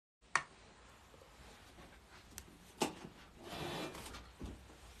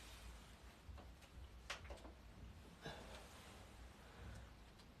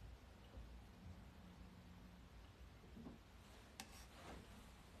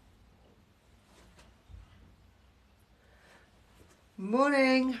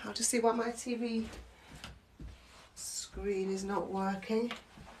Morning. I'll just see why my TV screen is not working.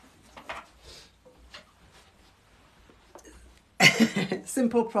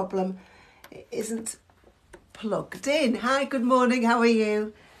 Simple problem. It isn't plugged in. Hi, good morning. How are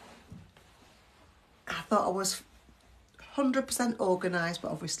you? I thought I was 100% organised, but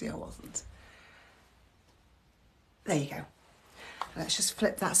obviously I wasn't. There you go. Let's just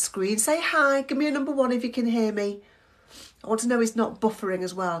flip that screen. Say hi. Give me a number 1 if you can hear me. I want to know it's not buffering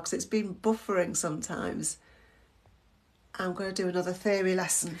as well, because it's been buffering sometimes. I'm going to do another theory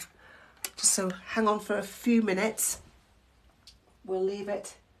lesson. Just so hang on for a few minutes. We'll leave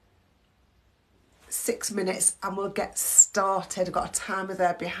it 6 minutes and we'll get started. I've got a timer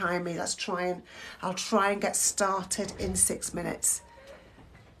there behind me. I'll try and get started in 6 minutes.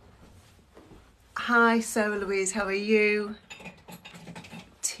 Hi, Sarah Louise, how are you?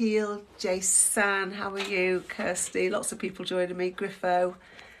 Teal, Jason, how are you? Kirsty, lots of people joining me. Griffo.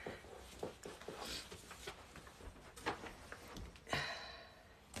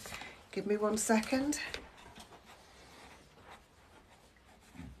 Give me 1 second.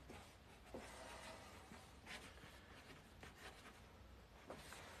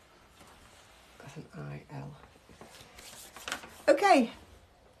 That's an I-L. Okay.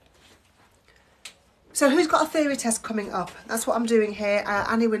 So who's got a theory test coming up? That's what I'm doing here.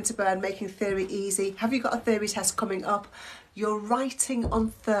 Annie Winterburn, making theory easy. Have you got a theory test coming up? You're writing on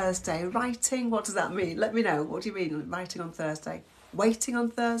Thursday. Writing, what does that mean? Let me know. What do you mean, writing on Thursday? Waiting on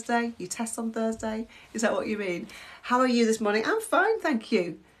Thursday? You test on Thursday? Is that what you mean? How are you this morning? I'm fine, thank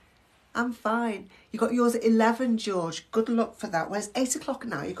you. I'm fine. You got yours at 11, George. Good luck for that. Well, it's 8 o'clock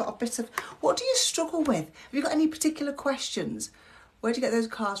now. You've got a bit of... What do you struggle with? Have you got any particular questions? Where do you get those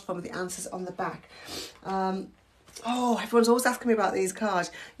cards from with the answers on the back? Oh, everyone's always asking me about these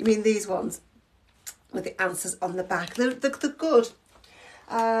cards. You mean these ones with the answers on the back? They're good.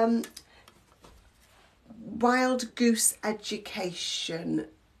 Wild Goose Education.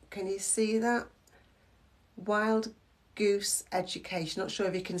 Can you see that? Wild Goose Education. Not sure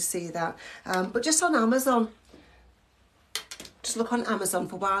if you can see that. But just on Amazon. Just look on Amazon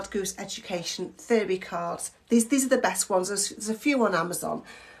for Wild Goose Education theory cards. These are the best ones. There's a few on Amazon,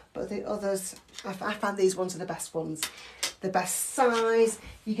 but the others, I found these ones are the best ones. The best size.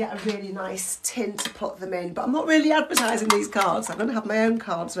 You get a really nice tin to put them in. But I'm not really advertising these cards. I'm going to have my own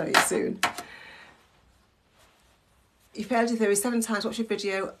cards very soon. You failed your theory 7 times. Watch your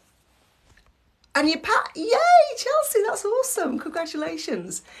video. And you yay, Chelsea, that's awesome.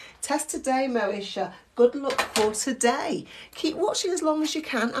 Congratulations. Test today, Moisha. Good luck for today. Keep watching as long as you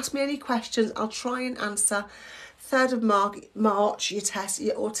can. Ask me any questions. I'll try and answer. 3rd of March, your test.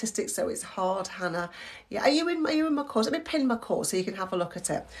 You're autistic, so it's hard, Hannah. Yeah, are you in my course? Let me pin my course so you can have a look at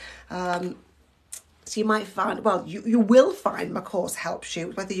it. So you might find, well, you will find my course helps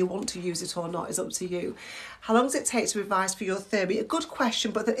you. Whether you want to use it or not is up to you. How long does it take to revise for your theory? A good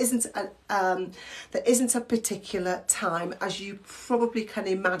question, but there isn't a particular time, as you probably can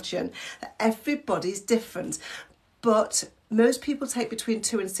imagine. Everybody's different, but most people take between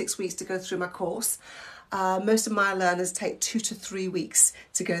 2 and 6 weeks to go through my course. Most of my learners take 2 to 3 weeks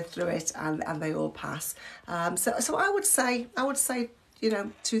to go through it, and they all pass. So I would say.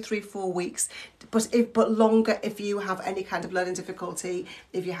 2, 3, 4 weeks, but longer if you have any kind of learning difficulty.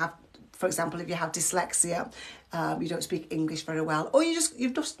 If you have, for example, if you have dyslexia, you don't speak English very well, or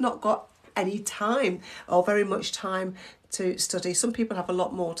you've just not got any time or very much time to study. Some people have a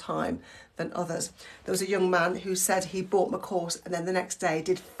lot more time than others. There was a young man who said he bought my course and then the next day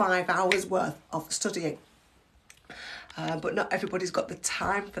did 5 hours worth of studying. But not everybody's got the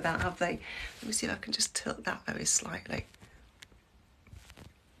time for that, have they? Let me see if I can just tilt that very slightly.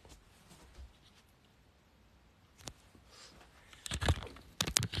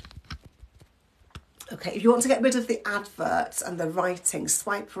 Okay, if you want to get rid of the adverts and the writing,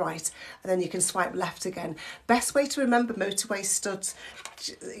 swipe right and then you can swipe left again. Best way to remember motorway studs.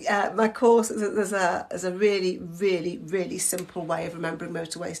 My course, there's a really, really, really simple way of remembering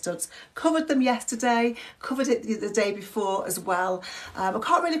motorway studs. Covered them yesterday, covered it the day before as well. I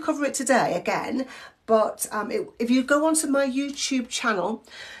can't really cover it today again, but if you go onto my YouTube channel,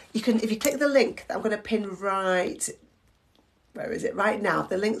 you can, if you click the link that I'm going to pin right... Where is it? Right now.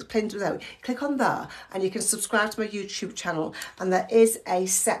 The link's pinned below. Click on there and you can subscribe to my YouTube channel, and there is a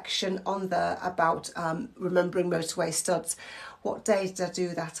section on there about remembering motorway studs. What day did I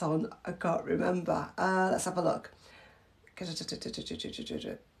do that on? I can't remember. Let's have a look.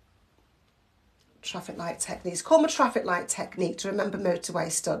 Traffic light techniques. Call my traffic light technique to remember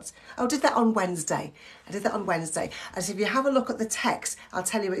motorway studs. I did that on Wednesday. And so if you have a look at the text, I'll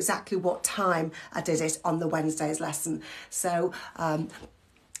tell you exactly what time I did it on the Wednesday's lesson. So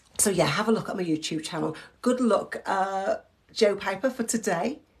yeah, have a look at my YouTube channel. Good luck, Joe Piper, for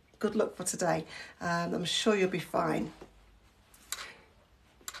today. Good luck for today. I'm sure you'll be fine.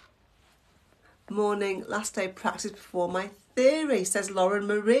 Morning, last day practice before my theory, says Lauren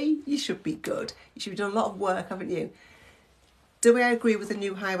Marie. You should be good. You should have done a lot of work, haven't you? Do I agree with the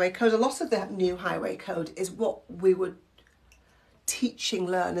new highway code? A lot of the new highway code is what we were teaching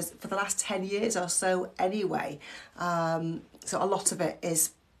learners for the last 10 years or so anyway. So a lot of it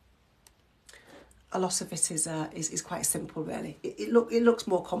is quite simple, really. It looks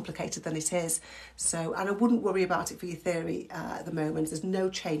more complicated than it is. So, and I wouldn't worry about it for your theory at the moment. There's no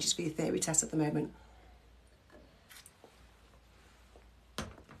changes for your theory test at the moment.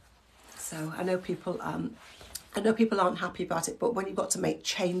 So I know people aren't happy about it, but when you've got to make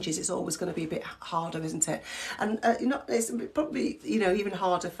changes, it's always going to be a bit harder, isn't it? And it's probably even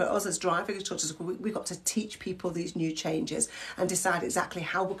harder for us as driving instructors. We've got to teach people these new changes and decide exactly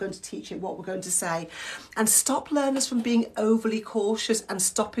how we're going to teach it, what we're going to say, and stop learners from being overly cautious and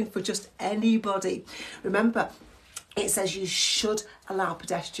stopping for just anybody. Remember, it says you should allow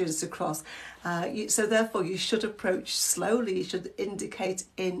pedestrians to cross. So therefore, you should approach slowly. You should indicate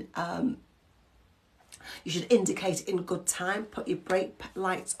in good time. Put your brake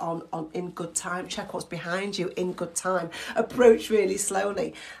lights on in good time. Check what's behind you in good time. Approach really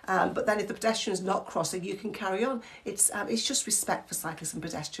slowly. But then if the pedestrian's not crossing, you can carry on. It's just respect for cyclists and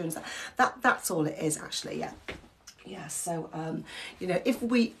pedestrians. That's all it is, actually. Yeah. Yeah, so if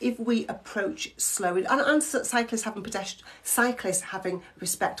we approach slowly, and cyclists having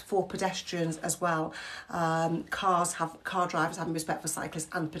respect for pedestrians as well. Car drivers having respect for cyclists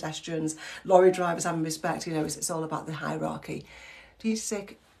and pedestrians. Lorry drivers having respect. It's all about the hierarchy. Do you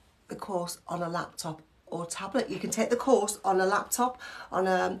take the course on a laptop or tablet? You can take the course on a laptop, on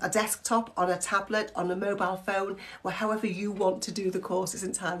a desktop, on a tablet, on a mobile phone, or however you want to do the course. It's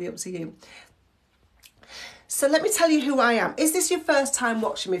entirely up to you. So let me tell you who I am. Is this your first time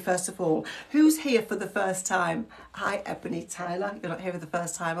watching me, first of all? Who's here for the first time? Hi, Ebony Tyler. You're not here for the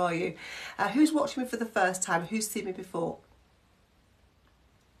first time, are you? Who's watching me for the first time? Who's seen me before?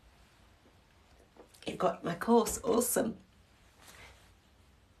 You've got my course. Awesome.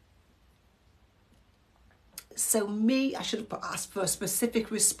 So I should have asked for a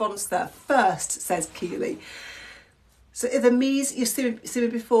specific response there. First, says Keely. So the me's you've seen me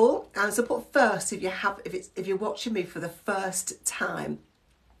before, and so put first if you're watching me for the first time.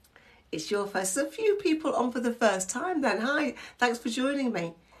 It's your first. There's a few people on for the first time then. Hi, thanks for joining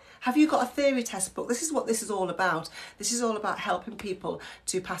me. Have you got a theory test book? This is what this is all about. This is all about helping people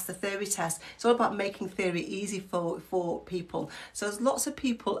to pass the theory test. It's all about making theory easy for people. So there's lots of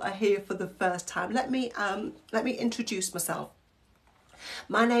people are here for the first time. Let me introduce myself.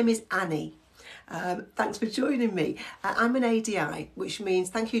 My name is Annie. Thanks for joining me. I'm an ADI, which means,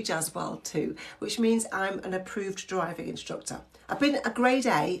 thank you Jaswell too, which means I'm an approved driving instructor. I've been a grade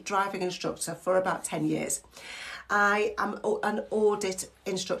A driving instructor for about 10 years. I am an audit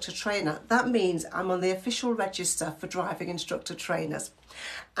instructor trainer. That means I'm on the official register for driving instructor trainers.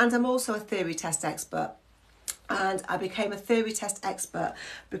 And I'm also a theory test expert. And I became a theory test expert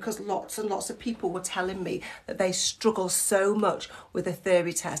because lots and lots of people were telling me that they struggle so much with a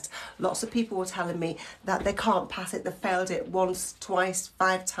theory test. Lots of people were telling me that they can't pass it. They failed it once, twice,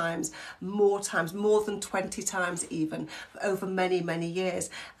 5 times, more than 20 times even, over many, many years.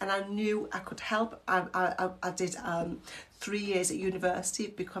 And I knew I could help. I did 3 years at university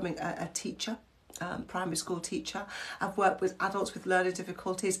becoming a teacher. Primary school teacher. I've worked with adults with learning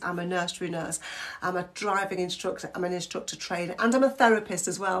difficulties. I'm a nursery nurse. I'm a driving instructor. I'm an instructor trainer, and I'm a therapist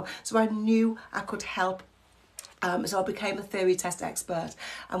as well. So I knew I could help. So I became a theory test expert.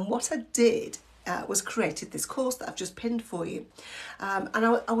 And what I did was created this course that I've just pinned for you. And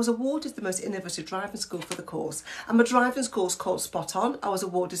I was awarded the most innovative driving school for the course. And my driving school's called Spot On. I was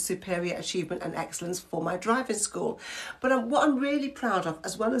awarded Superior Achievement and Excellence for my driving school. But what I'm really proud of,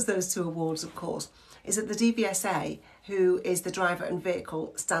 as well as those 2 awards, of course, is that the DVSA, who is the Driver and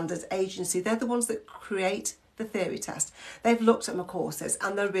Vehicle Standards Agency, they're the ones that create the theory test. They've looked at my courses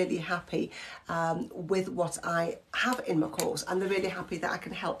and they're really happy with what I have in my course, and they're really happy that I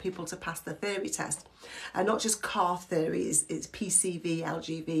can help people to pass the theory test. And not just car theory, it's PCV,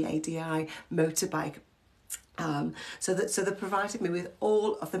 LGV, ADI, motorbike. So they've provided me with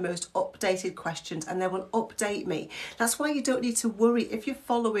all of the most updated questions, and they will update me. That's why you don't need to worry if you're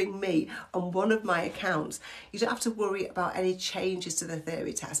following me on one of my accounts. You don't have to worry about any changes to the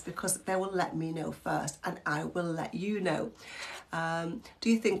theory test, because they will let me know first, and I will let you know. Do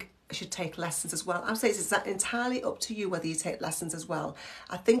you think I should take lessons as well? I'm saying it's entirely up to you whether you take lessons as well.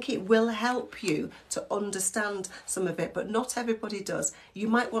 I think it will help you to understand some of it, but not everybody does. You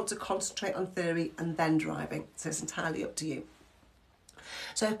might want to concentrate on theory and then driving, so it's entirely up to you.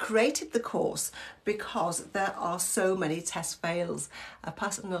 So I created the course because there are so many test fails. I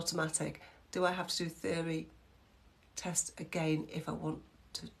pass an automatic. Do I have to do theory test again if I want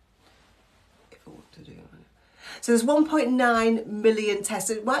to do it? So there's 1.9 million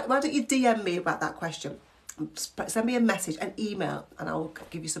tests. Why don't you DM me about that question? Send me a message, an email, and I'll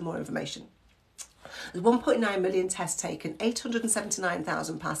give you some more information. There's 1.9 million tests taken,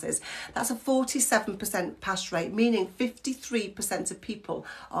 879,000 passes. That's a 47% pass rate, meaning 53% of people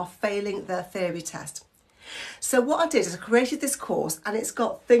are failing their theory test. So what I did is I created this course, and it's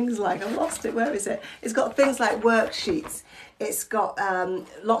got things like, I lost it, where is it? It's got things like worksheets. It's got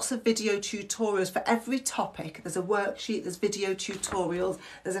lots of video tutorials for every topic. There's a worksheet, there's video tutorials,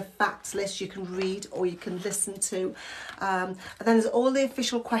 there's a facts list you can read or you can listen to. And then there's all the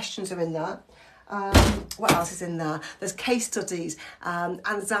official questions are in there. What else is in there? There's case studies,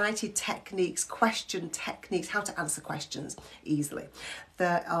 anxiety techniques, question techniques, how to answer questions easily.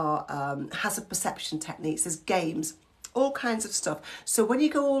 There are hazard perception techniques, there's games, all kinds of stuff. So when you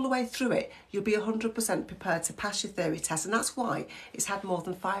go all the way through it, you'll be 100% prepared to pass your theory test. And that's why it's had more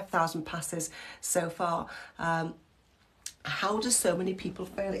than 5,000 passes so far. How do so many people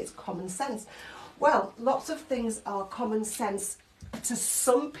fail it? It's common sense. Well, lots of things are common sense to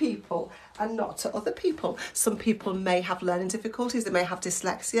some people and not to other people. Some people may have learning difficulties, they may have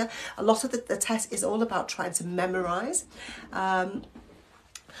dyslexia. A lot of the test is all about trying to memorise.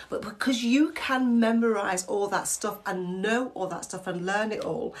 But because you can memorise all that stuff and know all that stuff and learn it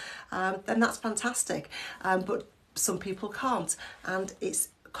all, then that's fantastic. But some people can't, and it's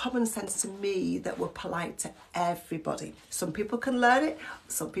common sense to me that we're polite to everybody. Some people can learn it,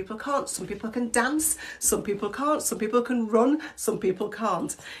 some people can't. Some people can dance, some people can't. Some people can run, some people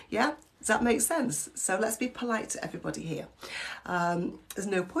can't. Yeah? Does that make sense? So let's be polite to everybody here. There's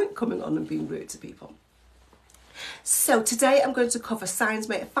no point coming on and being rude to people. So today I'm going to cover signs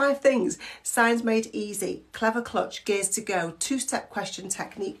made, 5 things. Signs made easy, clever clutch, gears to go, 2-step question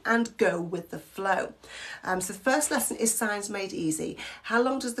technique, and go with the flow. So the first lesson is signs made easy. How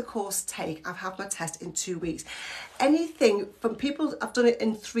long does the course take? I've had my test in 2 weeks. Anything from people, I've done it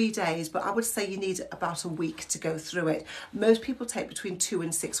in 3 days, but I would say you need about a week to go through it. Most people take between 2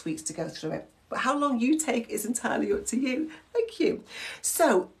 and 6 weeks to go through it. But how long you take is entirely up to you. Thank you.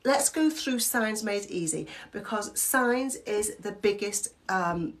 So let's go through signs made easy, because signs is the biggest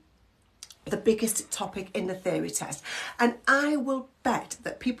topic in the theory test. And I will bet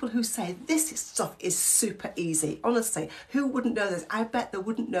that people who say this stuff is super easy, honestly, who wouldn't know this? I bet they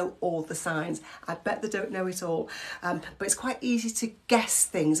wouldn't know all the signs. I bet they don't know it all. But it's quite easy to guess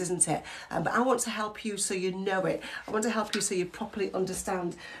things, isn't it? But I want to help you so you know it. I want to help you so you properly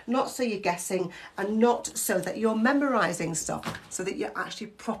understand, not so you're guessing, and not so that you're memorising stuff, so that you actually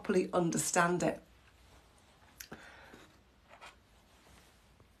properly understand it.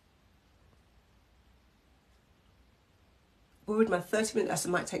 Worried my 30-minute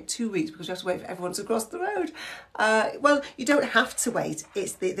lesson might take 2 weeks because you have to wait for everyone to cross the road. Well, you don't have to wait.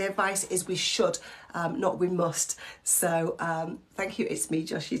 It's the advice is we should, not we must. So thank you. It's me,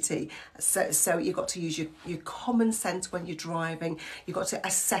 Joshua T. So you've got to use your common sense when you're driving. You've got to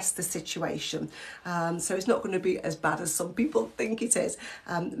assess the situation. So it's not going to be as bad as some people think it is.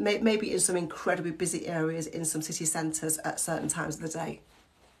 Maybe in some incredibly busy areas in some city centres at certain times of the day.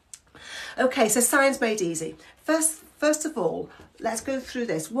 Okay, so signs made easy. First of all, let's go through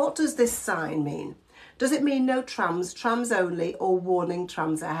this. What does this sign mean? Does it mean no trams, trams only, or warning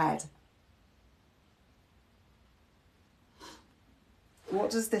trams ahead? What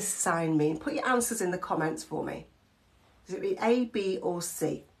does this sign mean? Put your answers in the comments for me. Does it mean A, B, or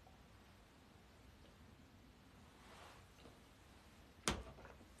C?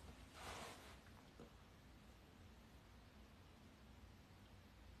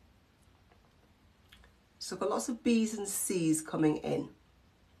 So I've got lots of B's and C's coming in.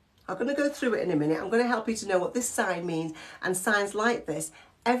 I'm going to go through it in a minute. I'm going to help you to know what this sign means and signs like this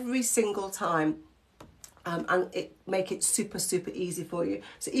every single time, and make it super, super easy for you.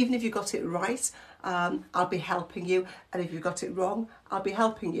 So even if you got it right, I'll be helping you. And if you got it wrong, I'll be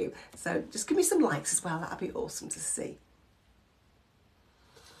helping you. So just give me some likes as well. That'd be awesome to see.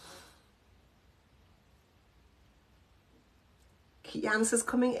 Keep your answers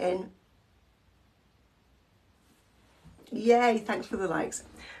coming in. Yay, thanks for the likes.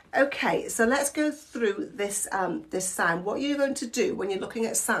 Okay, so let's go through this this sign. What you're going to do when you're looking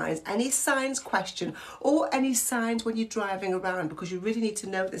at signs, any signs question or any signs when you're driving around, because you really need to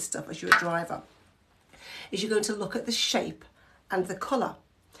know this stuff as you're a driver, is you're going to look at the shape and the colour.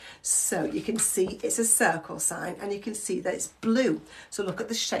 So you can see it's a circle sign and you can see that it's blue. So look at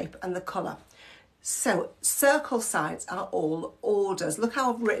the shape and the colour. So circle signs are all orders. Look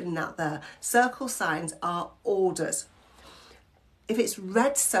how I've written that there. Circle signs are orders. If it's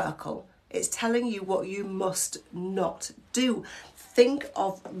red circle, it's telling you what you must not do. Think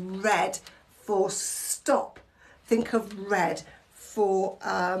of red for stop. Think of red for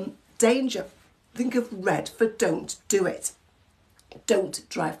danger. Think of red for don't do it. Don't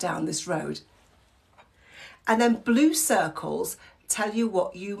drive down this road. And then blue circles tell you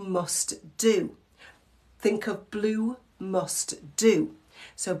what you must do. Think of blue must do.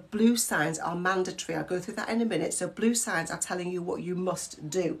 So blue signs are mandatory. I'll go through that in a minute. So blue signs are telling you what you must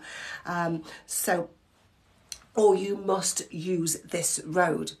do. Or you must use this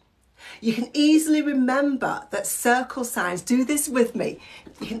road. You can easily remember that circle signs, do this with me.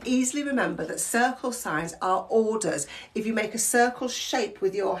 You can easily remember that circle signs are orders. If you make a circle shape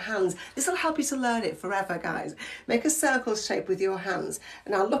with your hands, this will help you to learn it forever, guys. Make a circle shape with your hands.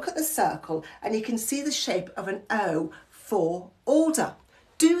 And now look at the circle and you can see the shape of an O for order.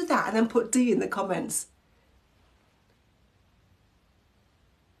 Do that and then put D in the comments.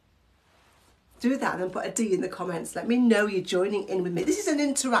 Do that and then put a D in the comments. Let me know you're joining in with me. This is an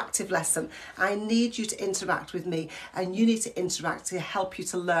interactive lesson. I need you to interact with me and you need to interact to help you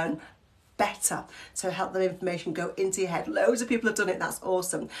to learn better, to help that information go into your head. Loads of people have done it. That's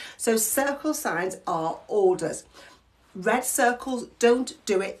awesome. So circle signs are orders. Red circles, don't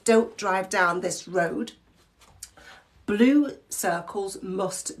do it. Don't drive down this road. Blue circles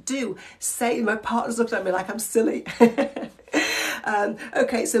must do. Say, my partner's looking at me like I'm silly.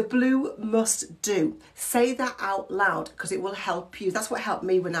 Okay, so blue must do. Say that out loud because it will help you. That's what helped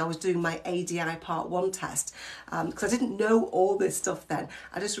me when I was doing my ADI Part 1 test, because I didn't know all this stuff then.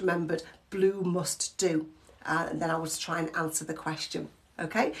 I just remembered blue must do, and then I was trying to answer the question.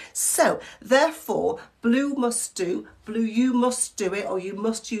 Okay, so therefore blue must do, blue you must do it, or you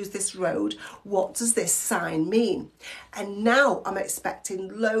must use this road. What does this sign mean? And now I'm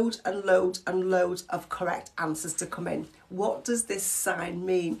expecting loads and loads and loads of correct answers to come in. What does this sign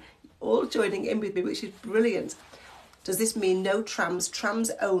mean? All joining in with me, which is brilliant. Does this mean no trams, trams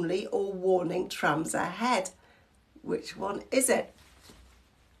only, or warning, trams ahead? Which one is it?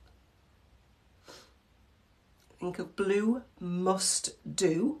 Think of blue must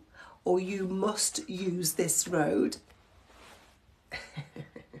do, or you must use this road.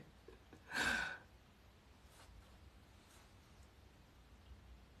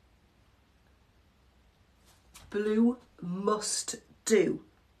 Blue must do,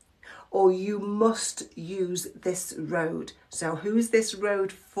 or you must use this road. So who is this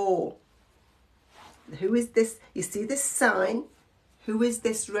road for? Who is this? You see this sign? Who is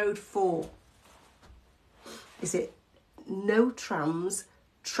this road for? Is it no trams,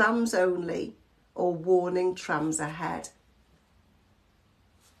 trams only, or warning, trams ahead?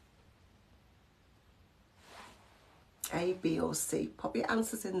 A, B or C? Pop your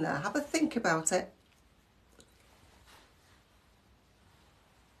answers in there. Have a think about it.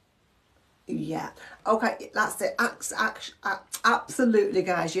 Yeah, okay, that's it. Absolutely,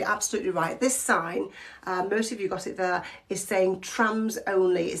 guys, you're absolutely right. This sign, most of you got it there, is saying trams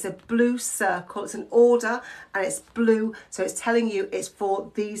only. It's a blue circle, it's an order and it's blue, so it's telling you it's for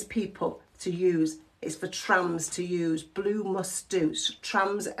these people to use. It's for trams to use. Blue must do,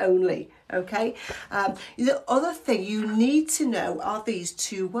 trams only, okay? The other thing you need to know are these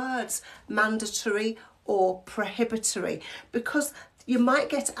two words, mandatory or prohibitory, because you might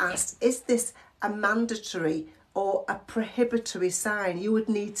get asked, is this a mandatory or a prohibitory sign? You would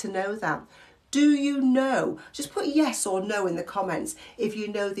need to know that. Do you know? Just put yes or no in the comments if you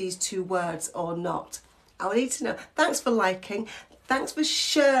know these two words or not. I would need to know. Thanks for liking. Thanks for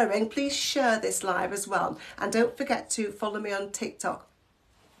sharing. Please share this live as well. And don't forget to follow me on TikTok.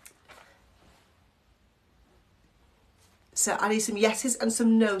 So I need some yeses and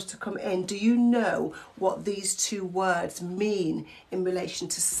some nos to come in. Do you know what these two words mean in relation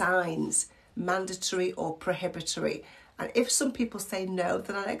to signs, mandatory or prohibitory? And if some people say no,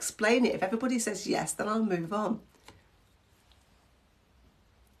 then I'll explain it. If everybody says yes, then I'll move on.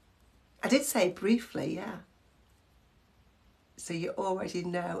 I did say briefly, yeah. So you already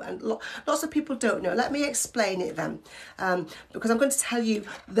know, and lots of people don't know. Let me explain it then, because I'm going to tell you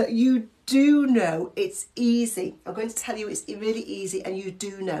that you do know. It's easy. I'm going to tell you it's really easy, and you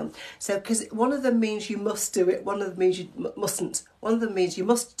do know. So because one of them means you must do it, one of them means you mustn't. One of them means you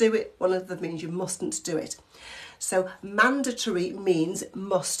must do it, one of them means you mustn't do it. So mandatory means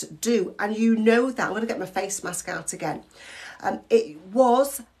must do, and you know that. I'm going to get my face mask out again. It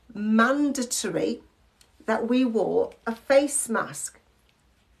was mandatory that we wore a face mask.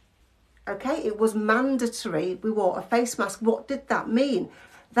 Okay, it was mandatory we wore a face mask. What did that mean?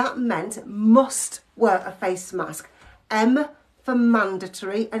 That meant must wear a face mask. M for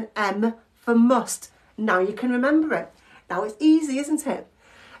mandatory and M for must. Now you can remember it. Now it's easy, isn't it?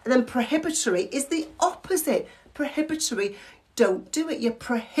 And then prohibitory is the opposite. Prohibitory, don't do it. You're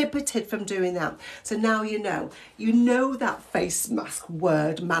prohibited from doing that. So now you know. You know that face mask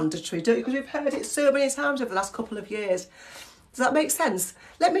word, mandatory, don't you? Because we've heard it so many times over the last couple of years. Does that make sense?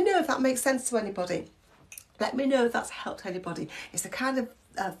 Let me know if that makes sense to anybody. Let me know if that's helped anybody. It's the kind of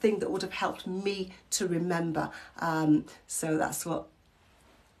thing that would have helped me to remember. So that's what.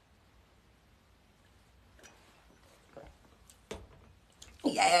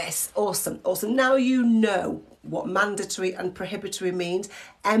 Yes, awesome, awesome. Now you know what mandatory and prohibitory means.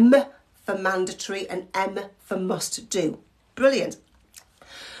 M for mandatory and M for must do. Brilliant.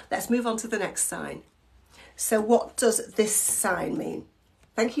 Let's move on to the next sign. So what does this sign mean?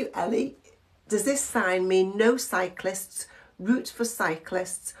 Thank you, Ellie. Does this sign mean no cyclists, route for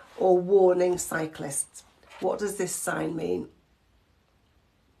cyclists, or warning cyclists? What does this sign mean?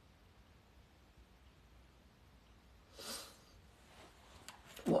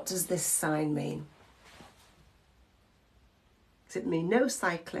 What does this sign mean? Does it mean no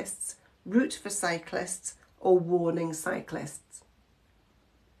cyclists, route for cyclists, or warning cyclists?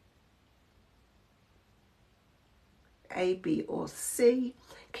 A, B, or C?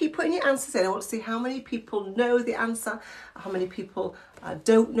 Keep putting your answers in. I want to see how many people know the answer, how many people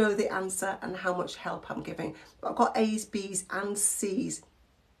don't know the answer, and how much help I'm giving. But I've got A's, B's, and C's.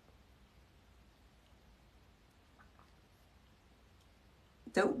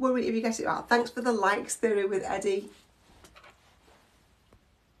 Don't worry if you get it right. Thanks for the likes theory with Eddie.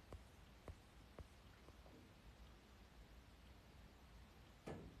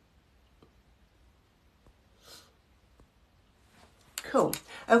 Cool.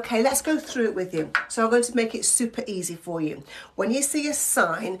 Okay, let's go through it with you. So I'm going to make it super easy for you. When you see a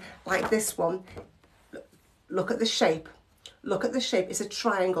sign like this one, look at the shape. Look at the shape. It's a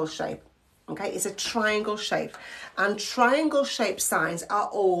triangle shape. Okay, it's a triangle shape. And triangle shaped signs are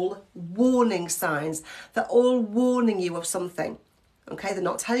all warning signs. They're all warning you of something. Okay, they're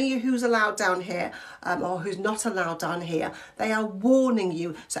not telling you who's allowed down here or who's not allowed down here. They are warning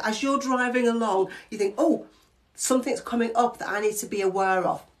you. So as you're driving along, you think, oh, something's coming up that I need to be aware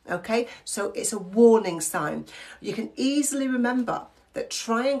of. Okay, so it's a warning sign. You can easily remember that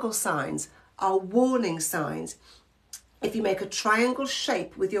triangle signs are warning signs. If you make a triangle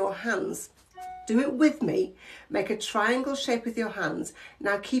shape with your hands, do it with me. Make a triangle shape with your hands.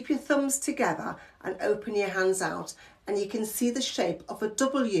 Now keep your thumbs together and open your hands out, and you can see the shape of a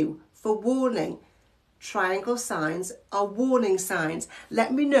W for warning. Triangle signs are warning signs.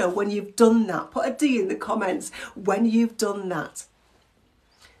 Let me know when you've done that. Put a D in the comments when you've done that.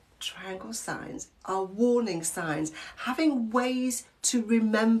 Triangle signs are warning signs. Having ways to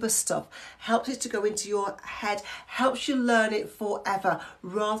remember stuff helps it to go into your head, helps you learn it forever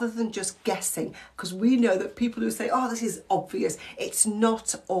rather than just guessing. Because we know that people who say, oh, this is obvious, it's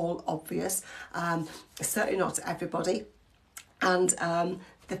not all obvious. Certainly not to everybody. And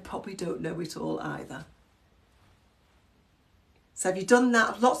they probably don't know it all either. So have you done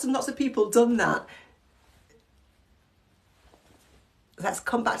that? Lots and lots of people done that. Let's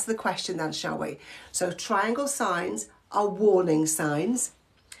come back to the question then, shall we? So triangle signs are warning signs.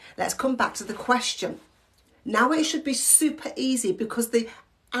 Let's come back to the question. Now it should be super easy because the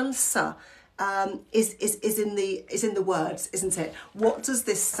answer is in the words, isn't it? What does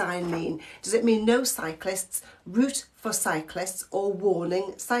this sign mean? Does it mean no cyclists, route for cyclists, or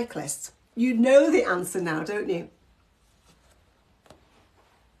warning cyclists? You know the answer now, don't you?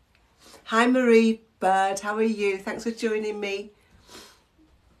 Hi Marie Bird, how are you? Thanks for joining me.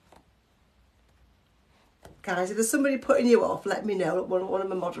 Guys, if there's somebody putting you off, let me know. One of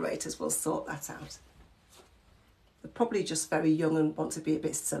my moderators will sort that out. They're probably just very young and want to be a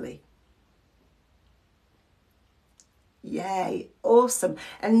bit silly. Yay, awesome.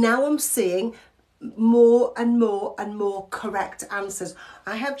 And now I'm seeing more and more and more correct answers.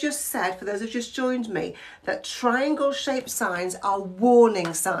 I have just said, for those who just joined me, that triangle shaped signs are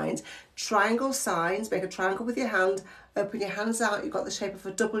warning signs. Triangle signs, make a triangle with your hand, open your hands out, you've got the shape of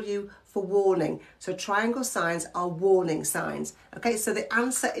a W for warning. So triangle signs are warning signs. Okay, so the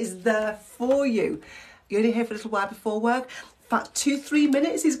answer is there for you. You're only here for a little while before work. In fact, 2-3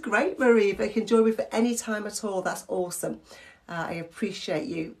 minutes is great, Marie. If you can join me for any time at all, that's awesome. I appreciate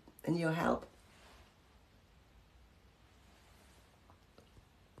you and your help.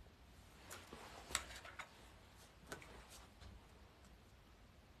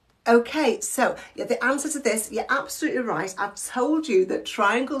 Okay, so yeah, the answer to this, you're absolutely right. I've told you that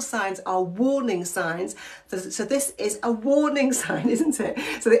triangle signs are warning signs. So this is a warning sign, isn't it?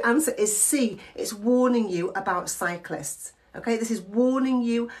 So the answer is C. It's warning you about cyclists. Okay, this is warning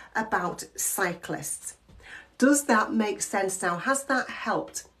you about cyclists. Does that make sense now? Has that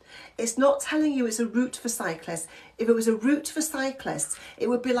helped? It's not telling you it's a route for cyclists. If it was a route for cyclists, it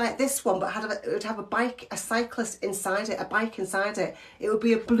would be like this one, but it would have a bike, a cyclist inside it, a bike inside it. It would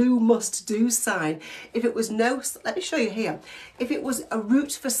be a blue must do sign. If it was no, let me show you here. If it was a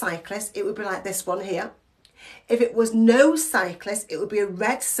route for cyclists, it would be like this one here. If it was no cyclist, it would be a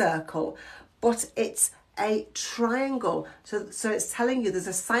red circle, but it's a triangle. So it's telling you there's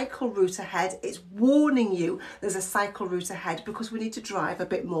a cycle route ahead. It's warning you there's a cycle route ahead because we need to drive a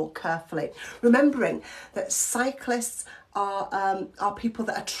bit more carefully. Remembering that cyclists are people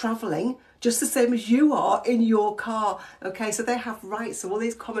that are travelling just the same as you are in your car. Okay, so they have rights. So all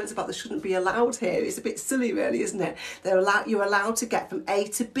these comments about they shouldn't be allowed here, it's a bit silly really, isn't it? You're allowed to get from A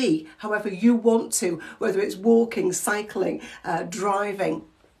to B however you want to, whether it's walking, cycling, driving.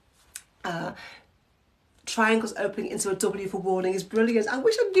 Triangles opening into a W for warning is brilliant. I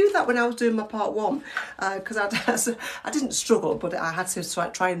wish I knew that when I was doing my part 1 because I didn't struggle, but I had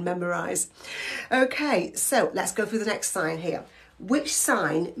to try and memorise. Okay, so let's go through the next sign here. Which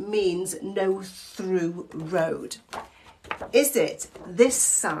sign means no through road? Is it this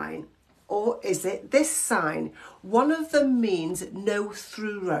sign or is it this sign? One of them means no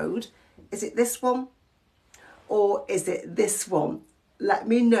through road. Is it this one or is it this one? Let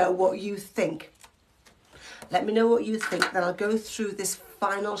me know what you think. Let me know what you think, then I'll go through this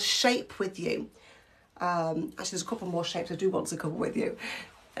final shape with you. Actually, there's a couple more shapes I do want to cover with you.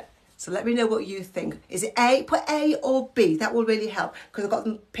 So let me know what you think. Is it A? Put A or B. That will really help because I've got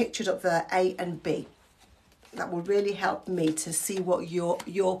them pictured up there, A and B. That will really help me to see what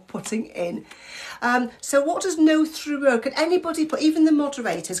you're putting in. So what does no through road? Can anybody put, even the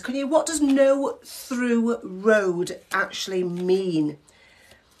moderators, what does no through road actually mean?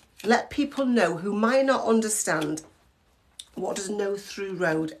 Let people know who might not understand what does no through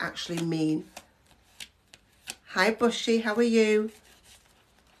road actually mean. Hi Bushy, how are you?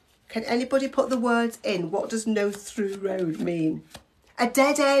 Can anybody put the words in? What does no through road mean? A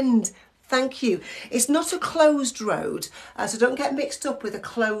dead end. Thank you. It's not a closed road, so don't get mixed up with a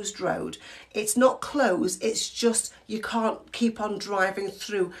closed road. It's not closed, it's just you can't keep on driving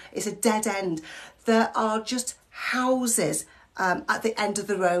through. It's a dead end. There are just houses at the end of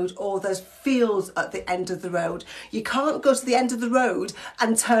the road, or there's fields at the end of the road. You can't go to the end of the road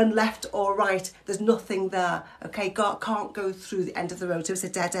and turn left or right. There's nothing there. Okay, God can't go through the end of the road, so it's a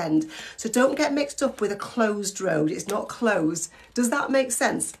dead end. So don't get mixed up with a closed road. It's not closed. Does that make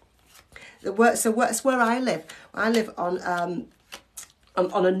sense? So that's where I live. I live on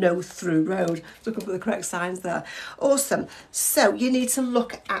a no-through road. Looking for the correct signs there. Awesome. So you need to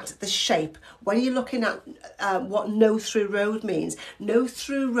look at the shape. When you're looking at what no-through road means,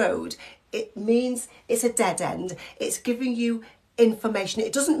 no-through road, it means it's a dead end. It's giving you information.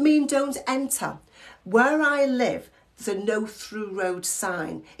 It doesn't mean don't enter. Where I live, there's a no-through road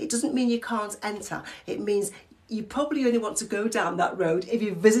sign. It doesn't mean you can't enter. It means you probably only want to go down that road if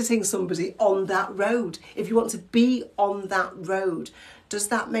you're visiting somebody on that road, if you want to be on that road. Does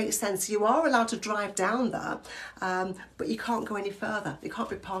that make sense? You are allowed to drive down there, but you can't go any further. It can't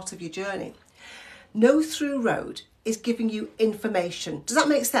be part of your journey. No through road is giving you information. Does that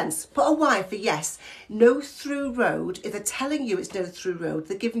make sense? Put a Y for yes. No through road, if they're telling you it's no through road,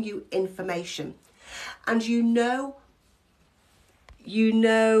 they're giving you information. And you know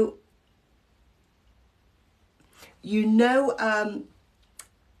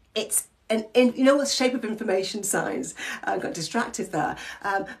it's you know the shape of information signs. I got distracted there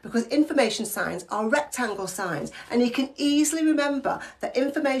because information signs are rectangle signs, and you can easily remember that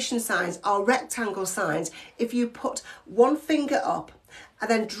information signs are rectangle signs if you put one finger up and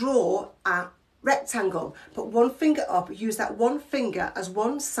then draw a rectangle. Put one finger up, use that one finger as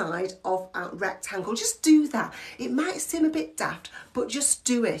one side of a rectangle. Just do that. It might seem a bit daft, but just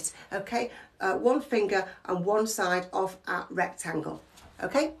do it, okay? One finger and one side of a rectangle,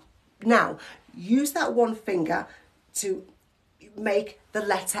 okay? Now, use that one finger to make the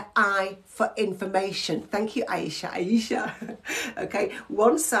letter I for information. Thank you, Aisha. Okay,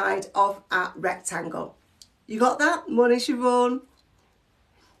 one side of a rectangle. You got that? Morning, Siobhan.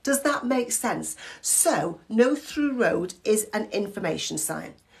 Does that make sense? So, no through road is an information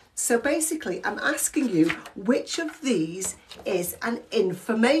sign. So basically, I'm asking you, which of these is an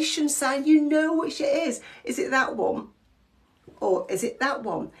information sign? You know which it is. Is it that one? Or is it that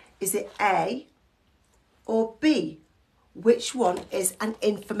one? Is it A or B? Which one is an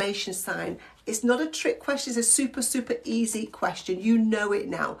information sign? It's not a trick question. It's a super, super easy question. You know it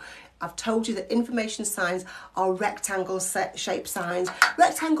now. I've told you that information signs are rectangle shape signs,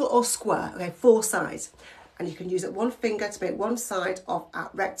 rectangle or square, okay, 4 sides. And you can use it one finger to make one side of a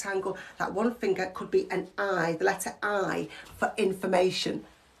rectangle. That one finger could be an I, the letter I for information.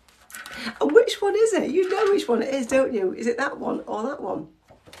 And which one is it? You know which one it is, don't you? Is it that one or that one?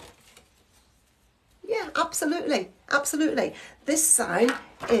 Yeah, absolutely, absolutely. This sign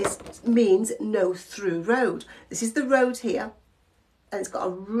means no through road. This is the road here. And it's got a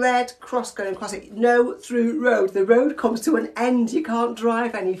red cross going across it. No through road. The road comes to an end. You can't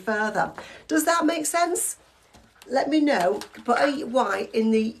drive any further. Does that make sense? Let me know. Put a Y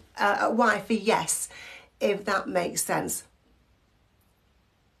in the Y for yes, if that makes sense.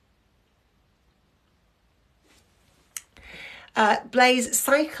 Blaze,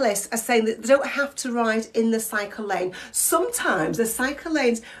 cyclists are saying that they don't have to ride in the cycle lane. Sometimes the cycle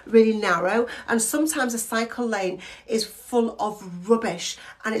lane's really narrow, and sometimes the cycle lane is full of rubbish,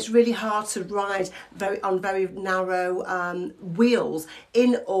 and it's really hard to ride on very narrow wheels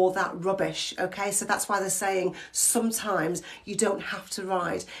in all that rubbish. Okay, so that's why they're saying sometimes you don't have to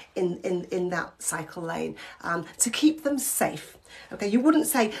ride in that cycle lane to keep them safe. Okay, you wouldn't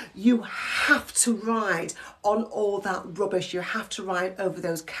say you have to ride on all that rubbish. You have to ride over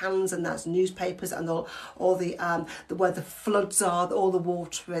those cans and that's newspapers and all the where the floods are, all the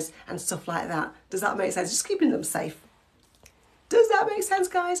water is and stuff like that. Does that make sense? Just keeping them safe. Does that make sense,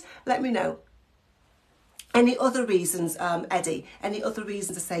 guys? Let me know. Any other reasons, Eddie? Any other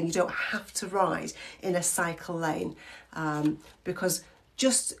reasons are saying you don't have to ride in a cycle lane because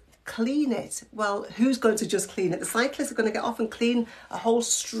just clean it. Well, who's going to just clean it? The cyclists are going to get off and clean a whole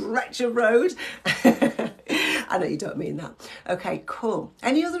stretch of road. I know you don't mean that. Okay, cool.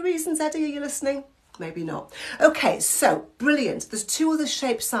 Any other reasons, Eddie? Are you listening? Maybe not. Okay, so brilliant. There's 2 other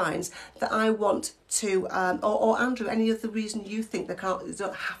shape signs that I want to, or Andrew, any other reason you think they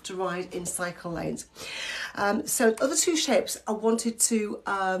don't have to ride in cycle lanes? So other 2 shapes I wanted to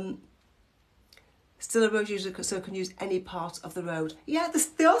still a road user, so can use any part of the road. Yeah,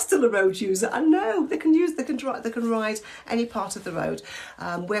 they are still a road user. I know they can ride any part of the road.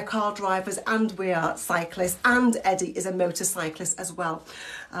 We're car drivers and we are cyclists, and Eddie is a motorcyclist as well.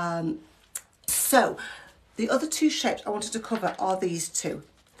 So the other 2 shapes I wanted to cover are these 2,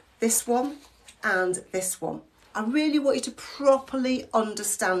 this one and this one. I really want you to properly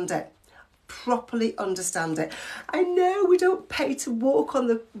understand it. I know we don't pay to walk on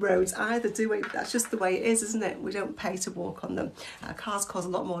the roads either, do we? That's just the way it is, isn't it? We don't pay to walk on them. Cars cause a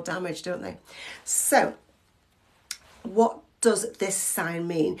lot more damage, don't they? So what does this sign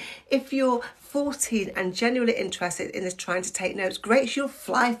mean? If you're 14 and genuinely interested in this, trying to take notes, great, you'll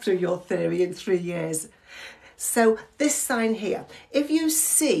fly through your theory in 3 years. So this sign here, if you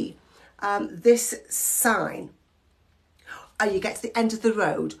see this sign and you get to the end of the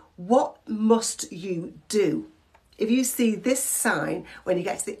road, what must you do? If you see this sign when you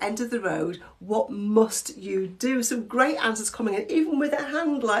get to the end of the road, what must you do? Some great answers coming in, even with a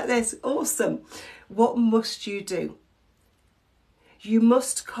hand like this. Awesome. What must you do? You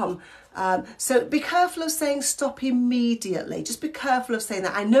must come. So be careful of saying stop immediately. Just be careful of saying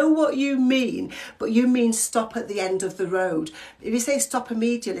that. I know what you mean, but you mean stop at the end of the road. If you say stop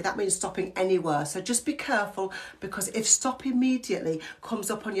immediately, that means stopping anywhere. So just be careful, because if stop immediately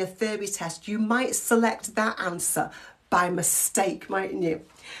comes up on your theory test, you might select that answer by mistake, mightn't you?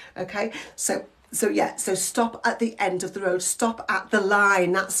 Okay, so stop at the end of the road, stop at the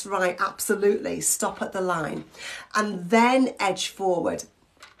line. That's right, absolutely. Stop at the line and then edge forward.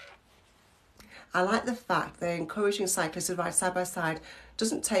 I like the fact they're encouraging cyclists to ride side by side.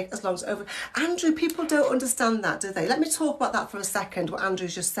 Doesn't take as long as over. Andrew, people don't understand that, do they? Let me talk about that for a second, what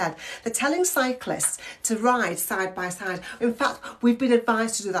Andrew's just said. They're telling cyclists to ride side by side. In fact, we've been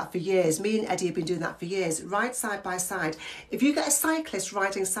advised to do that for years. Me and Eddie have been doing that for years. Ride side by side. If you get a cyclist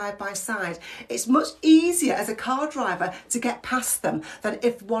riding side by side, it's much easier as a car driver to get past them than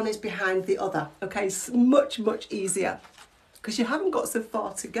if one is behind the other. Okay, it's much, much easier, because you haven't got so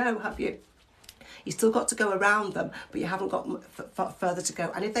far to go, have you? You still got to go around them, but you haven't got further to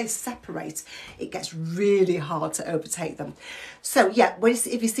go. And if they separate, it gets really hard to overtake them. So yeah,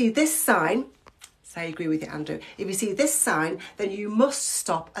 if you see this sign, say I agree with you, Andrew. If you see this sign, then you must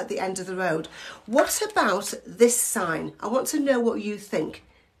stop at the end of the road. What about this sign? I want to know what you think.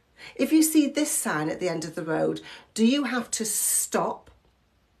 If you see this sign at the end of the road, do you have to stop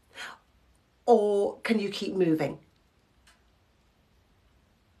or can you keep moving?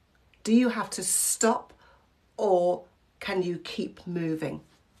 Do you have to stop or can you keep moving?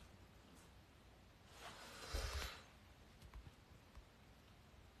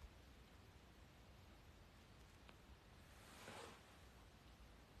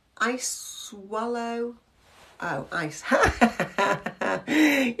 Ice swallow. Oh, ice.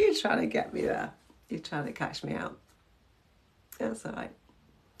 You're trying to get me there. You're trying to catch me out. That's all right.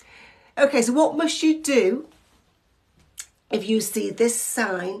 Okay, so what must you do if you see this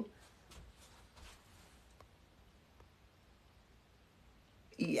sign?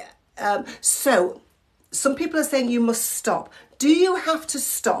 Yeah. So some people are saying you must stop. Do you have to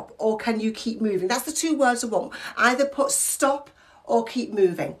stop or can you keep moving? That's the two words I want. Either put stop or keep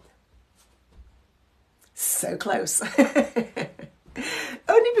moving. So close.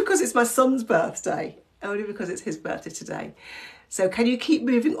 Only because it's my son's birthday. Only because it's his birthday today. So can you keep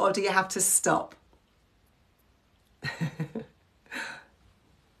moving or do you have to stop?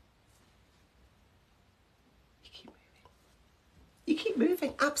 You keep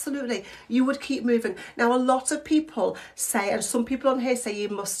moving, absolutely. You would keep moving. Now, a lot of people say, and some people on here say you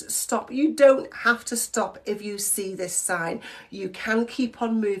must stop. You don't have to stop if you see this sign. You can keep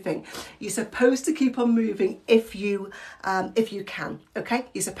on moving. You're supposed to keep on moving if you can, okay?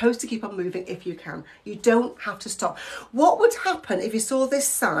 You're supposed to keep on moving if you can. You don't have to stop. What would happen if you saw this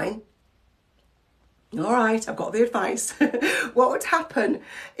sign? All right, I've got the advice. What would happen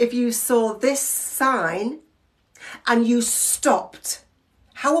if you saw this sign and you stopped?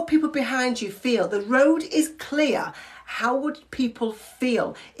 How would people behind you feel? The road is clear. How would people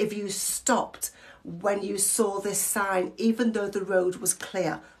feel if you stopped when you saw this sign, even though the road was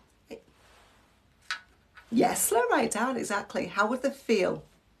clear? Yes, slow right down, exactly. How would they feel?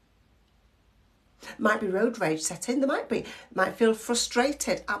 Might be road rage set in, there might be. Might feel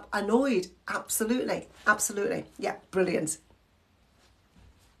frustrated, annoyed, absolutely, absolutely. Yeah, brilliant.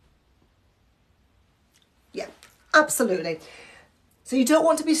 Yeah. Absolutely. So you don't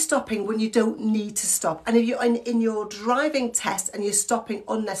want to be stopping when you don't need to stop. And if you're in your driving test and you're stopping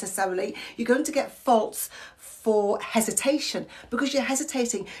unnecessarily, you're going to get faults for hesitation because you're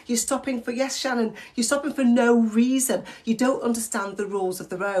hesitating. You're stopping for, yes, Shannon, you're stopping for no reason. You don't understand the rules of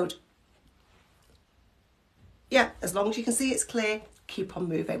the road. Yeah, as long as you can see it's clear, keep on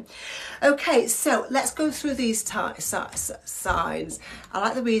moving. Okay, so let's go through these signs. I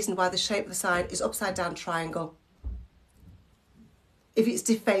like the reason why the shape of the sign is upside down triangle. If it's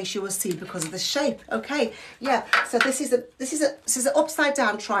defaced, you will see because of the shape. Okay, yeah. So this is an upside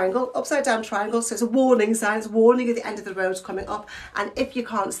down triangle. Upside down triangle. So it's a warning sign. It's warning at the end of the road coming up. And if you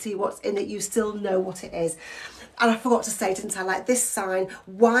can't see what's in it, you still know what it is. And I forgot to say, didn't I? Like this sign.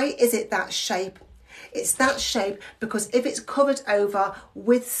 Why is it that shape? It's that shape because if it's covered over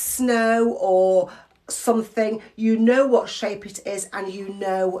with snow or something, you know what shape it is, and you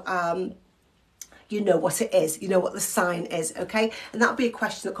know what it is, you know what the sign is, okay? And that'll be a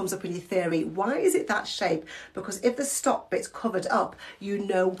question that comes up in your theory. Why is it that shape? Because if the stop bit's covered up, you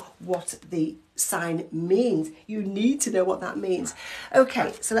know what the sign means. You need to know what that means.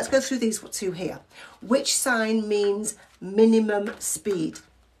 Okay, so let's go through these two here. Which sign means minimum speed?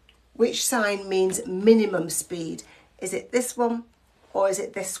 Which sign means minimum speed? Is it this one or is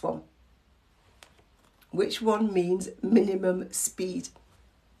it this one? Which one means minimum speed?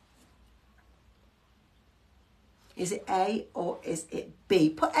 Is it A or is it B?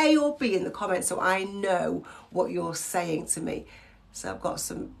 Put A or B in the comments so I know what you're saying to me. So I've got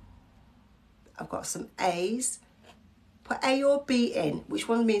some A's. Put A or B in. Which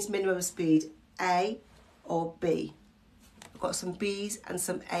one means minimum speed? A or B? I've got some B's and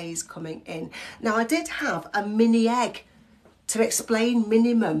some A's coming in. Now I did have a mini egg to explain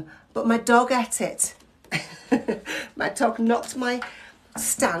minimum, but my dog ate it. My dog knocked my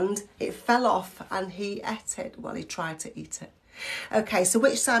stand, it fell off and he ate it. Well, he tried to eat it. Okay, so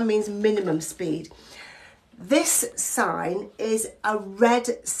which sign means minimum speed? This sign is a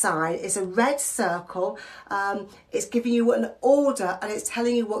red sign. It's a red circle. It's giving you an order and it's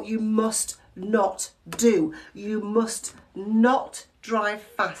telling you what you must not do. You must not drive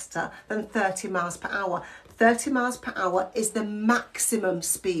faster than 30 miles per hour. 30 miles per hour is the maximum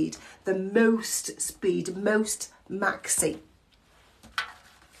speed, the most speed, most maxi.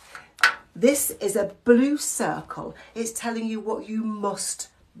 This is a blue circle. It's telling you what you must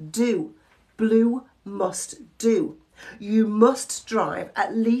do. Blue must do. You must drive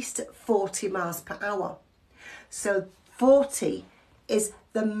at least 40 miles per hour. So 40 is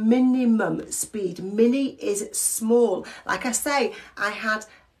the minimum speed. Mini is small. Like I say, I had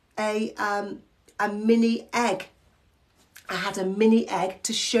a mini egg. I had a mini egg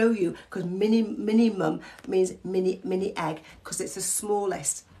to show you, because minimum means mini egg, because it's the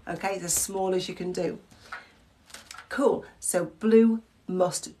smallest. Okay, the smallest you can do. Cool. So blue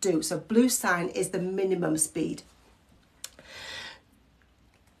must do. So blue sign is the minimum speed.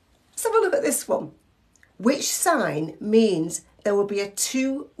 Let's have a look at this one. Which sign means there will be a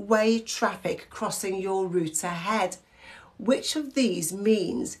two-way traffic crossing your route ahead? Which of these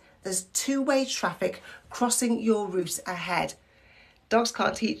means there's two-way traffic crossing your route ahead? Dogs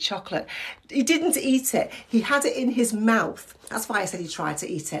can't eat chocolate. He didn't eat it. He had it in his mouth. That's why I said he tried to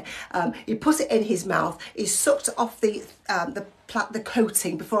eat it. He put it in his mouth. He sucked off the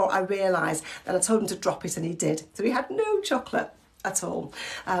coating before I realised that I told him to drop it, and he did. So he had no chocolate at all.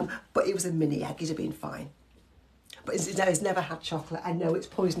 But it was a mini egg. He'd have been fine. But he's never had chocolate. I know it's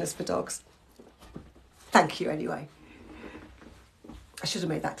poisonous for dogs. Thank you anyway. I should have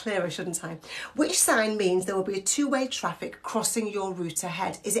made that clearer, shouldn't I? Which sign means there will be a two-way traffic crossing your route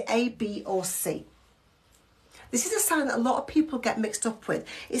ahead? Is it A, B or C? This is a sign that a lot of people get mixed up with.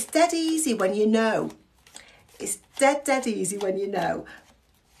 It's dead easy when you know. It's dead easy when you know.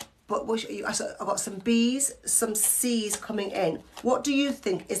 But I've got some B's, some C's coming in. What do you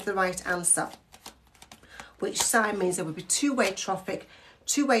think is the right answer? Which sign means there will be two-way traffic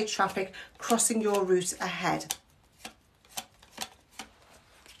crossing your route ahead?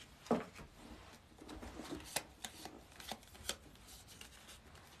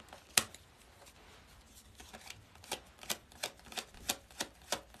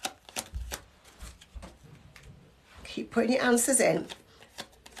 Keep putting your answers in,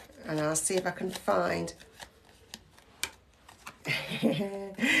 and I'll see if I can find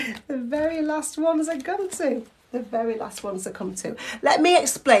the very last ones I come to. The very last ones I come to. Let me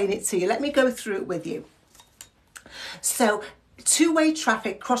explain it to you. Let me go through it with you. So, two-way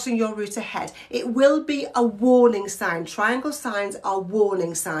traffic crossing your route ahead. It will be a warning sign. Triangle signs are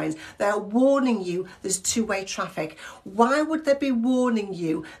warning signs. They're warning you there's two-way traffic. Why would they be warning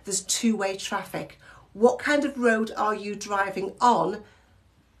you there's two-way traffic? What kind of road are you driving on?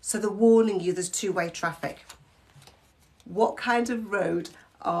 So they're warning you there's two-way traffic. What kind of road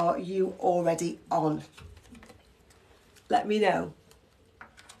are you already on? Let me know.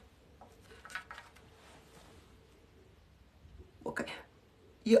 Okay.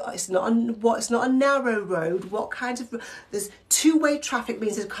 It's not a narrow road. What kind of, there's two-way traffic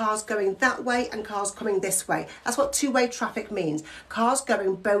means there's cars going that way and cars coming this way. That's what two-way traffic means. Cars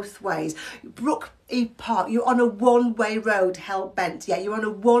going both ways. Brook E Park, you're on a one-way road, hell bent. Yeah, you're on a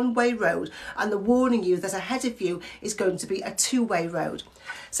one-way road, and they're warning you that ahead of you is going to be a two-way road.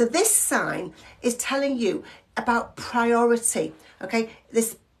 So this sign is telling you about priority. Okay,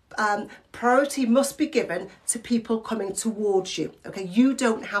 this priority must be given to people coming towards you. Okay, you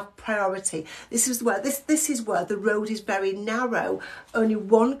don't have priority. This is where the road is very narrow. Only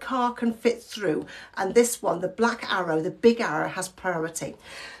one car can fit through, and this one, the black arrow, the big arrow, has priority.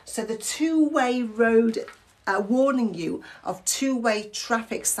 So the two-way road warning you of two-way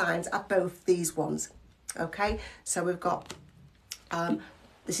traffic signs are both these ones. Okay, so we've got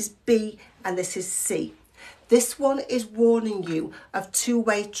this is B and this is C. This one is warning you of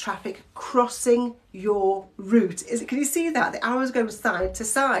two-way traffic crossing your route. Can you see that? The arrows go side to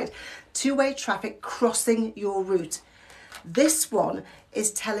side. Two-way traffic crossing your route. This one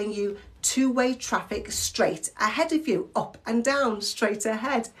is telling you two-way traffic straight ahead of you, up and down, straight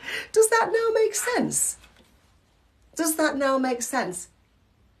ahead. Does that now make sense? Does that now make sense?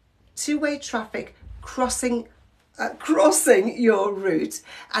 Two-way traffic crossing your route,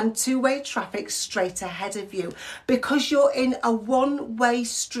 and two-way traffic straight ahead of you, because you're in a one-way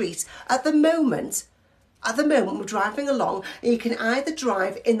street. At the moment we're driving along, and you can either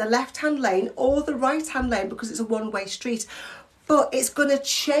drive in the left-hand lane or the right-hand lane because it's a one-way street, but it's going to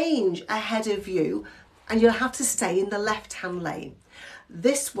change ahead of you and you'll have to stay in the left-hand lane.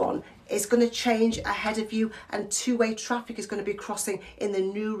 This one is going to change ahead of you, and two-way traffic is going to be crossing in the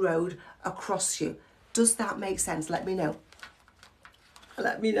new road across you. Does that make sense? Let me know.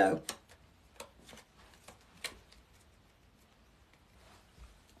 Let me know.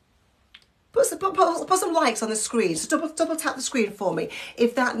 Put some likes on the screen. So double tap the screen for me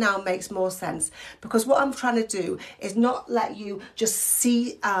if that now makes more sense. Because what I'm trying to do is not let you just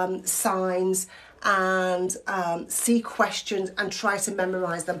see signs and see questions and try to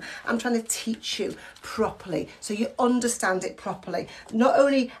memorize them. I'm trying to teach you properly so you understand it properly. Not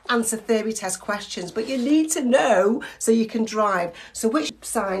only answer theory test questions, but you need to know so you can drive. So which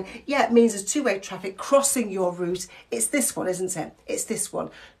sign? Yeah, it means there's two-way traffic crossing your route. It's this one, isn't it? It's this one.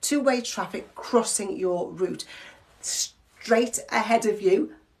 Two-way traffic crossing your route. Straight ahead of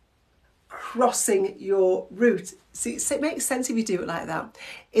you, crossing your route. See, so it makes sense if you do it like that.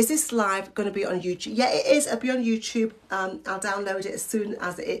 Is this live going to be on YouTube? Yeah, it is. It'll be on YouTube. I'll download it as soon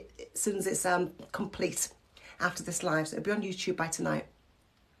as it's complete after this live. So it'll be on YouTube by tonight.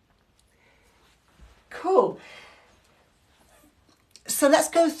 Cool. So let's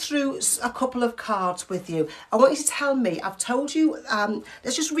go through a couple of cards with you. I want you to tell me, I've told you,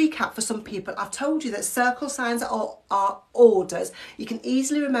 let's just recap for some people. I've told you that circle signs are orders. You can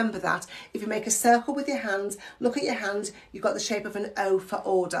easily remember that. If you make a circle with your hands, look at your hand, you've got the shape of an O for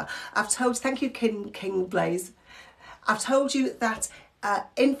order. I've told, thank you King Blaze. I've told you that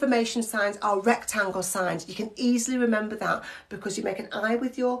information signs are rectangle signs. You can easily remember that because you make an eye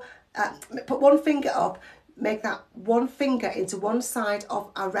with your, put one finger up, make that one finger into one side of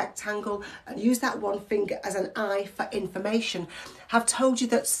a rectangle and use that one finger as an eye for information. I've told you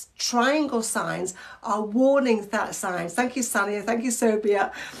that triangle signs are warning signs. Thank you, Sania. Thank you,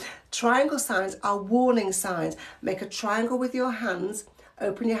 Sobia. Triangle signs are warning signs. Make a triangle with your hands.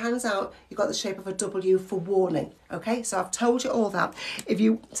 Open your hands out. You've got the shape of a W for warning. Okay, so I've told you all that.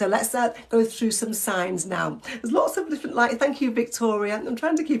 So let's go through some signs now. There's lots of different, thank you, Victoria. I'm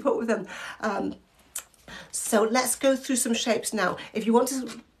trying to keep up with them. So let's go through some shapes now. If you want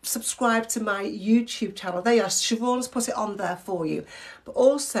to subscribe to my YouTube channel, there you are. Siobhan's put it on there for you. But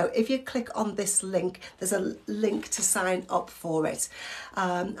also, if you click on this link, there's a link to sign up for it.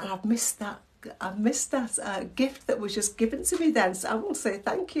 And I've missed that gift that was just given to me then. So I want to say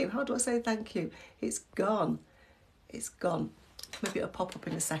thank you. How do I say thank you? It's gone. It's gone. Maybe it'll pop up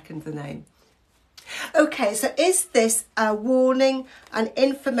in a second, the name. Okay, so is this a warning, an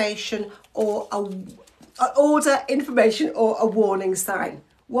information, or an order, information, or a warning sign?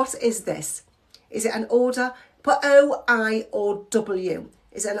 What is this? Is it an order? Put O, I, or W.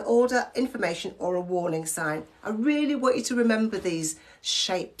 Is it an order, information, or a warning sign? I really want you to remember these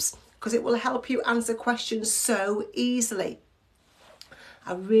shapes because it will help you answer questions so easily.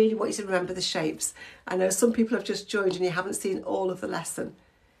 I really want you to remember the shapes. I know some people have just joined and you haven't seen all of the lesson.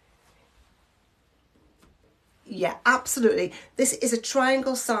 Yeah, absolutely. This is a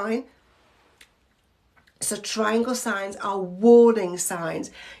triangle sign. So triangle signs are warning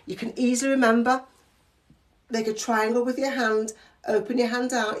signs. You can easily remember, make a triangle with your hand, open your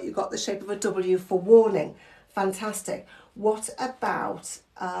hand out, you've got the shape of a W for warning. Fantastic. What about,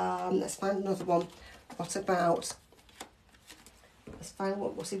 let's find another one. What about, let's find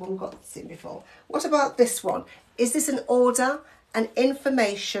what, we'll see one we've got seen before. What about this one? Is this an order, an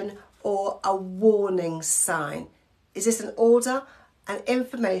information, or a warning sign? Is this an order, an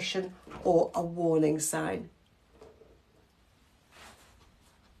information, or a warning sign?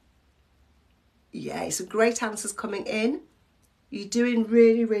 Yeah, some great answers coming in. You're doing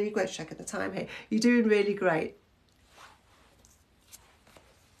really, really great. Checking the time here. You're doing really great.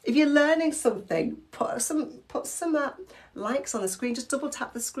 If you're learning something, put some likes on the screen. Just double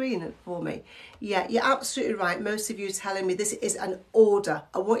tap the screen for me. Yeah, you're absolutely right. Most of you are telling me this is an order.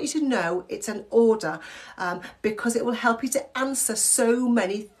 I want you to know it's an order because it will help you to answer so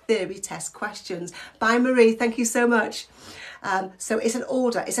many theory test questions. Bye, Marie. Thank you so much. So it's an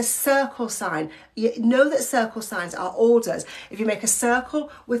order. It's a circle sign. You know that circle signs are orders. If you make a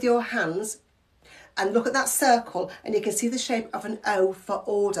circle with your hands, and look at that circle and you can see the shape of an O for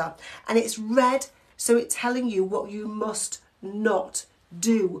order. And it's red, so it's telling you what you must not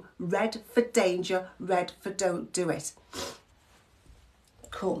do. Red for danger, red for don't do it.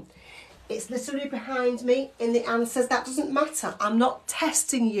 Cool. It's literally behind me in the answers. That doesn't matter. I'm not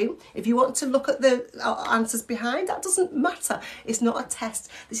testing you. If you want to look at the answers behind, that doesn't matter. It's not a test.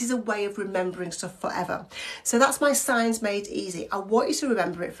 This is a way of remembering stuff forever. So that's my signs made easy. I want you to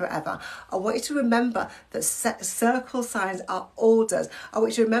remember it forever. I want you to remember that circle signs are orders. I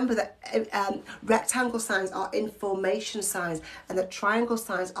want you to remember that rectangle signs are information signs and that triangle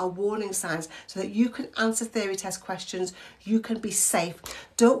signs are warning signs so that you can answer theory test questions. You can be safe.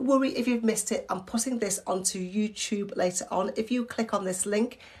 Don't worry if you've missed it. I'm putting this onto YouTube later on. If you click on this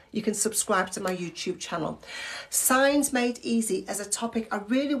link, you can subscribe to my YouTube channel. Signs made easy as a topic I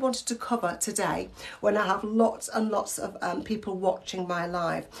really wanted to cover today when I have lots and lots of people watching my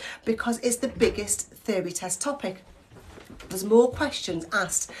live because it's the biggest theory test topic. There's more questions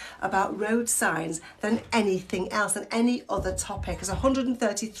asked about road signs than anything else, than any other topic. There's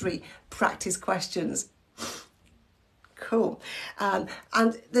 133 practice questions. Cool. And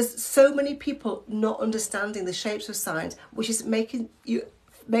there's so many people not understanding the shapes of signs, which is making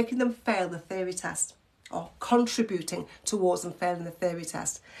them fail the theory test, or contributing towards them failing the theory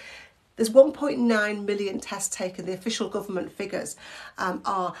test. There's 1.9 million tests taken. The official government figures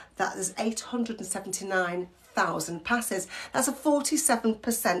are that there's 879,000 passes. That's a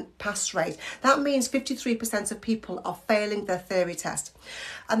 47% pass rate. That means 53% of people are failing their theory test.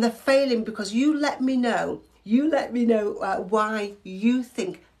 And they're failing because you let me know why you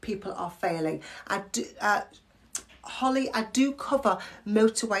think people are failing. Holly, I do cover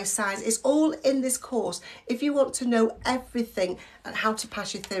motorway signs. It's all in this course. If you want to know everything and how to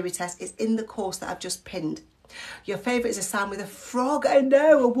pass your theory test, it's in the course that I've just pinned. Your favourite is a sound with a frog. I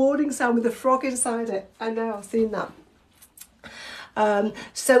know, a warning sound with a frog inside it. I know, I've seen that.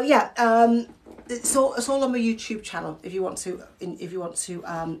 It's all on my YouTube channel. If you want to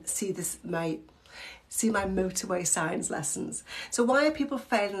see this, see my motorway signs lessons. So why are people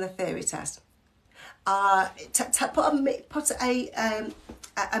failing the theory test? Put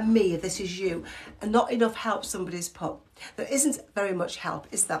a me, this is you, and not enough help somebody's put. There isn't very much help,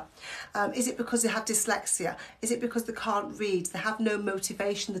 is there? Is it because they have dyslexia? Is it because they can't read? They have no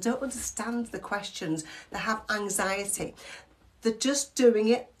motivation? They don't understand the questions? They have anxiety? They're just doing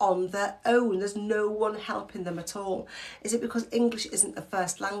it on their own. There's no one helping them at all. Is it because English isn't the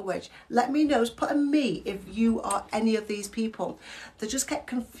first language? Let me know. Put a me if you are any of these people. They just get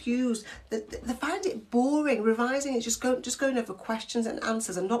confused. They find it boring. Revising is just going over questions and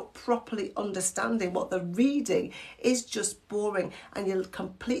answers and not properly understanding what they're reading is just boring, and you'll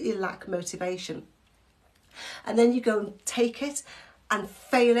completely lack motivation. And then you go and take it and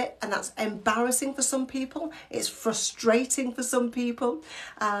fail it, and that's embarrassing for some people. It's frustrating for some people.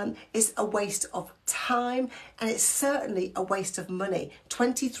 It's a waste of time, and it's certainly a waste of money.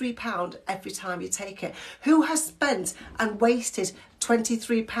 £23 every time you take it. Who has spent and wasted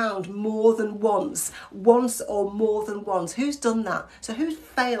 £23 more than once or more than once? Who's done that? So who's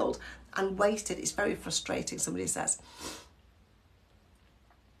failed and wasted? It's very frustrating, somebody says.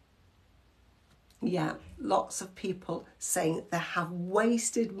 Yeah, lots of people saying they have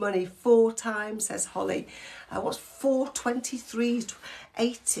wasted money 4 times, says Holly. What's 423,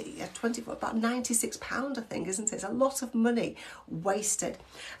 80, 24, about £96, I think, isn't it? It's a lot of money wasted.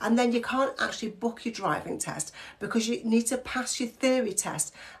 And then you can't actually book your driving test because you need to pass your theory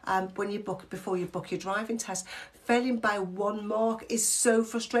test before you book your driving test. Failing by 1 mark is so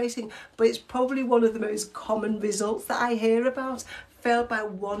frustrating, but it's probably one of the most common results that I hear about. Failed by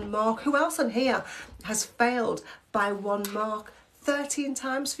 1 mark. Who else on here has failed by 1 mark? 13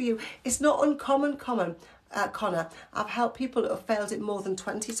 times for you. It's not uncommon, Connor. I've helped people that have failed it more than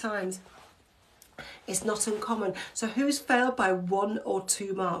 20 times. It's not uncommon. So who's failed by 1 or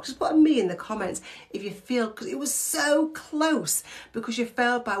 2 marks? Just put a me in the comments if you feel, because it was so close, because you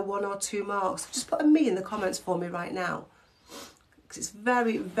failed by 1 or 2 marks. Just put a me in the comments for me right now. Because it's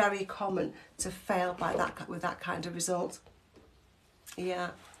very, very common to fail by that, with that kind of result. Yeah,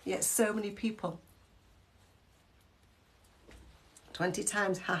 so many people. 20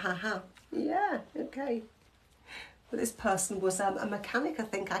 times, ha ha ha. Yeah, okay. But this person was a mechanic, I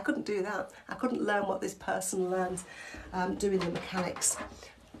think. I couldn't do that. I couldn't learn what this person learned doing the mechanics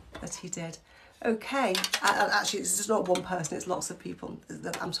that he did. Okay, actually, it's not one person, it's lots of people.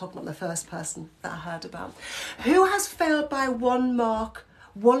 I'm talking about the first person that I heard about. Who has failed by 1 mark,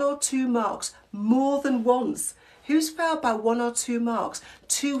 1 or 2 marks, more than once? Who's failed by 1 or 2 marks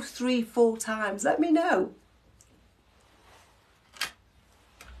 2, 3, 4 times? Let me know.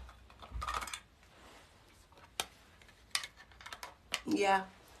 Yeah,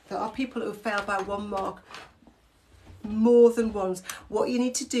 there are people who fail by 1 mark more than once. What you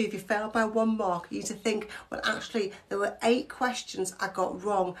need to do if you fail by 1 mark, you need to think, well, actually, there were 8 questions I got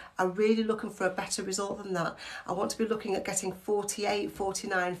wrong. I'm really looking for a better result than that. I want to be looking at getting 48,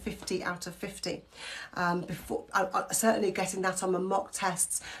 49, 50 out of 50. Before certainly getting that on my mock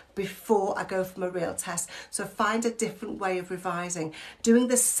tests before I go for my real test. So find a different way of revising. Doing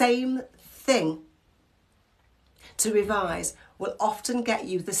the same thing to revise will often get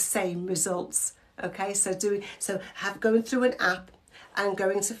you the same results. Okay, so going through an app and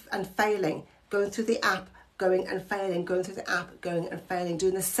failing, going through the app, going and failing, going through the app, going and failing,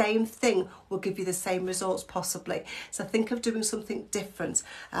 doing the same thing will give you the same results possibly. So think of doing something different.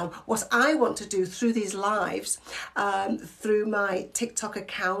 What I want to do through these lives, through my TikTok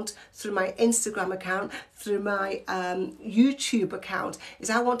account, through my Instagram account, through my YouTube account,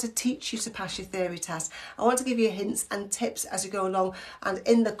 is I want to teach you to pass your theory test. I want to give you hints and tips as you go along, and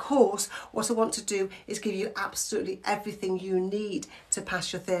in the course what I want to do is give you absolutely everything you need to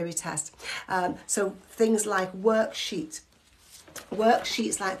pass your theory test. So things like worksheets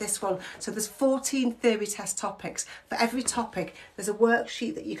like this one. So there's 14 theory test topics. For every topic there's a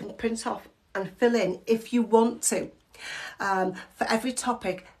worksheet that you can print off and fill in if you want to. For every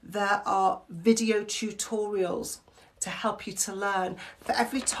topic there are video tutorials to help you to learn. For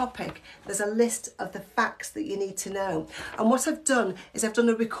every topic there's a list of the facts that you need to know, and what I've done is I've done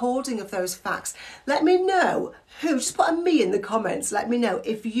a recording of those facts. Let me know just put a me in the comments, let me know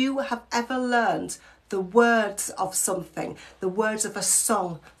if you have ever learned the words of something, the words of a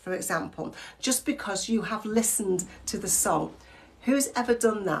song for example, just because you have listened to the song. Who's ever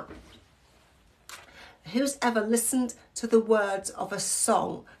done that? Who's ever listened to the words of a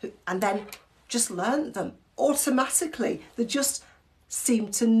song and then just learnt them automatically? They just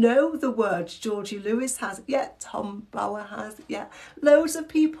seem to know the words. Georgie Lewis has, yeah, Tom Bauer has, yeah, loads of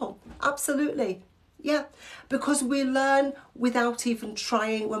people, absolutely. Yeah, because we learn without even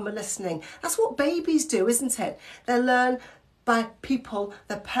trying when we're listening. That's what babies do, isn't it? They learn by people,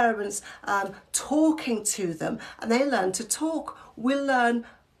 their parents, talking to them, and they learn to talk. We learn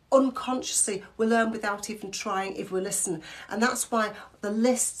unconsciously, we learn without even trying if we listen. And that's why the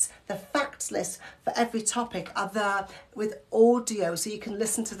lists, the facts lists for every topic are there with audio so you can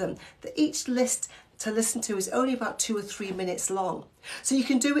listen to them. Each list to listen to is only about 2 or 3 minutes long. So you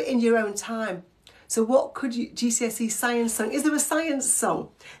can do it in your own time. So what could you, GCSE science song, is there a science song?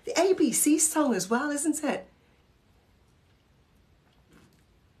 The ABC song as well, isn't it?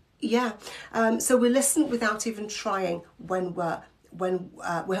 Yeah, so we listen without even trying we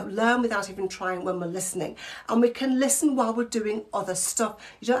learn without even trying when we're listening, and we can listen while we're doing other stuff.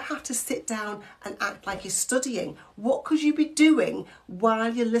 You don't have to sit down and act like you're studying. What could you be doing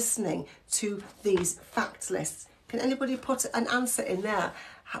while you're listening to these fact lists? Can anybody put an answer in there?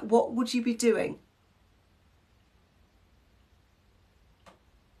 What would you be doing?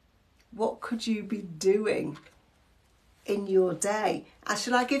 What could you be doing in your day? And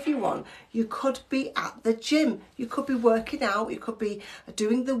should I give you one? You could be at the gym, you could be working out, you could be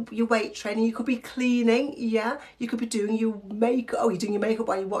doing your weight training, you could be cleaning, yeah, you could be doing your makeup. Oh, you're doing your makeup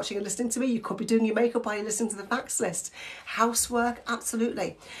while you're watching and listening to me. You could be doing your makeup while you're listening to the facts list. Housework,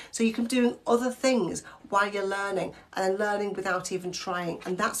 absolutely. So you can be doing other things while you're learning, and learning without even trying.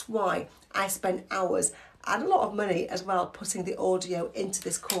 And that's why I spend hours and a lot of money as well putting the audio into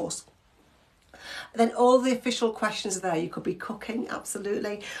this course. Then all the official questions are there. You could be cooking,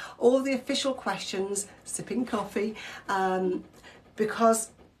 absolutely. All the official questions, sipping coffee, because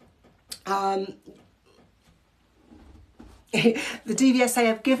the DVSA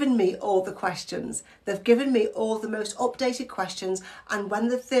have given me all the questions. They've given me all the most updated questions, and when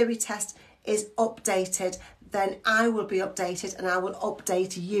the theory test is updated, then I will be updated and I will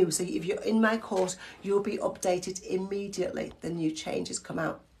update you. So if you're in my course, you'll be updated immediately. The new changes come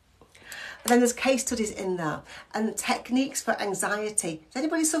out. And then there's case studies in there and techniques for anxiety. Does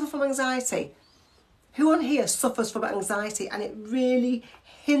anybody suffer from anxiety? Who on here suffers from anxiety and it really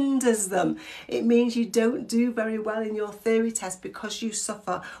hinders them? It means you don't do very well in your theory test because you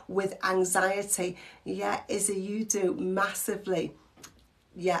suffer with anxiety. Yeah, Izzy, you do massively.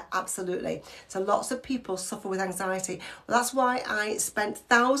 Yeah, absolutely. So lots of people suffer with anxiety. Well, that's why I spent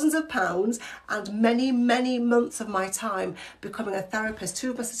thousands of pounds and many, many months of my time becoming a therapist.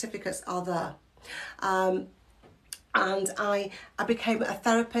 2 of my certificates are there. And I became a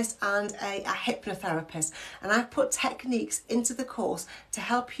therapist and a hypnotherapist. And I've put techniques into the course to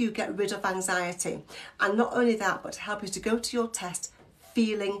help you get rid of anxiety. And not only that, but to help you to go to your test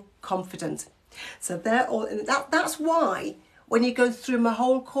feeling confident. So they're all in that. That's why when you go through my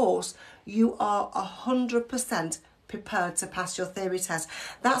whole course, you are 100% prepared to pass your theory test.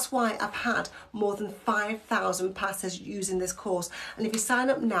 That's why I've had more than 5,000 passes using this course. And if you sign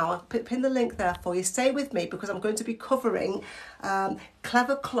up now, I'll pin the link there for you. Stay with me because I'm going to be covering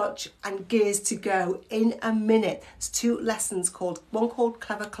Clever Clutch and Gears to Go in a minute. It's 2 lessons one called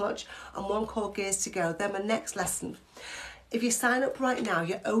Clever Clutch and one called Gears to Go. They're my next lesson. If you sign up right now,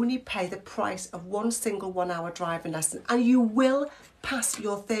 you only pay the price of one single 1-hour driving lesson, and you will pass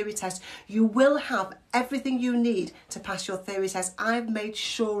your theory test. You will have everything you need to pass your theory test. I've made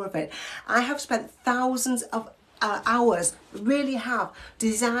sure of it. I have spent thousands of hours, really have,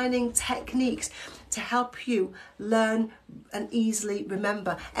 designing techniques to help you learn and easily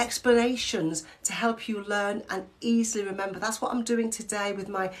remember, explanations to help you learn and easily remember. That's what I'm doing today with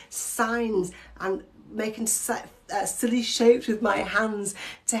my signs and making silly shapes with my hands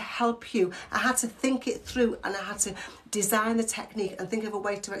to help you. I had to think it through, and I had to design the technique and think of a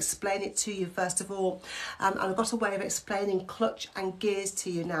way to explain it to you first of all. And I've got a way of explaining clutch and gears to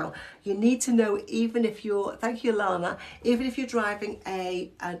you now. You need to know, even if you're, thank you Lana, even if you're driving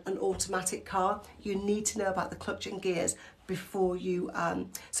an automatic car, you need to know about the clutch and gears before you,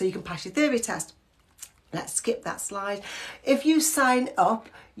 so you can pass your theory test. Let's skip that slide. If you sign up,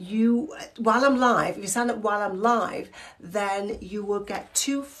 if you sign up while I'm live, then you will get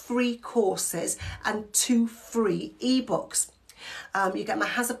 2 free courses and 2 free ebooks. You get my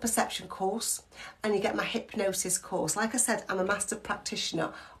hazard perception course and you get my hypnosis course. Like I said, I'm a master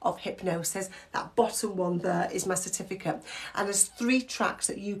practitioner of hypnosis. That bottom one there is my certificate. And there's 3 tracks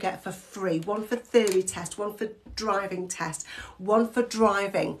that you get for free. One for theory test, one for driving test, one for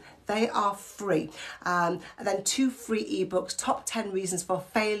driving. They are free. And then 2 free ebooks, top 10 reasons for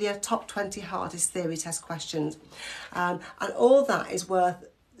failure, top 20 hardest theory test questions. And all that is worth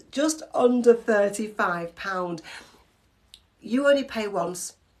just under £35. You only pay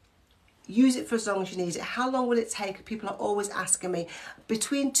once. Use it for as long as you need it. How long will it take? People are always asking me.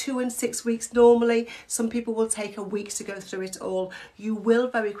 Between 2 and 6 weeks normally. Some people will take a week to go through it all. You will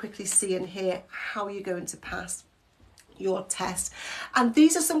very quickly see and hear how you're going to pass your test. And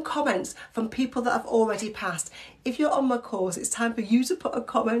these are some comments from people that have already passed. If you're on my course, it's time for you to put a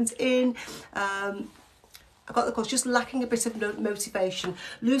comment in. I've got the course, just lacking a bit of motivation.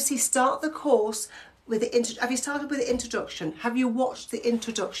 Lucy, start the course with the have you started with the introduction? Have you watched the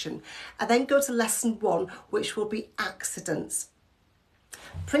introduction? And then go to lesson 1, which will be accidents.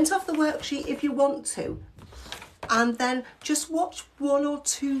 Print off the worksheet if you want to. And then just watch 1 or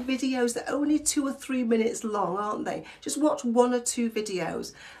 2 videos. They're only 2 or 3 minutes long, aren't they? Just watch 1 or 2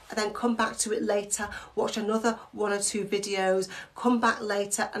 videos and then come back to it later. Watch another 1 or 2 videos. Come back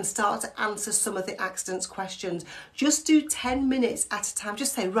later and start to answer some of the accidents questions. Just do 10 minutes at a time.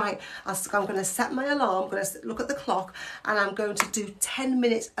 Just say, right, I'm going to set my alarm. I'm going to look at the clock and I'm going to do 10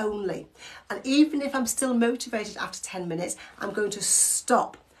 minutes only. And even if I'm still motivated after 10 minutes, I'm going to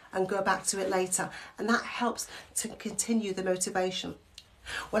stop and go back to it later, and that helps to continue the motivation.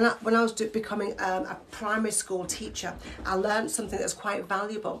 When I was becoming a primary school teacher, I learned something that's quite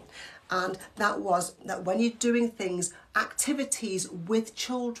valuable, and that was that when you're doing things, activities with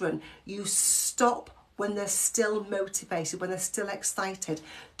children, you stop when they're still motivated, when they're still excited.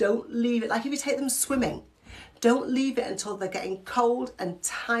 Don't leave it. Like if you take them swimming, don't leave it until they're getting cold and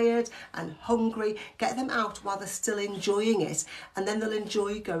tired and hungry. Get them out while they're still enjoying it, and then they'll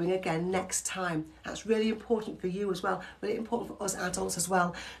enjoy going again next time. That's really important for you as well, really important for us adults as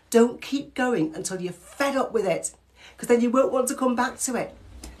well. Don't keep going until you're fed up with it, because then you won't want to come back to it.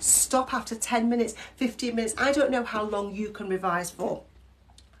 Stop after 10 minutes, 15 minutes. I don't know how long you can revise for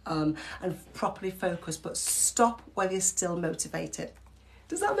and properly focus, but stop while you're still motivated.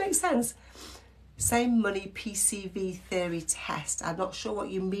 Does that make sense? Same money PCV theory test. I'm not sure what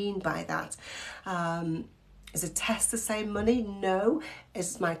you mean by that. Is a test the same money? No.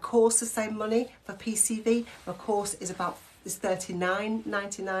 Is my course the same money for PCV? My course is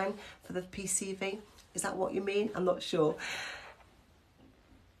 $39.99 for the PCV. Is that what you mean? I'm not sure.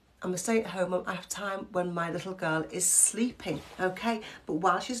 I'm a stay at home. I have time when my little girl is sleeping, okay? But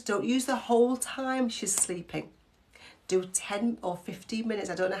while don't use the whole time she's sleeping. Do 10 or 15 minutes.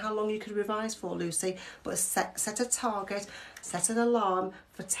 I don't know how long you could revise for, Lucy, but set a target, set an alarm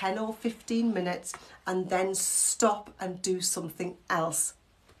for 10 or 15 minutes, and then stop and do something else.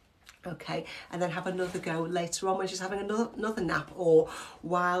 Okay, and then have another go later on when she's having another nap, or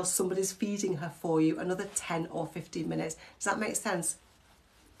while somebody's feeding her for you, another 10 or 15 minutes. Does that make sense?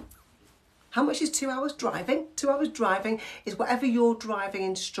 How much is 2 hours driving? 2 hours driving is whatever your driving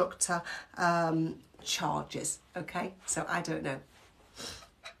instructor charges, okay? So I don't know.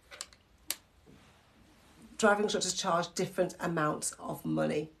 Driving instructors charge different amounts of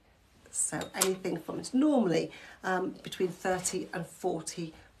money. So anything from, it's normally between 30 and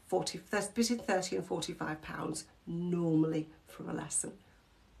 40, between 30 and 45 pounds normally for a lesson.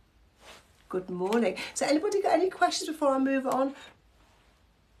 Good morning. So anybody got any questions before I move on?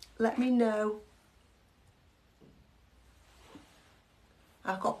 Let me know.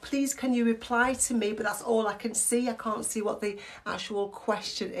 I've got, please can you reply to me, but that's all I can see. I can't see what the actual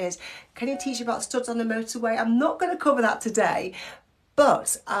question is. Can you teach about studs on the motorway? I'm not going to cover that today,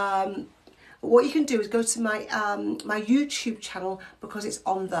 but But what you can do is go to my my YouTube channel, because it's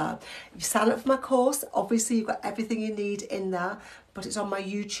on there. If you sign up for my course, obviously you've got everything you need in there, but it's on my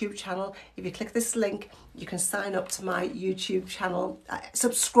YouTube channel. If you click this link, you can sign up to my YouTube channel,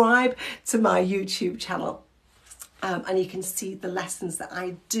 subscribe to my YouTube channel. And you can see the lessons that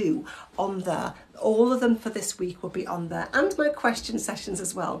I do on there. All of them for this week will be on there, and my question sessions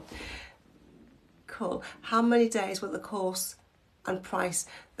as well. Cool. How many days will the course and price?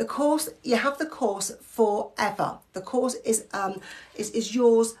 The course, you have the course forever. The course is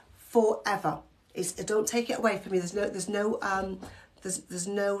yours forever. Don't take it away from you. There's no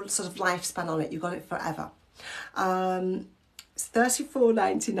sort of lifespan on it. You've got it forever. It's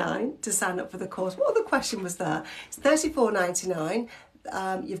 $34.99 to sign up for the course. What other question was there? It's $34.99.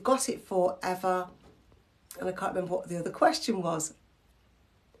 You've got it forever. And I can't remember what the other question was.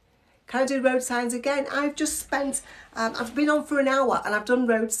 Can I do road signs again? I've just spent, I've been on for an hour and I've done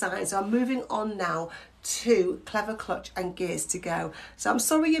road signs. So I'm moving on now to Clever Clutch and Gears to Go. So I'm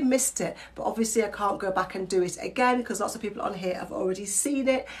sorry you missed it, but obviously I can't go back and do it again because lots of people on here have already seen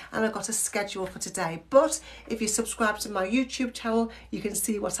it and I've got a schedule for today. But if you subscribe to my YouTube channel, you can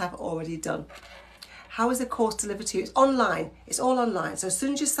see what I've already done. How is the course delivered to you? It's online. It's all online. So as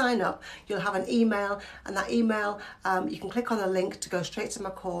soon as you sign up, you'll have an email, and that email, you can click on the link to go straight to my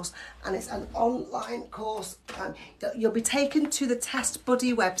course, and it's an online course. You'll be taken to the Test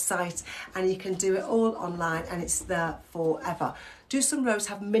Buddy website, and you can do it all online, and it's there forever. Do some roads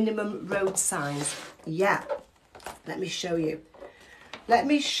have minimum road signs? Yeah. Let me show you. Let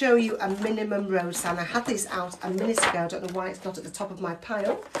me show you a minimum road sign. I had this out a minute ago. I don't know why it's not at the top of my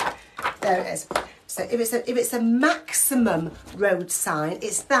pile. There it is. So if it's a maximum road sign,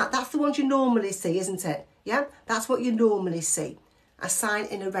 it's that's the ones you normally see, isn't it? Yeah, that's what you normally see, a sign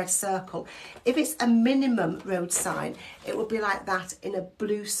in a red circle. If it's a minimum road sign, it will be like that in a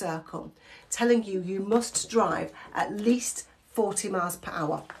blue circle, telling you you must drive at least 40 miles per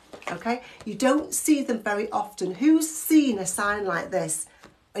hour. Okay, you don't see them very often. Who's seen a sign like this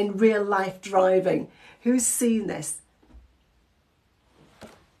in real life driving? Who's seen this?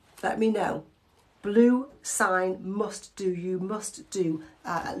 Let me know. Blue sign, must do, you must do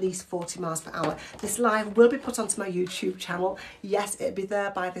at least 40 miles per hour. This live will be put onto my YouTube channel. Yes, it'll be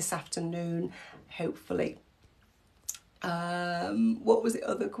there by this afternoon, hopefully. What was the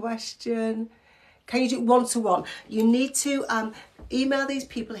other question? Can you do one-to-one? You need to email these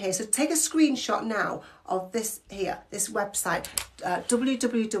people here. So take a screenshot now of this here, this website,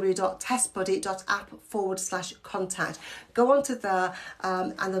 www.testbuddy.app/contact. Go onto there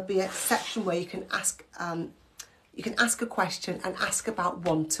and there'll be a section where you can ask a question and ask about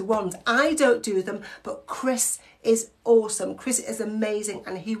one-to-ones. I don't do them, but Chris is awesome. Chris is amazing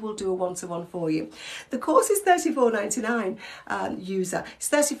and he will do a one-to-one for you. The course is $34.99 user. It's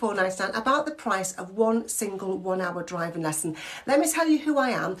 $34.99, about the price of one single 1 hour driving lesson. Let me tell you who I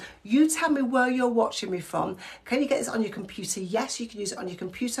am. You tell me where you're watching me from. Can you get this on your computer? Yes, you can use it on your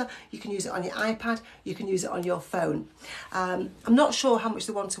computer. You can use it on your iPad. You can use it on your phone. I'm not sure how much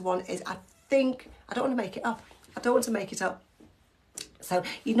the one-to-one is. I don't want to make it up. I don't want to make it up. So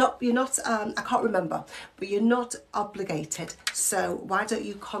you're not, I can't remember, but you're not obligated. So why don't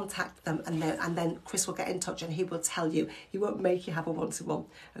you contact them and then Chris will get in touch and he will tell you. He won't make you have a one-to-one,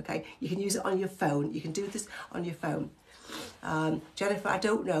 okay? You can use it on your phone. You can do this on your phone. Jennifer, I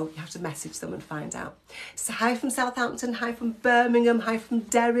don't know. You have to message them and find out. So hi from Southampton, hi from Birmingham, hi from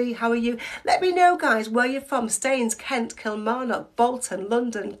Derry. How are you? Let me know, guys, where you're from. Staines, Kent, Kilmarnock, Bolton,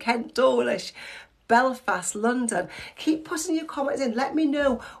 London, Kent, Dawlish, Belfast, London. Keep putting your comments in. Let me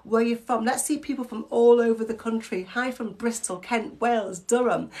know where you're from. Let's see people from all over the country. Hi from Bristol, Kent, Wales,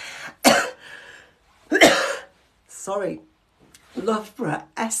 Durham. Sorry. Loughborough,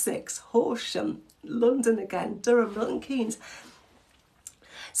 Essex, Horsham, London again, Durham, Milton Keynes.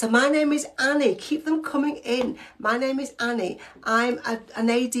 So my name is Annie. Keep them coming in. My name is Annie. I'm an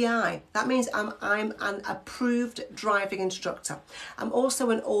ADI. That means I'm an approved driving instructor. I'm also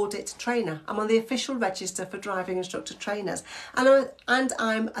an audit trainer. I'm on the official register for driving instructor trainers. And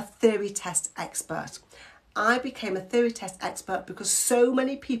I'm a theory test expert. I became a theory test expert because so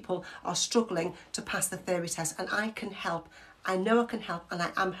many people are struggling to pass the theory test, and I can help. I know I can help, and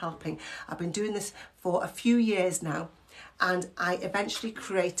I am helping. I've been doing this for a few years now. And I eventually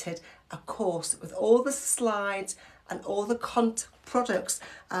created a course with all the slides and all the products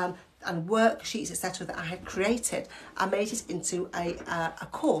and worksheets, etc. that I had created. I made it into a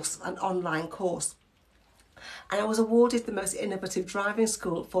course, an online course. And I was awarded the most innovative driving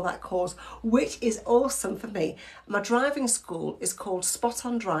school for that course, which is awesome for me. My driving school is called Spot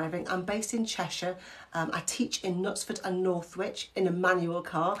On Driving. I'm based in Cheshire. I teach in Knutsford and Northwich in a manual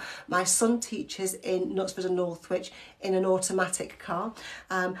car. My son teaches in Knutsford and Northwich in an automatic car.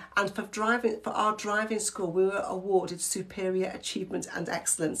 And for our driving school, we were awarded Superior Achievement and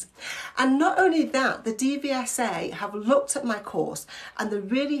Excellence. And not only that, the DVSA have looked at my course and they're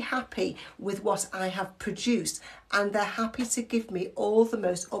really happy with what I have produced, and they're happy to give me all the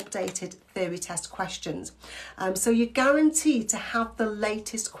most updated theory test questions. So you're guaranteed to have the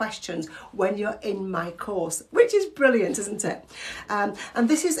latest questions when you're in my course, which is brilliant, isn't it? And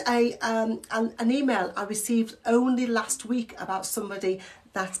this is an email I received only last week about somebody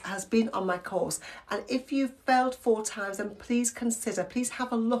that has been on my course. And if you've failed 4 times, then please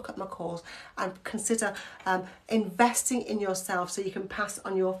have a look at my course and consider investing in yourself so you can pass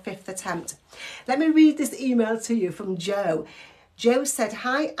on your 5th attempt. Let me read this email to you from Joe. Joe said,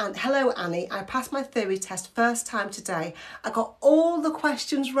 "Hi and hello Annie, I passed my theory test first time today. I got all the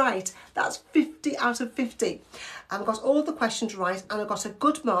questions right. That's 50 out of 50. I got all the questions right and I got a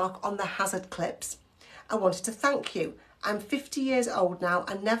good mark on the hazard clips. I wanted to thank you. I'm 50 years old now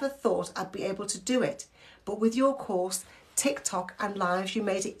and never thought I'd be able to do it. But with your course, TikTok and lives, you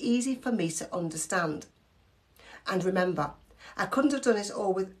made it easy for me to understand. And remember, I couldn't have done it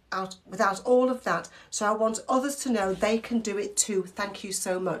all without all of that, so I want others to know they can do it too. Thank you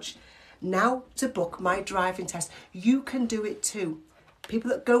so much. Now to book my driving test. You can do it too.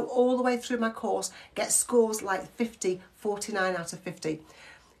 People that go all the way through my course get scores like 50, 49 out of 50.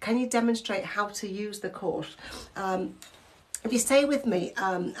 Can you demonstrate how to use the course? If you stay with me,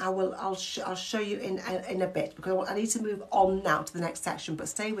 I'll show you in a bit, because I need to move on now to the next section, but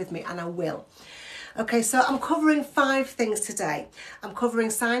stay with me and I will. Okay, so I'm covering 5 things today. I'm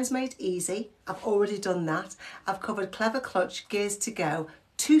covering signs made easy. I've already done that. I've covered clever clutch, gears to go,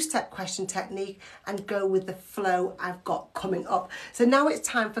 2-step question technique, and go with the flow I've got coming up. So now it's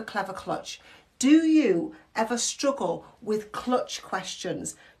time for clever clutch. Do you ever struggle with clutch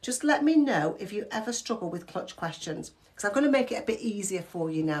questions? Just let me know if you ever struggle with clutch questions, because I'm going to make it a bit easier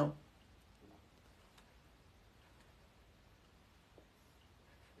for you now.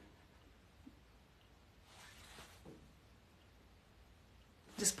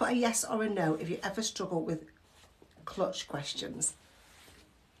 Just put a yes or a no if you ever struggle with clutch questions.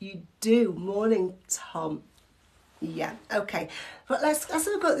 You do. Morning, Tom. Yeah, okay. But let's have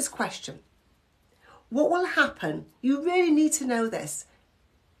a go at this question. What will happen? You really need to know this.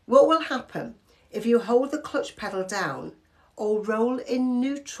 What will happen if you hold the clutch pedal down or roll in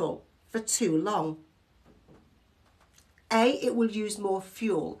neutral for too long? A, it will use more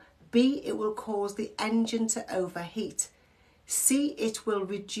fuel. B, it will cause the engine to overheat. C, it will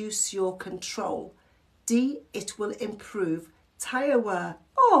reduce your control. D, it will improve tyre wear.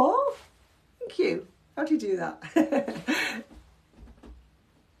 Oh, thank you. How do you do that?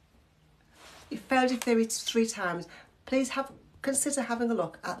 You failed your theory 3 times. Please consider having a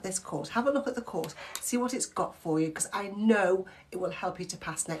look at this course. Have a look at the course. See what it's got for you, because I know it will help you to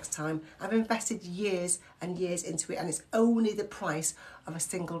pass next time. I've invested years and years into it, and it's only the price of a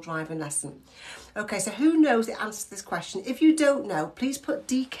single driving lesson. Okay, so who knows the answer to this question? If you don't know, please put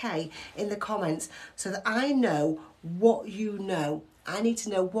DK in the comments so that I know what you know. I need to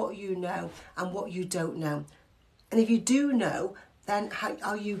know what you know and what you don't know. And if you do know, then how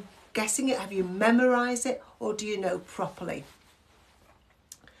are you guessing it? Have you memorized it, or do you know properly?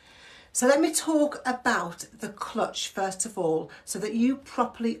 So let me talk about the clutch first of all, so that you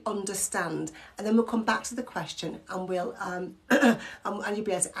properly understand, and then we'll come back to the question and we'll and you'll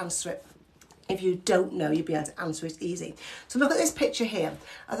be able to answer it. If you don't know, you'll be able to answer it easy. So look at this picture here.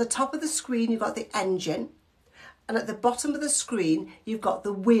 At the top of the screen, you've got the engine, and at the bottom of the screen, you've got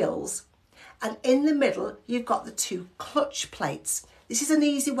the wheels, and in the middle, you've got the 2 clutch plates. This is an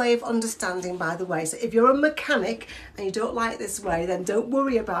easy way of understanding, by the way. So if you're a mechanic and you don't like this way, then don't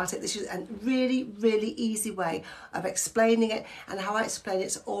worry about it. This is a really, really easy way of explaining it, and how I explain it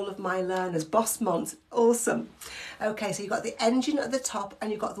to all of my learners. Boss Mont, awesome. Okay, so you've got the engine at the top and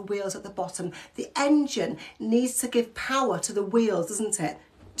you've got the wheels at the bottom. The engine needs to give power to the wheels, doesn't it?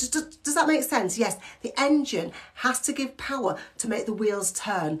 Does that make sense? Yes, the engine has to give power to make the wheels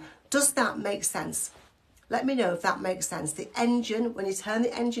turn. Does that make sense? Let me know if that makes sense. The engine, when you turn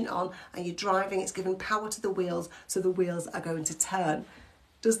the engine on and you're driving, it's giving power to the wheels, so the wheels are going to turn.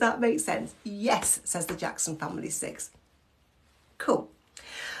 Does that make sense? Yes, says the Jackson Family 6. Cool.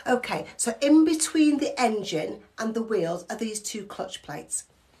 Okay, so in between the engine and the wheels are these 2 clutch plates.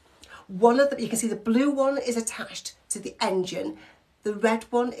 One of them, you can see the blue one is attached to the engine. The red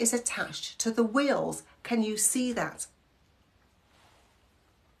one is attached to the wheels. Can you see that?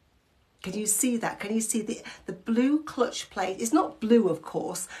 Can you see that? Can you see the blue clutch plate? It's not blue, of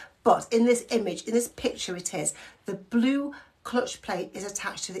course, But in this image, in this picture it is, the blue clutch plate is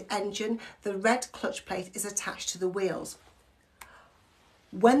attached to the engine, the red clutch plate is attached to the wheels.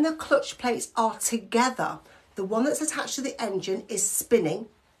 When the clutch plates are together, the one that's attached to the engine is spinning.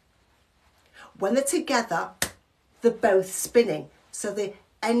 When they're together, they're both spinning. So the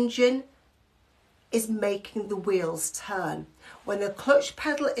engine is making the wheels turn. When the clutch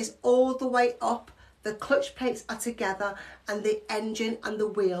pedal is all the way up, the clutch plates are together and the engine and the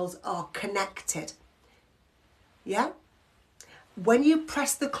wheels are connected. Yeah? When you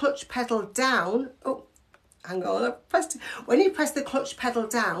press the clutch pedal down, oh, hang on, I pressed it. When you press the clutch pedal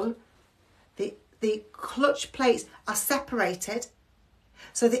down, the clutch plates are separated,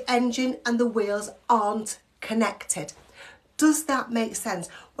 so the engine and the wheels aren't connected. Does that make sense?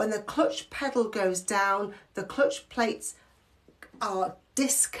 When the clutch pedal goes down, the clutch plates are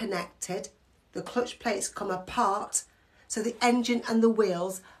disconnected, the clutch plates come apart, so the engine and the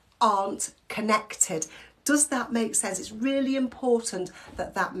wheels aren't connected. Does that make sense? It's really important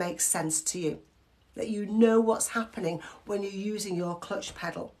that that makes sense to you, that you know what's happening when you're using your clutch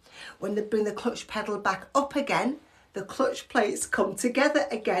pedal. When they bring the clutch pedal back up again, the clutch plates come together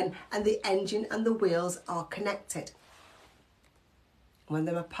again and the engine and the wheels are connected. When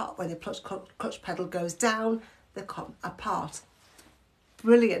they're apart, when the clutch pedal goes down, they come apart.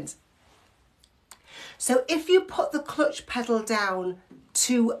 Brilliant. So if you put the clutch pedal down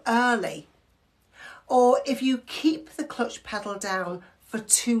too early, or if you keep the clutch pedal down for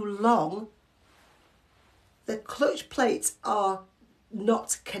too long, the clutch plates are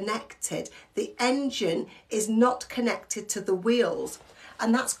not connected. The engine is not connected to the wheels,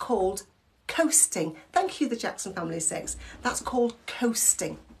 and that's called coasting. Thank you, the Jackson Family 6. That's called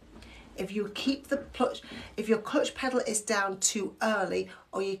coasting. If you keep the clutch, if your clutch pedal is down too early,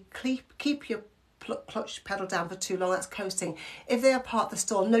 or you keep your clutch pedal down for too long, that's coasting. If they're apart, they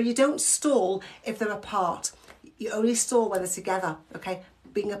stall. No, you don't stall if they're apart. You only stall when they're together, okay?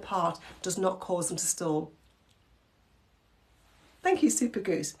 Being apart does not cause them to stall. Thank you, Super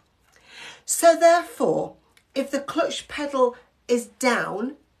Goose. So therefore, if the clutch pedal is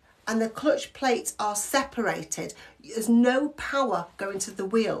down and the clutch plates are separated, there's no power going to the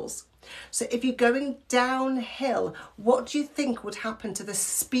wheels. So if you're going downhill, what do you think would happen to the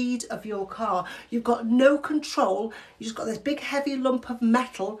speed of your car? You've got no control. You've just got this big heavy lump of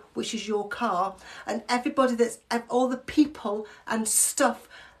metal, which is your car, and everybody all the people and stuff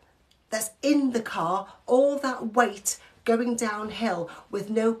that's in the car, all that weight going downhill with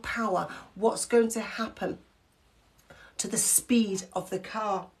no power. What's going to happen to the speed of the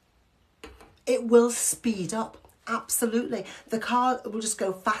car? It will speed up. Absolutely. The car will just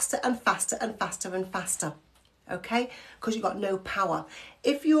go faster and faster and faster and faster. Okay? Because you've got no power.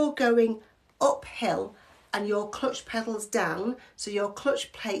 If you're going uphill and your clutch pedal's down, so your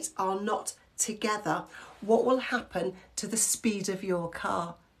clutch plates are not together, what will happen to the speed of your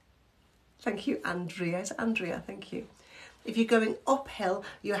car? Thank you, Andrea. Andrea, thank you. If you're going uphill,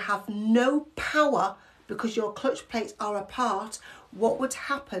 you have no power because your clutch plates are apart. What would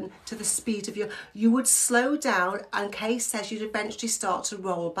happen to the speed of you would slow down, and Kay says you'd eventually start to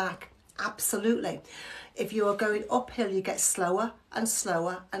roll back. Absolutely. If you are going uphill, you get slower and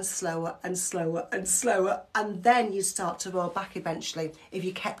slower and slower and slower and slower, and then you start to roll back eventually if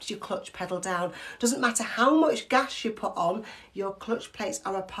you kept your clutch pedal down. Doesn't matter how much gas you put on, your clutch plates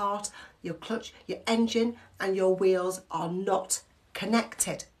are apart, your engine and your wheels are not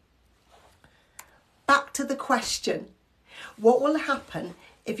connected. Back to the question. What will happen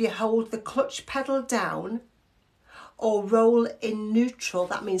if you hold the clutch pedal down or roll in neutral?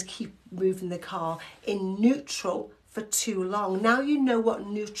 That means keep moving the car in neutral for too long. Now you know what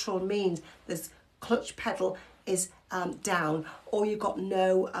neutral means. This clutch pedal is down, or you've got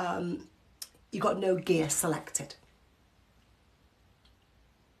no gear selected.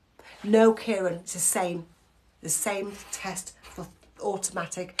 No, Kieran, it's the same test for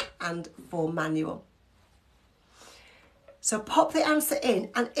automatic and for manual. So pop the answer in,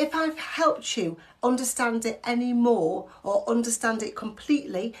 and if I've helped you understand it any more or understand it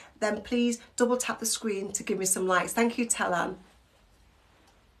completely, then please double tap the screen to give me some likes. Thank you, Talan.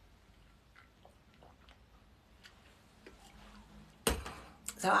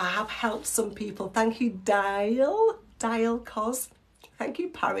 So I have helped some people. Thank you, Dial Cos. Thank you,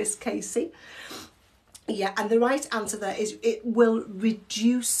 Paris Casey. Yeah, and the right answer there is it will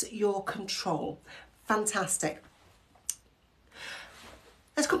reduce your control. Fantastic.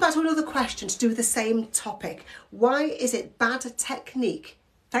 Let's come back to another question to do with the same topic. Why is it bad technique?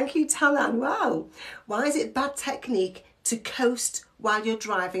 Thank you, Talan. Wow. Why is it bad technique to coast while you're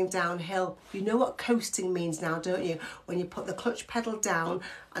driving downhill. You know what coasting means now, don't you? When you put the clutch pedal down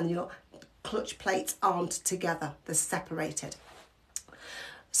and your clutch plates aren't together, they're separated.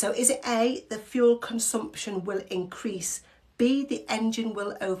 So is it A, the fuel consumption will increase, B, the engine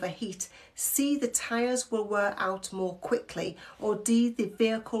will overheat, C, the tyres will wear out more quickly, or D, the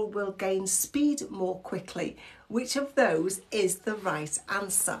vehicle will gain speed more quickly? Which of those is the right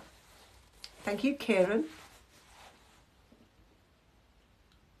answer? Thank you, Kieran.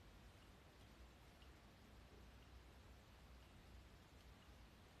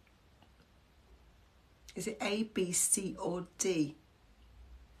 Is it A, B, C, or D?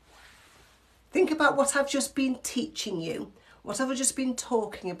 Think about what I've just been teaching you, what I've just been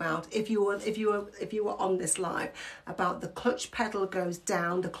talking about. If you were on this live, about the clutch pedal goes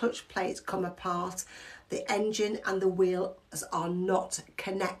down, the clutch plates come apart, the engine and the wheels are not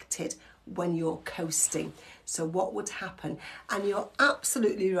connected when you're coasting. So what would happen? And you're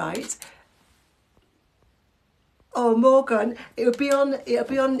absolutely right. Oh, Morgan, it'll be on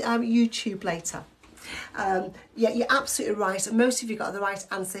YouTube later. Yeah, you're absolutely right. And most of you got the right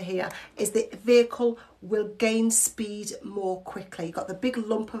answer here. Is the vehicle will gain speed more quickly. You've got the big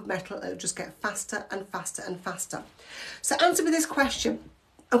lump of metal, it'll just get faster and faster and faster. So answer me this question.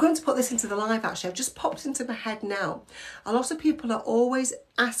 I'm going to put this into the live actually. I've just popped into my head now. A lot of people are always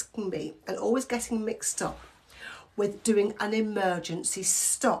asking me and always getting mixed up with doing an emergency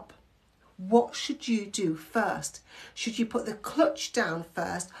stop. What should you do first? Should you put the clutch down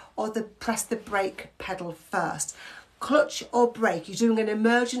first or press the brake pedal first? Clutch or brake, you're doing an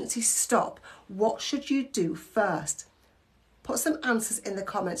emergency stop. What should you do first? Put some answers in the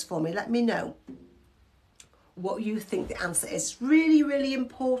comments for me. Let me know what you think the answer is. Really, really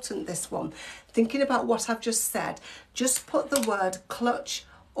important, this one. Thinking about what I've just said, just put the word clutch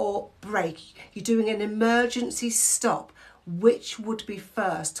or brake. You're doing an emergency stop. Which would be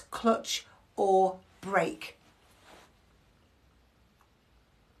first, clutch or brake?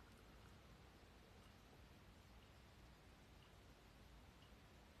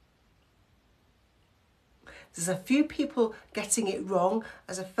 There's a few people getting it wrong.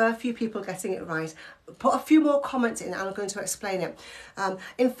 There's a fair few people getting it right. Put a few more comments in and I'm going to explain it.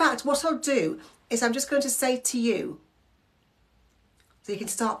 In fact, what I'll do is I'm just going to say to you, so you can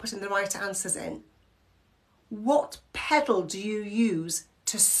start putting the right answers in. What pedal do you use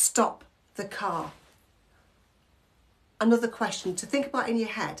to stop the car? Another question to think about in your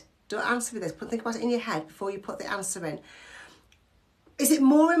head. Don't answer me this, but think about it in your head before you put the answer in. Is it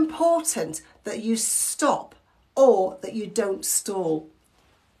more important that you stop or that you don't stall?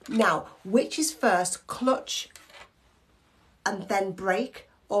 Now, which is first, clutch and then brake,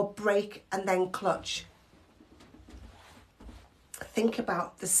 or brake and then clutch? Think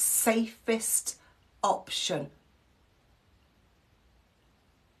about the safest option.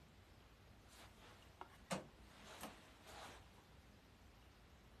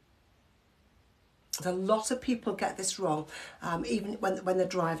 A lot of people get this wrong, even when they're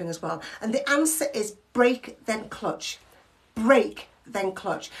driving as well. And the answer is brake, then clutch. Brake, then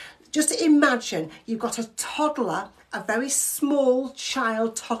clutch. Just imagine you've got a toddler, a very small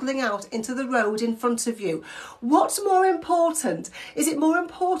child toddling out into the road in front of you. What's more important? Is it more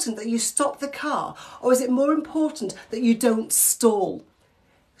important that you stop the car, or is it more important that you don't stall?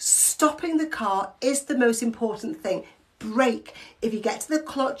 Stopping the car is the most important thing. Brake. If you get to the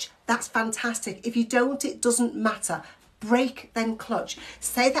clutch, that's fantastic. If you don't, it doesn't matter. Brake, then clutch.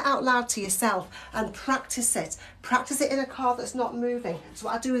 Say that out loud to yourself and practice it. Practice it in a car that's not moving. That's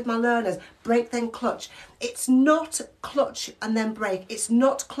what I do with my learners. Brake, then clutch. It's not clutch and then brake. It's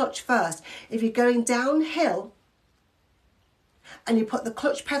not clutch first. If you're going downhill and you put the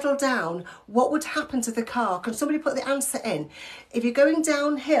clutch pedal down, what would happen to the car? Can somebody put the answer in? If you're going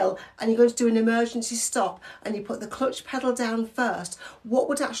downhill and you're going to do an emergency stop and you put the clutch pedal down first, what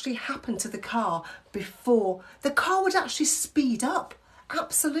would actually happen to the car before? The car would actually speed up.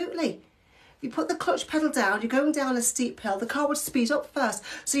 Absolutely. You put the clutch pedal down, you're going down a steep hill, the car would speed up first,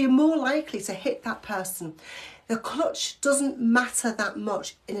 so you're more likely to hit that person. The clutch doesn't matter that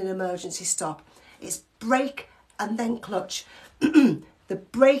much in an emergency stop. It's brake and then clutch. The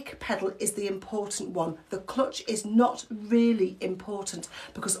brake pedal is the important one. The clutch is not really important,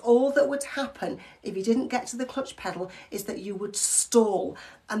 because all that would happen if you didn't get to the clutch pedal is that you would stall,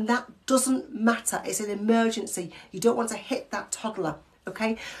 and that doesn't matter. It's an emergency. You don't want to hit that toddler,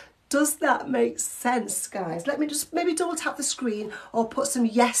 okay? Does that make sense, guys? Let me just maybe double tap the screen or put some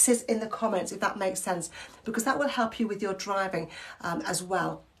yeses in the comments if that makes sense, because that will help you with your driving as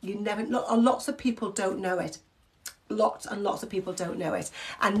well. Lots of people don't know it. Lots and lots of people don't know it.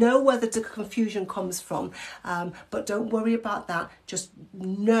 I know where the confusion comes from, but don't worry about that. Just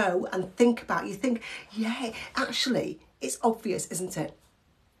know and think about it. You think, yeah, actually, it's obvious, isn't it?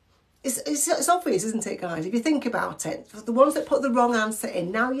 It's obvious, isn't it, guys? If you think about it, for the ones that put the wrong answer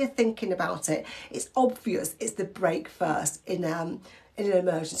in, now you're thinking about it, it's obvious it's the brake first in an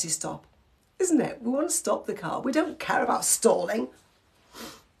emergency stop, isn't it? We want to stop the car. We don't care about stalling.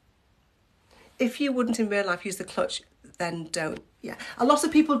 If you wouldn't in real life use the clutch, then don't. Yeah, a lot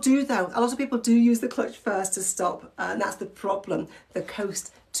of people do though. A lot of people do use the clutch first to stop, and that's the problem. They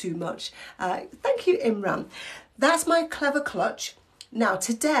coast too much. Thank you, Imran. That's my clever clutch. Now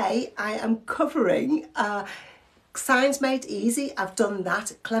today I am covering Signs Made Easy. I've done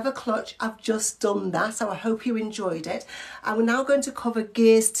that. Clever clutch, I've just done that. So I hope you enjoyed it. I'm now going to cover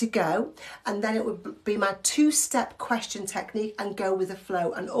Gears to Go, and then it would be my 2-step question technique and go with the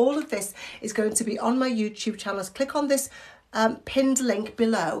flow. And all of this is going to be on my YouTube channel. Click on this pinned link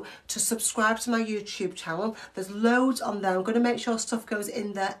below to subscribe to my YouTube channel. There's loads on there. I'm going to make sure stuff goes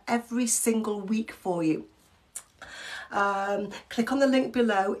in there every single week for you. Click on the link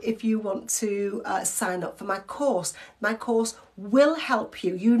below if you want to sign up for my course. My course will help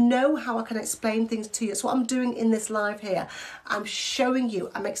you. You know how I can explain things to you. That's what I'm doing in this live here. I'm showing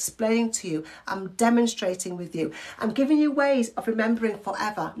you, I'm explaining to you, I'm demonstrating with you. I'm giving you ways of remembering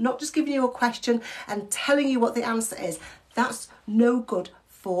forever, not just giving you a question and telling you what the answer is. That's no good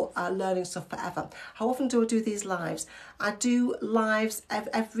for learning stuff forever. How often do I do these lives? I do lives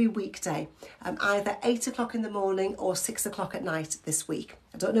every weekday, either 8 o'clock in the morning or 6 o'clock at night this week.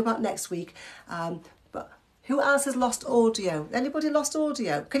 I don't know about next week, but who else has lost audio? Anybody lost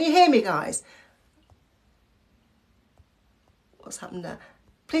audio? Can you hear me, guys? What's happened there?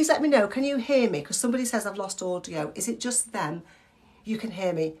 Please let me know. Can you hear me? Because somebody says I've lost audio. Is it just them? You can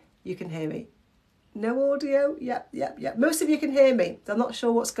hear me. You can hear me. No audio? Yep. Most of you can hear me. I'm not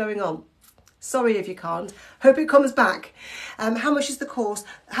sure what's going on. Sorry if you can't. Hope it comes back. How much is the course?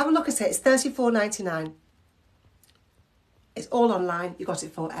 Have a look at it. It's $34.99. It's all online. You got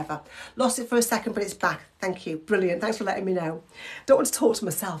it forever. Lost it for a second, but it's back. Thank you. Brilliant. Thanks for letting me know. Don't want to talk to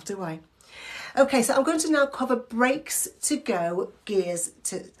myself, do I? Okay, so I'm going to now cover brakes to go, gears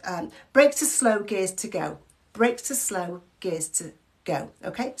to brake to slow, gears to go. Brakes to slow, gears to go.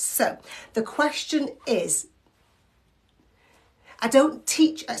 Okay, so the question is, I don't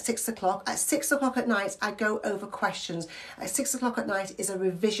teach at 6 o'clock. At 6 o'clock at night, I go over questions. At 6 o'clock at night is a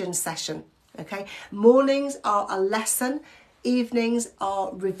revision session. Okay, mornings are a lesson. Evenings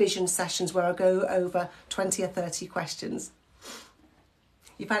are revision sessions where I go over 20 or 30 questions.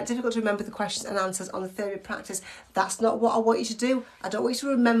 You find it difficult to remember the questions and answers on the theory of practice. That's not what I want you to do. I don't want you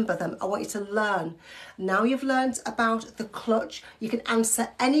to remember them. I want you to learn. Now you've learned about the clutch, you can answer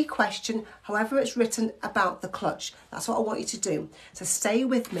any question, however it's written, about the clutch. That's what I want you to do. So stay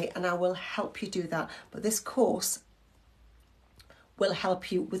with me and I will help you do that. But this course will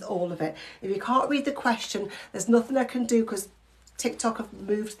help you with all of it. If you can't read the question, there's nothing I can do because TikTok have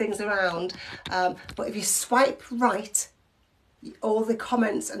moved things around. But if you swipe right, all the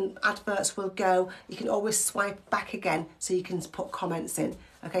comments and adverts will go. You can always swipe back again so you can put comments in.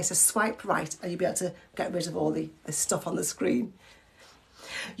 Okay, so swipe right and you'll be able to get rid of all the stuff on the screen.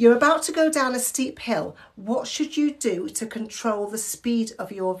 You're about to go down a steep hill. What should you do to control the speed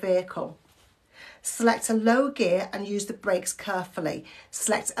of your vehicle? Select a low gear and use the brakes carefully.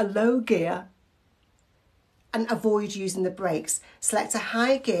 Select a low gear and avoid using the brakes. Select a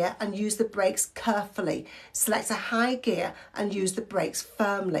high gear and use the brakes carefully. Select a high gear and use the brakes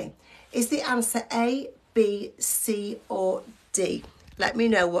firmly. Is the answer A, B, C or D? Let me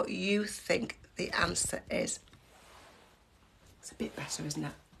know what you think the answer is. It's a bit better, isn't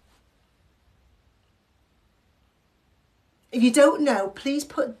it? If you don't know, please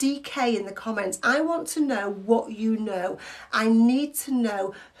put DK in the comments. I want to know what you know. I need to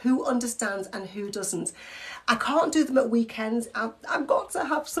know who understands and who doesn't. I can't do them at weekends. I've got to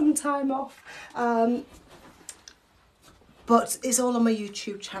have some time off. But it's all on my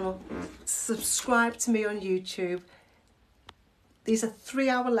YouTube channel. Subscribe to me on YouTube. These are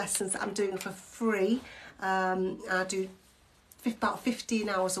 3-hour lessons that I'm doing for free. I do about 15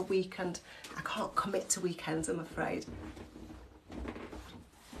 hours a week and I can't commit to weekends, I'm afraid.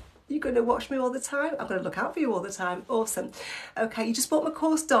 You're going to watch me all the time? I'm going to look out for you all the time. Awesome. Okay, you just bought my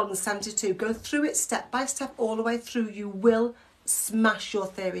course done, 72. Go through it step by step all the way through. You will smash your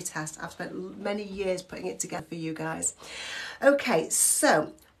theory test. I've spent many years putting it together for you guys. Okay,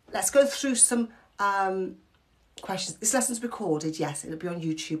 so let's go through some questions. This lesson's recorded, yes, it'll be on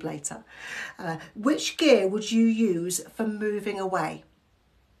YouTube later. Which gear would you use for moving away?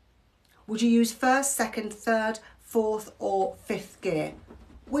 Would you use first, second, third, fourth or fifth gear?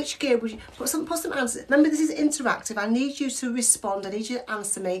 Which gear would you put some answers? Remember, this is interactive. I need you to respond. I need you to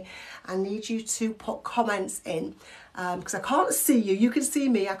answer me. I need you to put comments in because I can't see you. You can see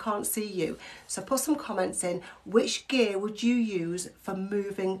me. I can't see you. So put some comments in. Which gear would you use for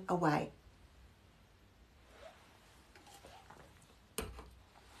moving away?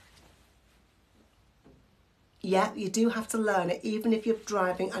 Yeah, you do have to learn it, even if you're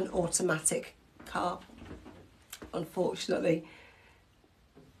driving an automatic car, unfortunately.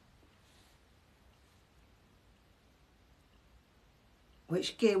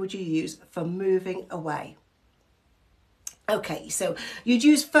 Which gear would you use for moving away? Okay, so you'd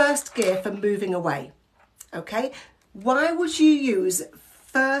use first gear for moving away. Okay, why would you use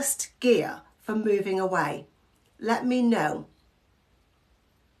first gear for moving away? Let me know.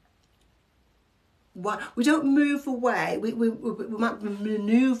 Why we don't move away? We might be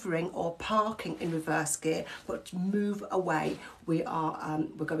manoeuvring or parking in reverse gear, but to move away, we're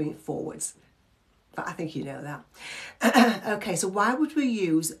going forwards. But I think you know that. Okay, so why would we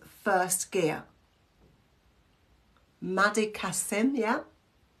use first gear? Madi Kasim, yeah?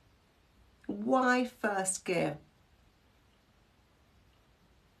 Why first gear?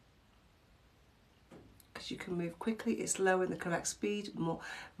 Because you can move quickly, it's low in the correct speed, more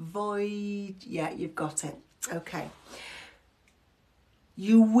void, yeah, you've got it. Okay.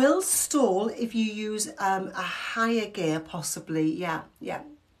 You will stall if you use a higher gear, possibly, yeah.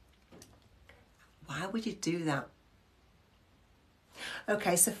 Why would you do that?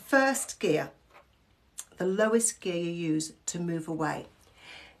 Okay, so first gear, the lowest gear you use to move away.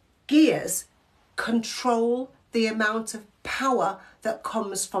 Gears control the amount of power that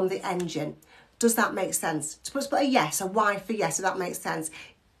comes from the engine. Does that make sense? Suppose put a yes, a Y for yes, so that makes sense.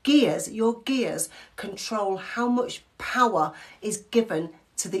 Gears, your gears control how much power is given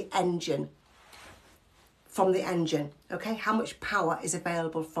to the engine, from the engine, okay? How much power is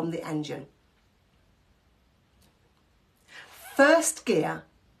available from the engine. First gear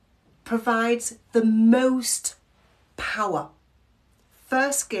provides the most power.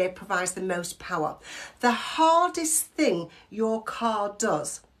 First gear provides the most power. The hardest thing your car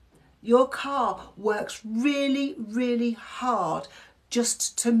does, your car works really, really hard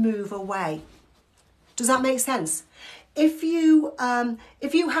just to move away. Does that make sense? If you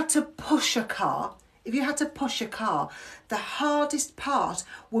had to push a car, the hardest part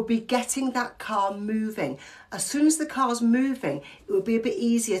would be getting that car moving. As soon as the car's moving, it would be a bit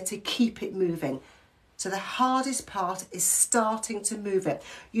easier to keep it moving. So the hardest part is starting to move it.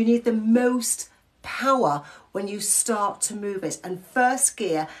 You need the most power when you start to move it, and first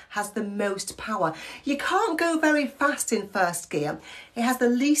gear has the most power. You can't go very fast in first gear. It has the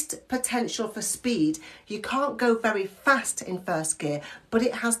least potential for speed. You can't go very fast in first gear, but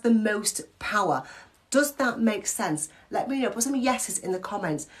it has the most power. Does that make sense? Let me know. Put some yeses in the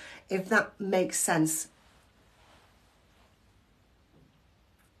comments if that makes sense.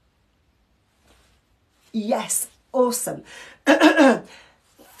 Yes, awesome.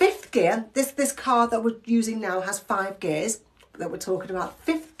 Fifth gear, this car that we're using now has 5 gears that we're talking about.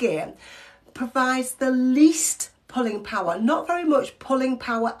 Fifth gear provides the least pulling power, not very much pulling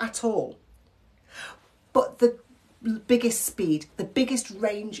power at all, but the biggest speed, the biggest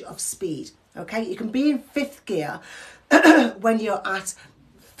range of speed. Okay, you can be in fifth gear when you're at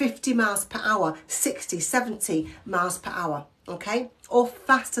 50 miles per hour, 60, 70 miles per hour, okay? Or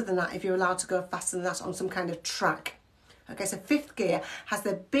faster than that if you're allowed to go faster than that on some kind of track. Okay, so fifth gear has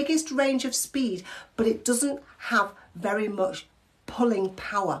the biggest range of speed, but it doesn't have very much pulling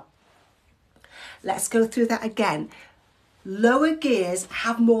power. Let's go through that again. Lower gears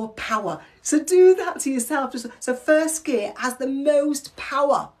have more power. So do that to yourself. So first gear has the most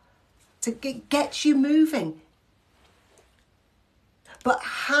power to get you moving. But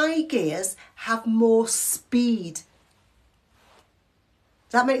high gears have more speed.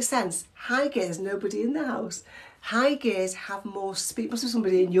 Does that make sense? High gears, nobody in the house. High gears have more speed. Must be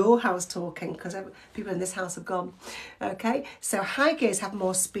somebody in your house talking, because people in this house have gone. Okay, so high gears have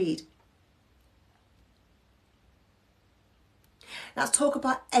more speed. Let's talk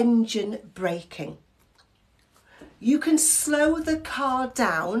about engine braking. You can slow the car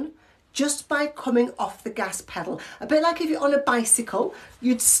down just by coming off the gas pedal. A bit like if you're on a bicycle,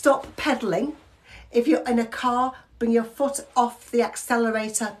 you'd stop pedalling. If you're in a car, bring your foot off the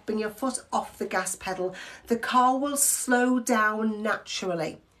accelerator, bring your foot off the gas pedal. The car will slow down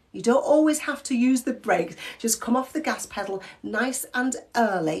naturally. You don't always have to use the brakes. Just come off the gas pedal nice and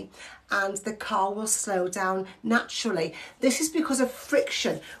early and the car will slow down naturally. This is because of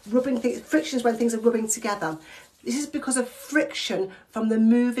friction. Friction is when things are rubbing together. This is because of friction from the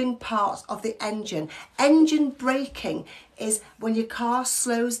moving parts of the engine. Engine braking is when your car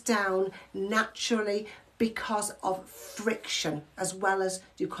slows down naturally because of friction, as well as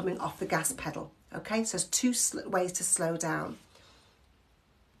you coming off the gas pedal. Okay, so there's two ways to slow down.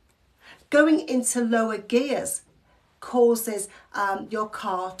 Going into lower gears causes your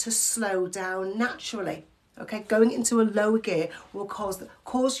car to slow down naturally. Okay, going into a lower gear will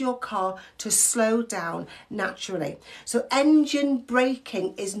cause your car to slow down naturally. So engine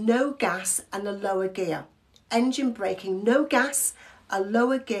braking is no gas and a lower gear. Engine braking, no gas, a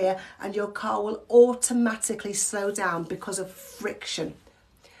lower gear, and your car will automatically slow down because of friction.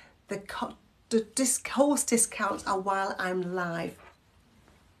 The course discounts are while I'm live.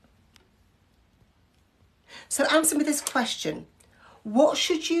 So answer me this question. What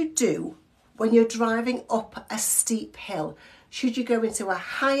should you do when you're driving up a steep hill? Should you go into a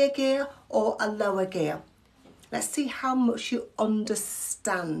higher gear or a lower gear? Let's see how much you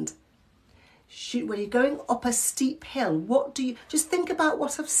understand. When you're going up a steep hill, just think about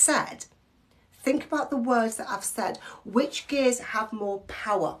what I've said. Think about the words that I've said. Which gears have more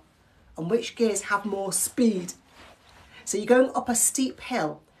power and which gears have more speed? So you're going up a steep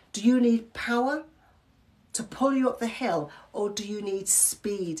hill. Do you need power to pull you up the hill, or do you need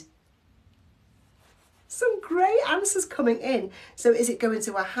speed? Some great answers coming in. So is it going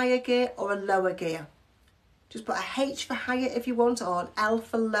to a higher gear or a lower gear? Just put a H for higher if you want, or an L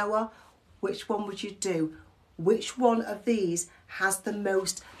for lower. Which one would you do? Which one of these has the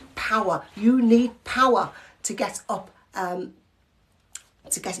most power? You need power to get up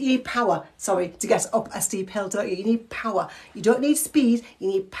to get up a steep hill, don't you? You need power. You don't need speed, you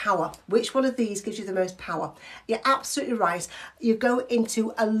need power. Which one of these gives you the most power? You're absolutely right. You go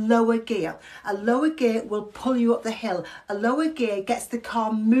into a lower gear. A lower gear will pull you up the hill. A lower gear gets the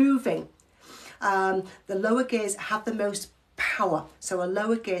car moving. The lower gears have the most power. So a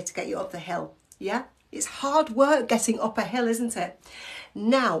lower gear to get you up the hill. Yeah? It's hard work getting up a hill, isn't it?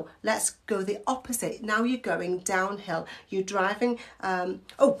 Now, let's go the opposite. Now you're going downhill. You're driving,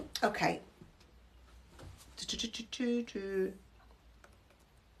 okay.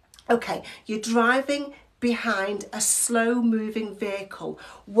 Okay, you're driving behind a slow moving vehicle.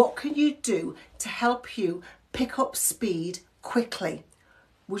 What can you do to help you pick up speed quickly?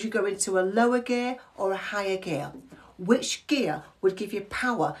 Would you go into a lower gear or a higher gear? Which gear would give you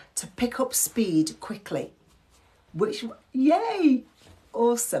power to pick up speed quickly? Yay!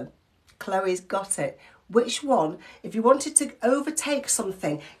 Awesome. Chloe's got it. Which one, if you wanted to overtake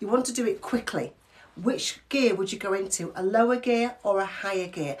something, you want to do it quickly, which gear would you go into? A lower gear or a higher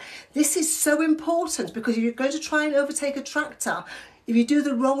gear? This is so important because if you're going to try and overtake a tractor, if you do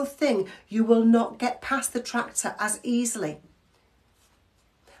the wrong thing, you will not get past the tractor as easily.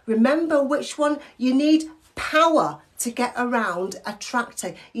 Remember which one you need. Power to get around a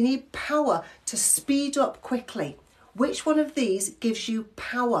tractor. You need power to speed up quickly. Which one of these gives you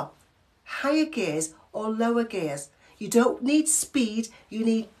power? Higher gears or lower gears? You don't need speed, you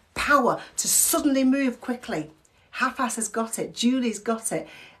need power to suddenly move quickly. Half-Ass has got it. Julie's got it.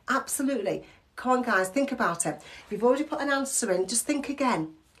 Absolutely. Come on, guys, think about it. If you've already put an answer in, just think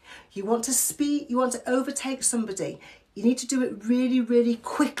again. You want to speed, you want to overtake somebody. You need to do it really, really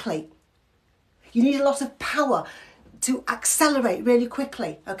quickly. You need a lot of power to accelerate really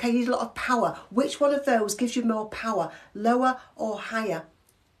quickly. Okay, you need a lot of power. Which one of those gives you more power? Lower or higher?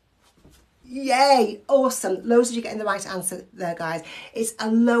 Yay, awesome. Loads of you getting the right answer there, guys. It's a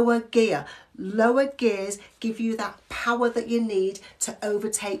lower gear. Lower gears give you that power that you need to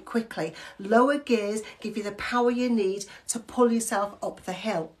overtake quickly. Lower gears give you the power you need to pull yourself up the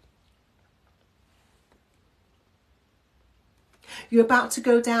hill. You're about to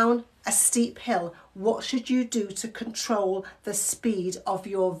go down a steep hill. What should you do to control the speed of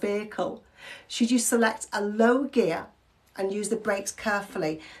your vehicle? Should you select a low gear and use the brakes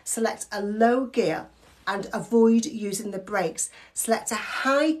carefully? Select a low gear and avoid using the brakes. Select a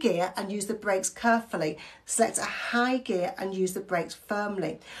high gear and use the brakes carefully. Select a high gear and use the brakes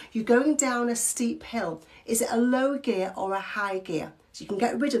firmly. You're going down a steep hill. Is it a low gear or a high gear? So you can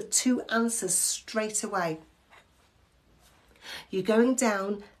get rid of two answers straight away. You're going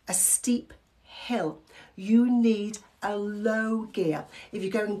down a steep hill. You need a low gear. If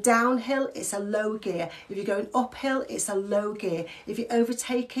you're going downhill, it's a low gear. If you're going uphill, it's a low gear. If you're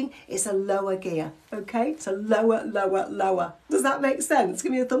overtaking, it's a lower gear. Okay, so lower, lower, lower. Does that make sense?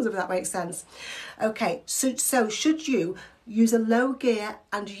 Give me a thumbs up if that makes sense. Okay, so should you use a low gear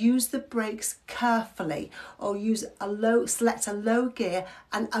and use the brakes carefully, or select a low gear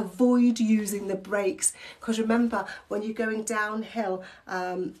and avoid using the brakes? Because remember, when you're going downhill,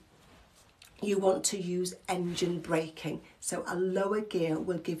 you want to use engine braking. So a lower gear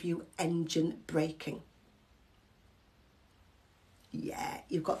will give you engine braking. Yeah,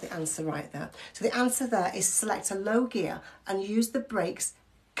 you've got the answer right there. So the answer there is select a low gear and use the brakes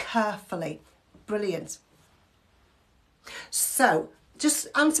carefully. Brilliant. So just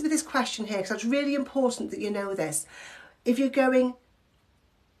answer me this question here, because it's really important that you know this. If you're going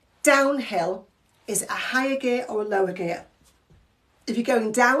downhill, is it a higher gear or a lower gear? If you're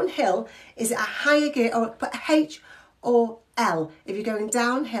going downhill, is it a higher gear or put H or L? If you're going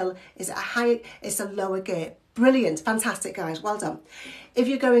downhill, is it a higher, it's a lower gear? Brilliant, fantastic guys, well done. If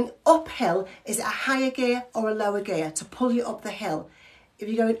you're going uphill, is it a higher gear or a lower gear to pull you up the hill? If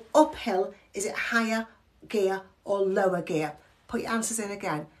you're going uphill, is it higher gear or lower gear? Put your answers in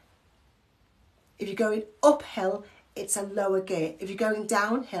again. If you're going uphill, it's a lower gear. If you're going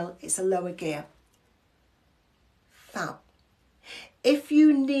downhill, it's a lower gear. Fab. If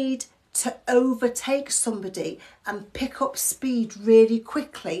you need to overtake somebody and pick up speed really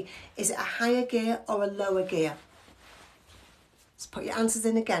quickly, is it a higher gear or a lower gear? Let's put your answers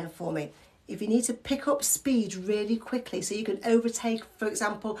in again for me. If you need to pick up speed really quickly so you can overtake, for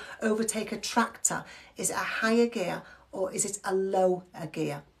example, overtake a tractor, is it a higher gear or is it a lower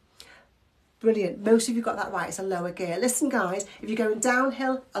gear? Brilliant. Most of you got that right. It's a lower gear. Listen, guys, if you're going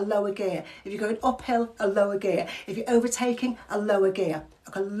downhill, a lower gear. If you're going uphill, a lower gear. If you're overtaking, a lower gear.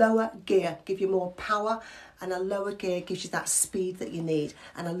 Like a lower gear gives you more power, and a lower gear gives you that speed that you need,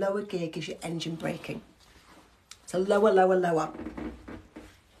 and a lower gear gives you engine braking. So lower, lower, lower.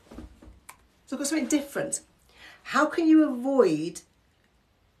 So I've got something different. How can you avoid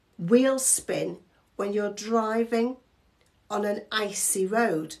wheel spin when you're driving on an icy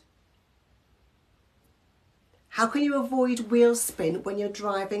road? How can you avoid wheel spin when you're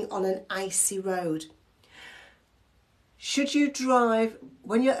driving on an icy road? Should you drive,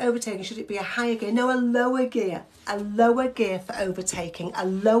 when you're overtaking, should it be a higher gear? No, a lower gear. A lower gear for overtaking, a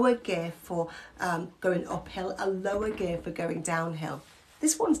lower gear for going uphill, a lower gear for going downhill.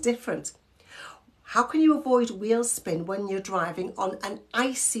 This one's different. How can you avoid wheel spin when you're driving on an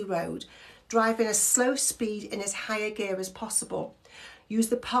icy road? Driving a slow speed in as high a gear as possible. Use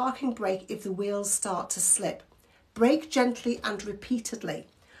the parking brake if the wheels start to slip. Brake gently and repeatedly.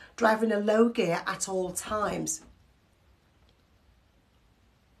 Drive in a low gear at all times.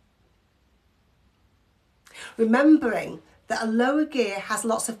 Remembering that a lower gear has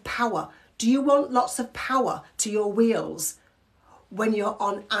lots of power. Do you want lots of power to your wheels when you're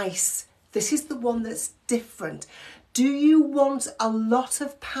on ice? This is the one that's different. Do you want a lot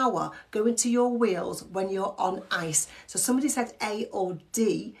of power going to your wheels when you're on ice? So somebody said A or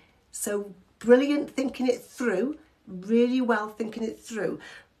D. So brilliant thinking it through, really well thinking it through.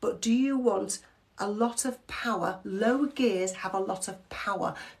 But do you want a lot of power? Low gears have a lot of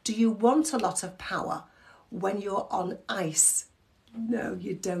power. Do you want a lot of power when you're on ice? No,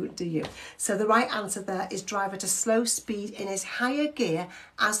 you don't, do you? So the right answer there is drive at a slow speed in as high a gear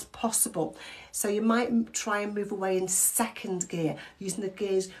as possible. So you might try and move away in second gear, using the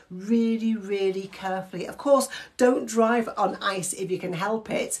gears really, really carefully. Of course, don't drive on ice if you can help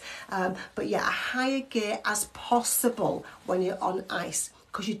it. But yeah, a higher gear as possible when you're on ice,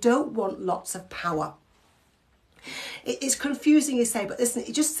 because you don't want lots of power. It's confusing, you say, but listen,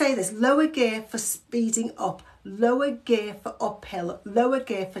 you just say this: lower gear for speeding up, lower gear for uphill, lower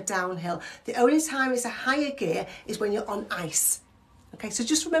gear for downhill. The only time it's a higher gear is when you're on ice. Okay, so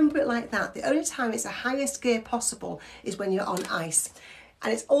just remember it like that. The only time it's the highest gear possible is when you're on ice.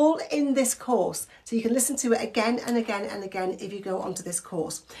 And it's all in this course, so you can listen to it again and again and again if you go onto this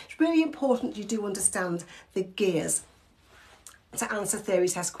course. It's really important you do understand the gears to answer theory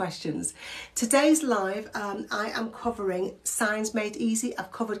test questions. Today's live, I am covering Signs Made Easy,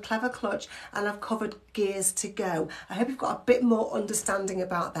 I've covered Clever Clutch, and I've covered Gears to Go. I hope you've got a bit more understanding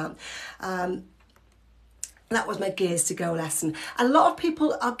about that. That was my Gears to Go lesson. And a lot of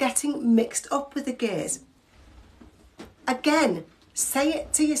people are getting mixed up with the gears. Again, say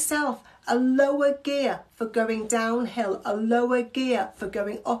it to yourself: a lower gear for going downhill, a lower gear for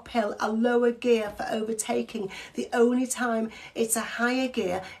going uphill, a lower gear for overtaking. The only time it's a higher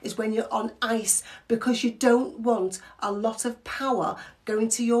gear is when you're on ice, because you don't want a lot of power going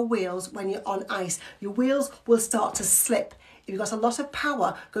to your wheels when you're on ice. Your wheels will start to slip. If you've got a lot of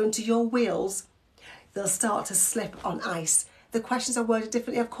power going to your wheels, they'll start to slip on ice. The questions are worded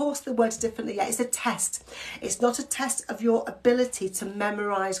differently. Of course they're worded differently. Yeah, it's a test. It's not a test of your ability to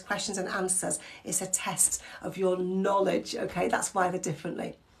memorise questions and answers. It's a test of your knowledge, okay? That's why they're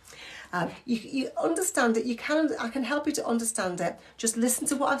differently. You understand it. I can help you to understand it. Just listen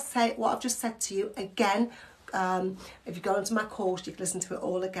to what I've just said to you again. If you go onto my course, you can listen to it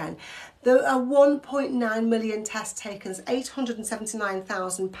all again. There are 1.9 million test takers,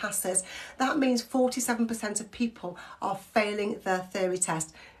 879,000 passes. That means 47% of people are failing their theory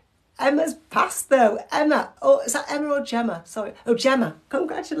test. Emma's passed though. Emma, oh, is that Emma or Gemma? Sorry. Oh, Gemma,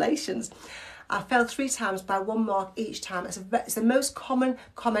 congratulations. I failed 3 times by 1 mark each time. It's the most common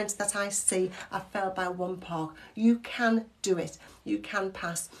comment that I see. I failed by 1 mark. You can do it. You can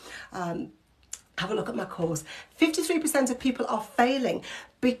pass. Have a look at my course. 53% of people are failing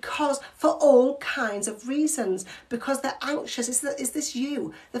because for all kinds of reasons, because they're anxious. Is this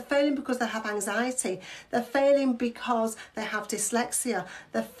you? They're failing because they have anxiety. They're failing because they have dyslexia.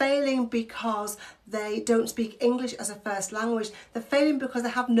 They're failing because they don't speak English as a first language. They're failing because they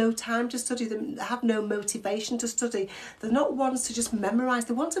have no time to study. They have no motivation to study. They're not ones to just memorise.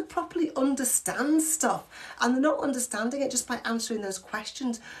 They want to properly understand stuff, and they're not understanding it just by answering those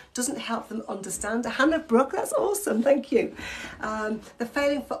questions. Doesn't help them understand. Hannah Brooke, that's awesome. Thank you. They're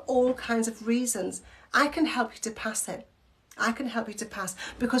failing for all kinds of reasons. I can help you to pass it. I can help you to pass,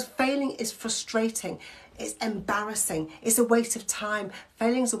 because failing is frustrating. It's embarrassing. It's a waste of time.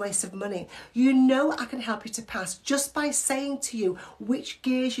 Failing is a waste of money. You know I can help you to pass just by saying to you which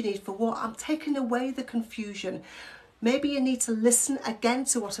gears you need for what. I'm taking away the confusion. Maybe you need to listen again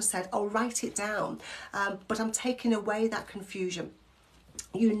to what I said or write it down, but I'm taking away that confusion.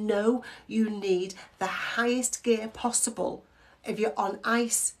 You know you need the highest gear possible if you're on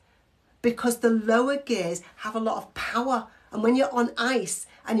ice, because the lower gears have a lot of power, and when you're on ice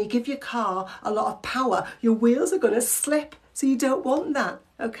and you give your car a lot of power, your wheels are going to slip, so you don't want that.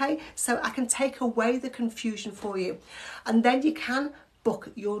 Okay, so I can take away the confusion for you, and then you can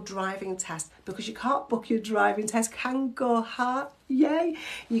book your driving test, because you can't book your driving test. Can go hard, yay.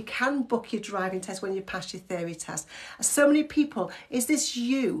 You can book your driving test when you pass your theory test. So many people, is this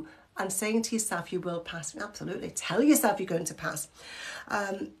you? And saying to yourself you will pass. Absolutely, tell yourself you're going to pass.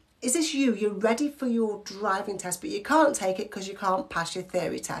 Is this you? You're ready for your driving test, but you can't take it because you can't pass your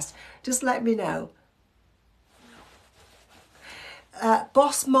theory test. Just let me know.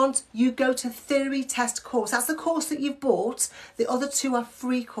 Bossmont, you go to theory test course. That's the course that you've bought. The other 2 are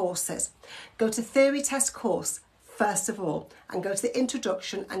free courses. Go to theory test course first of all, and go to the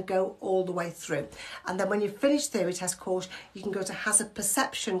introduction and go all the way through. And then when you finish theory test course, you can go to hazard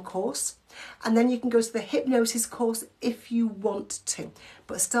perception course, and then you can go to the hypnosis course if you want to.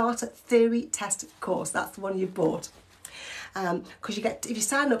 But start at theory test course. That's the one you bought. Because you get, if you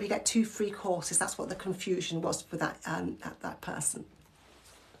sign up, you get 2 free courses. That's what the confusion was for that person.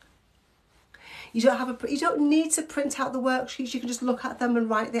 You don't need to print out the worksheets. You can just look at them and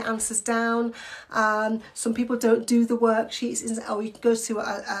write the answers down. Some people don't do the worksheets, or you can go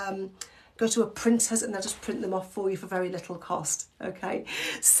to a printer's and they'll just print them off for you for very little cost. Okay,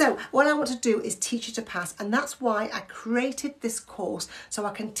 so what I want to do is teach you to pass, and that's why I created this course, so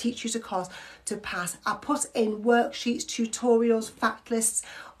I can teach you to pass. I put in worksheets, tutorials, fact lists,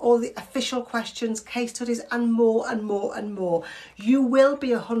 all the official questions, case studies, and more and more and more. You will be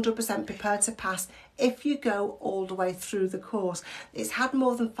 100% prepared to pass if you go all the way through the course. It's had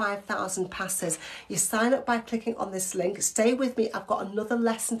more than 5,000 passes. You sign up by clicking on this link. Stay with me. I've got another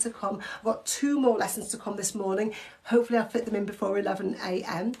lesson to come. I've got 2 more lessons to come this morning. Hopefully I'll fit them in before 11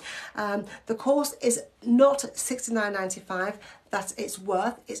 a.m. The course is not $69.95 that it's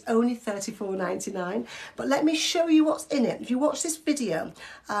worth. It's only $34.99. But let me show you what's in it. If you watch this video,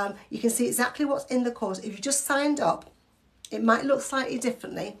 you can see exactly what's in the course. If you just signed up, it might look slightly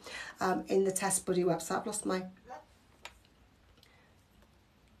differently in the Test Buddy website. I've lost my...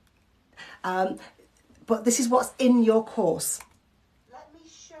 but this is what's in your course. Let me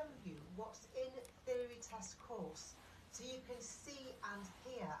show you what's in Theory Test course, so you can see and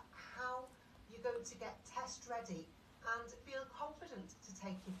hear how you're going to get test ready and feel confident to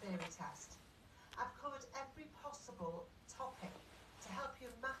take your theory test. I've covered every possible topic to help you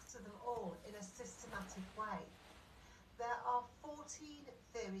master them all in a systematic way. There are 14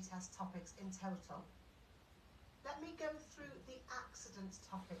 theory test topics in total. Let me go through the accidents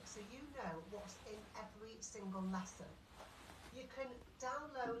topic so you know what's in every single lesson. You can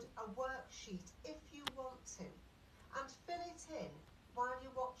download a worksheet if you want to and fill it in while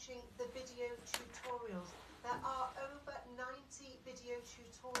you're watching the video tutorials. There are over 90 video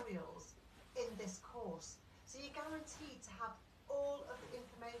tutorials in this course, so you're guaranteed to have all of the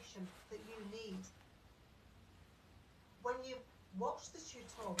information that you need. When you watch the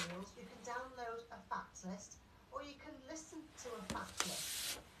tutorials, you can download a fact list, or you can listen to a fact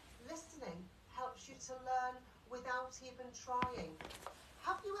list. Listening helps you to learn without even trying.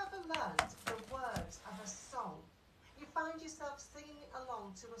 Have you ever learned the words of a song? You find yourself singing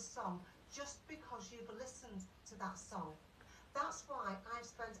along to a song just because you've listened to that song. That's why I've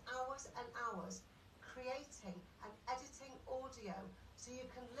spent hours and hours creating and editing audio so you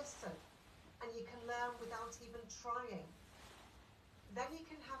can listen and you can learn without even trying. Then you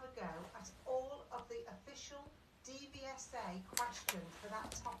can have a go at all of the official DVSA questions for that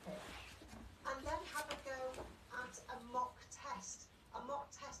topic, and then have a go at a mock test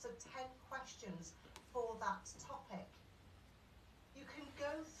of 10 questions for that topic. You can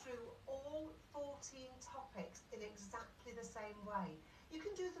go through all 14 topics in exactly the same way. You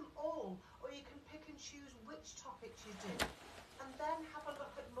can do them all, or you can pick and choose which topics you do, and then have a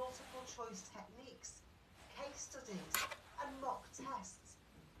look at multiple choice techniques, case studies, and mock tests.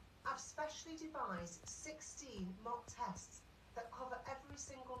 I've specially devised 16 mock tests that cover every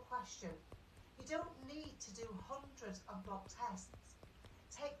single question. You don't need to do hundreds of mock tests.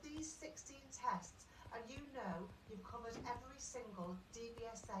 Take these 16 tests and you know you've covered every single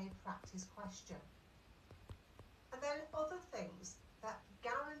DVSA practice question. And then other things that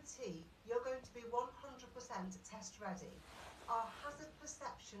guarantee you're going to be 100% test ready are hazard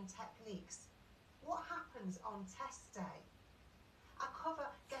perception techniques. What happens on test day? I cover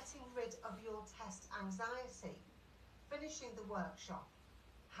getting rid of your test anxiety, finishing the workshop,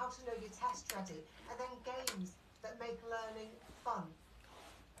 how to know you're test ready, and then games that make learning fun.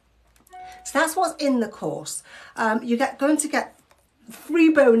 So that's what's in the course. You're going to get 3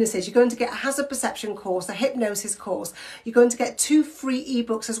 bonuses. You're going to get a hazard perception course, a hypnosis course. You're going to get 2 free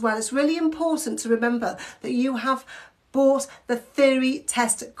ebooks as well. It's really important to remember that you have bought the theory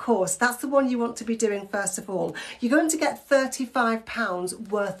test course. That's the one you want to be doing first of all. You're going to get £35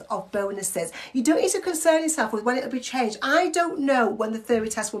 worth of bonuses. You don't need to concern yourself with when it will be changed. I don't know when the theory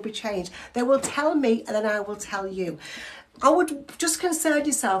test will be changed. They will tell me and then I will tell you. I would just concern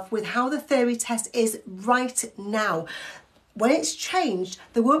yourself with how the theory test is right now. When it's changed,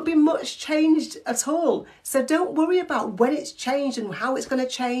 there won't be much changed at all. So don't worry about when it's changed and how it's going to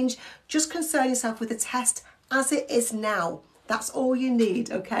change. Just concern yourself with the test as it is now. That's all you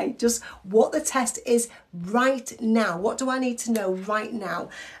need, okay? Just what the test is right now. What do I need to know right now?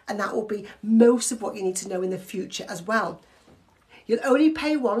 And that will be most of what you need to know in the future as well. You'll only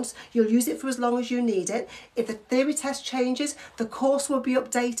pay once. You'll use it for as long as you need it. If the theory test changes, the course will be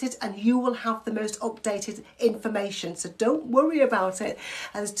updated and you will have the most updated information. So don't worry about it.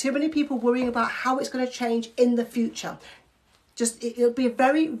 And there's too many people worrying about how it's going to change in the future. It'll be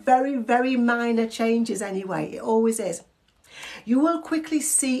very, very, very minor changes anyway. It always is. You will quickly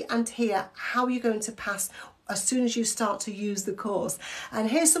see and hear how you're going to pass as soon as you start to use the course. And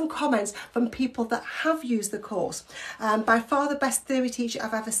here's some comments from people that have used the course. By far the best theory teacher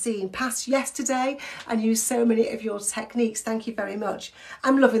I've ever seen. Passed yesterday and used so many of your techniques. Thank you very much.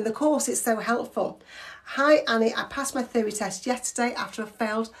 I'm loving the course. It's so helpful. Hi Annie, I passed my theory test yesterday after a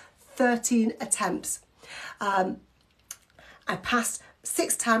failed 13 attempts. I passed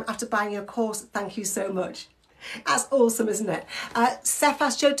 6 times after buying your course. Thank you so much. That's awesome, isn't it? Seth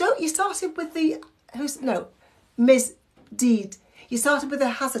asked Joe, you started with the, Ms. Deed. You started with a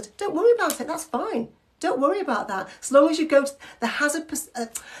hazard. Don't worry about it. That's fine. Don't worry about that. As long as you go to the hazard,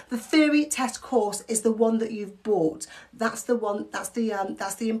 the theory test course is the one that you've bought. That's the one. That's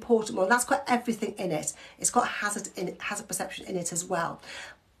the important one. That's got everything in it. It's got hazard perception in it as well.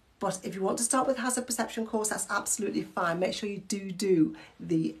 But if you want to start with hazard perception course, that's absolutely fine. Make sure you do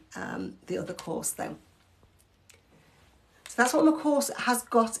the other course though. So that's what my course has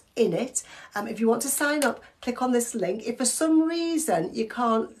got in it. If you want to sign up, click on this link. If for some reason you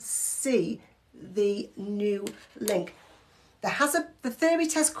can't see the new link, the theory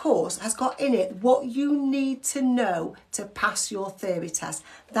test course has got in it what you need to know to pass your theory test.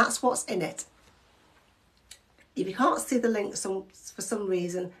 That's what's in it. If you can't see the link for some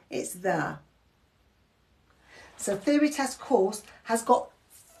reason, it's there. So theory test course has got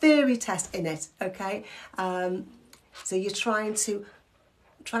theory test in it, okay? So you're trying to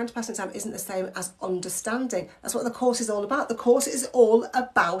pass an exam isn't the same as understanding. That's what the course is all about. The course is all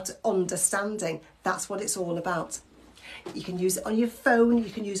about understanding. That's what it's all about. You can use it on your phone, you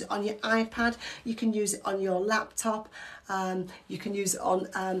can use it on your iPad, you can use it on your laptop, you can use it on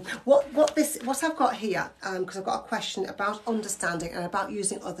what I've got here, because I've got a question about understanding and about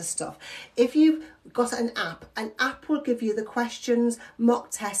using other stuff. If you've got an app will give you the questions, mock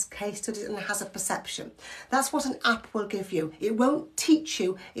tests, case studies and hazard perception. That's what an app will give you. It won't teach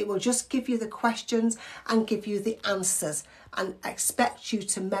you, it will just give you the questions and give you the answers and expect you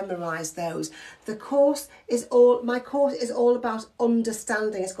to memorise those. My course is all about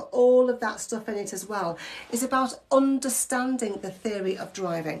understanding. It's got all of that stuff in it as well. It's about understanding the theory of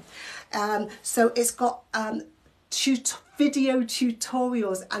driving. So it's got video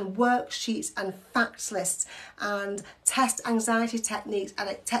tutorials and worksheets and facts lists and test anxiety techniques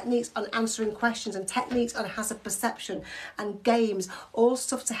and techniques on answering questions and techniques on hazard perception and games, all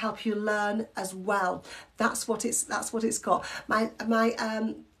stuff to help you learn as well. That's what it's got. My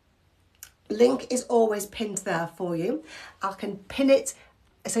link is always pinned there for you. I can pin it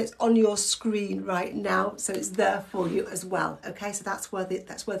so it's on your screen right now, so it's there for you as well. Okay, so that's where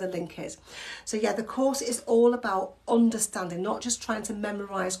the link is. So yeah, the course is all about understanding, not just trying to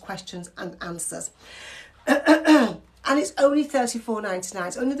memorize questions and answers. And it's only $34.99.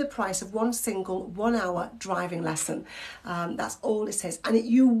 It's only the price of one single 1 hour driving lesson. That's all it is, and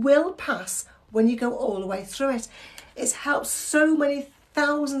you will pass when you go all the way through it. It's helped so many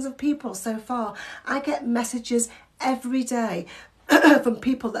thousands of people so far. I get messages every day from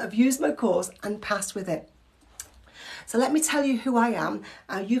people that have used my course and passed with it. So let me tell you who I am.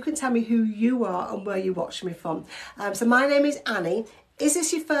 You can tell me who you are and where you watch me from. So my name is Annie. Is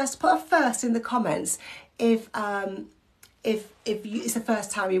this your first? Put a first in the comments if it's the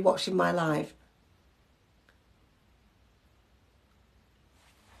first time you're watching my live.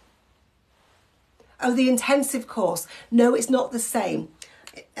 Oh, the intensive course. No, it's not the same.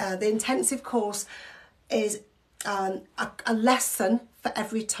 The intensive course is a lesson for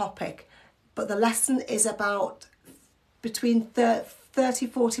every topic, but the lesson is about between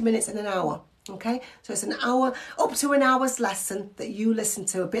 30-40 minutes and an hour. Okay, so it's an hour, up to an hour's lesson that you listen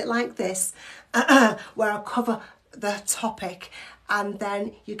to, a bit like this, where I cover the topic, and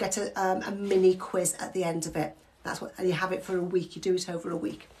then you get a mini quiz at the end of it. That's what, and you have it for a week. You do it over a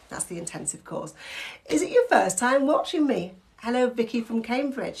week. That's the intensive course. Is it your first time watching me? Hello, Vicky from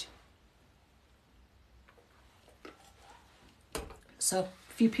Cambridge. So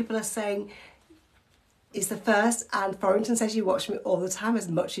a few people are saying it's the first, and Forrington says you watch me all the time, as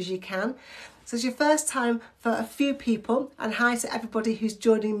much as you can. So it's your first time for a few people, and hi to everybody who's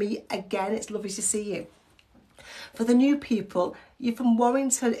joining me again. It's lovely to see you. For the new people, you're from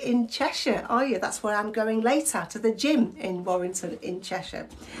Warrington in Cheshire, are you? That's where I'm going later, to the gym in Warrington in Cheshire,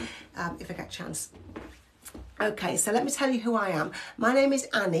 if I get a chance. Okay, so let me tell you who I am. My name is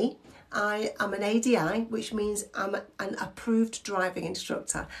Annie. I am an ADI, which means I'm an approved driving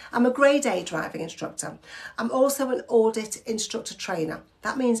instructor. I'm a grade A driving instructor. I'm also an audit instructor trainer.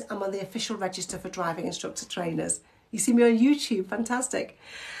 That means I'm on the official register for driving instructor trainers. You see me on YouTube, fantastic.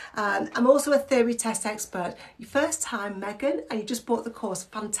 I'm also a theory test expert. Your first time, Megan, and you just bought the course,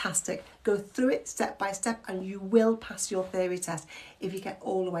 fantastic. Go through it step by step and you will pass your theory test if you get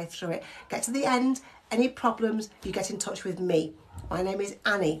all the way through it. Get to the end, any problems, you get in touch with me. My name is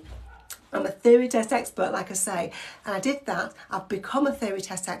Annie. I'm a theory test expert, like I say, and I did that. I've become a theory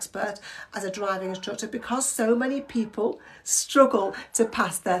test expert as a driving instructor because so many people struggle to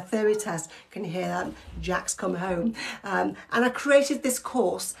pass their theory test. Can you hear that? Jack's come home. And I created this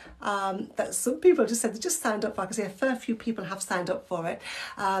course that some people just said they just signed up for. I can see a fair few people have signed up for it.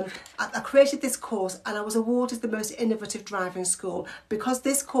 I created this course and I was awarded the most innovative driving school because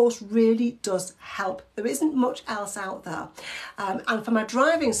this course really does help. There isn't much else out there. And for my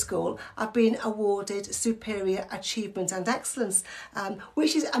driving school, I've been awarded Superior Achievement and Excellence,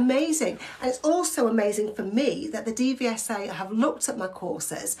 which is amazing. And it's also amazing for me that the DVSA have looked at my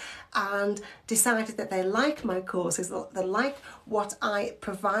courses and decided that they like my courses, they like what I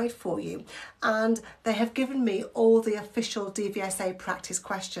provide for you, and they have given me all the official DVSA practice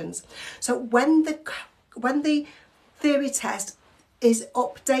questions. So when the theory test is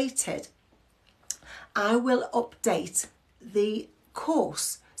updated, I will update the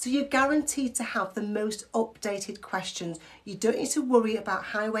course. So you're guaranteed to have the most updated questions. You don't need to worry about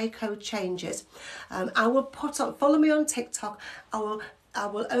highway code changes. I will follow me on TikTok. I will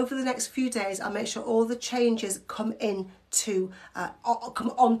over the next few days, I'll make sure all the changes come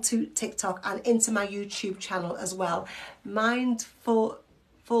onto TikTok and into my YouTube channel as well. Mindful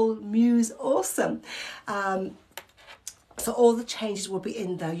Muse, awesome. So all the changes will be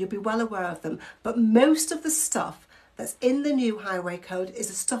in there. You'll be well aware of them. But most of the stuff that's in the new highway code is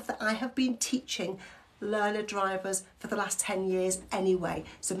the stuff that I have been teaching learner drivers for the last 10 years anyway.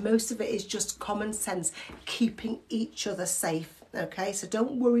 So most of it is just common sense, keeping each other safe. Okay, so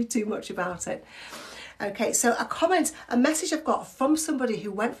don't worry too much about it. Okay, so a message I've got from somebody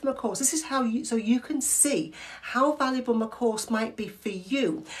who went from a course. This is how so you can see how valuable my course might be for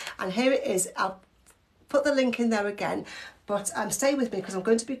you. And here it is. I'll put the link in there again, but stay with me because I'm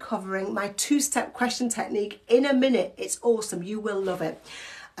going to be covering my two-step question technique in a minute. It's awesome. You will love it.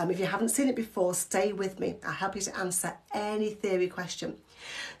 If you haven't seen it before, stay with me. I'll help you to answer any theory question.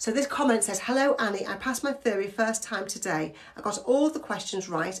 So this comment says, hello Annie, I passed my theory first time today. I got all the questions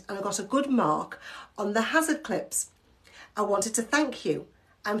right and I got a good mark on the hazard clips. I wanted to thank you.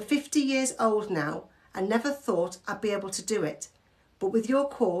 I'm 50 years old now and never thought I'd be able to do it. But with your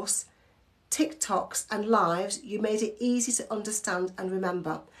course, TikToks and lives, you made it easy to understand and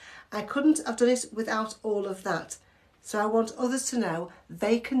remember. I couldn't have done it without all of that. So I want others to know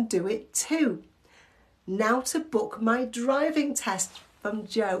they can do it too. Now to book my driving test, from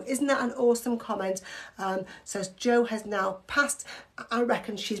Joe. Isn't that an awesome comment? So Joe has now passed. I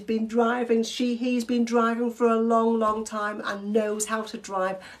reckon she's been driving. He's been driving for a long, long time and knows how to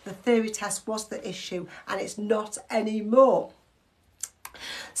drive. The theory test was the issue and it's not anymore.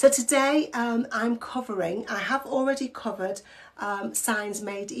 So today I have already covered signs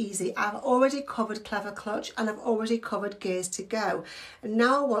made easy. I've already covered clever clutch and I've already covered gears to go. And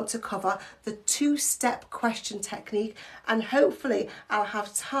now I want to cover the two-step question technique, and hopefully I'll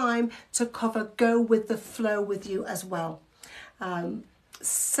have time to cover go with the flow with you as well.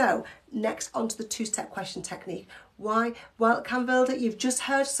 So next onto the two-step question technique. Why? Well, Canvilda, you've just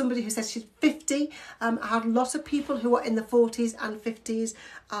heard somebody who says she's 50. I had a lot of people who are in the 40s and 50s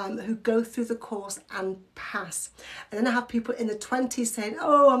who go through the course and pass. And then I have people in the 20s saying,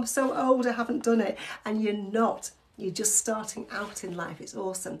 oh, I'm so old, I haven't done it. And you're not. You're just starting out in life. It's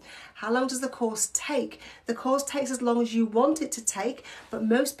awesome. How long does the course take? The course takes as long as you want it to take, but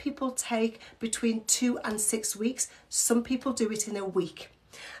most people take between 2 and 6 weeks. Some people do it in a week.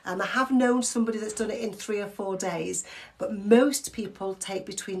 I have known somebody that's done it in 3 or 4 days, but most people take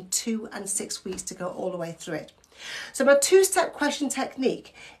between 2 and 6 weeks to go all the way through it. So my two-step question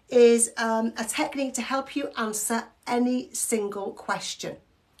technique is a technique to help you answer any single question.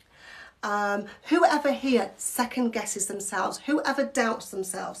 Whoever here second guesses themselves, whoever doubts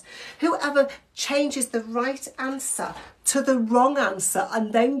themselves, whoever changes the right answer to the wrong answer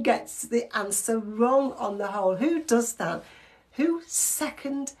and then gets the answer wrong on the whole, who does that? Who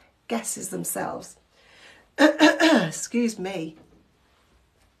second guesses themselves? Excuse me.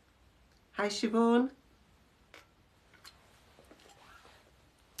 Hi, Siobhan.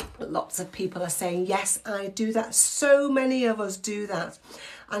 Lots of people are saying, yes, I do that. So many of us do that.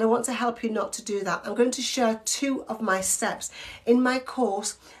 And I want to help you not to do that. I'm going to share 2 of my steps. In my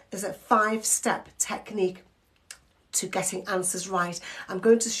course, there's a 5-step technique to getting answers right. I'm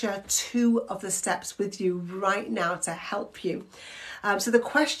going to share 2 of the steps with you right now to help you. So the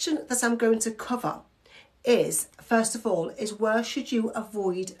question that I'm going to cover is, first of all, is where should you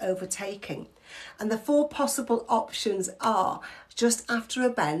avoid overtaking? And the 4 possible options are just after a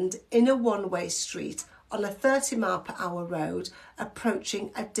bend, in a one-way street, on a 30-mile-per-hour road, approaching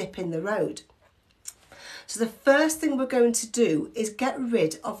a dip in the road. So the first thing we're going to do is get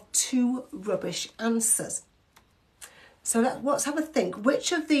rid of 2 rubbish answers. So let's have a think.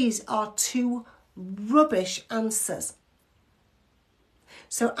 Which of these are 2 rubbish answers?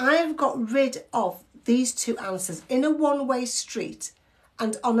 So I've got rid of these 2 answers, in a one-way street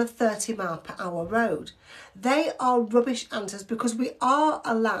and on a 30-mile-per-hour road. They are rubbish answers because we are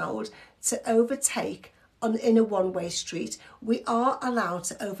allowed to overtake in a one-way street. We are allowed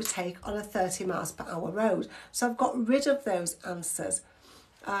to overtake on a 30 miles per hour road. So I've got rid of those answers.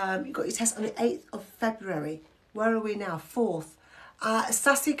 You've got your test on the 8th of February. Where are we now? 4th.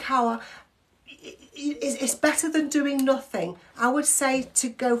 Sassy Cower, it's better than doing nothing. I would say to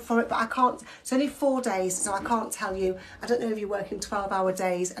go for it, but I can't. It's only 4 days, so I can't tell you. I don't know if you're working 12-hour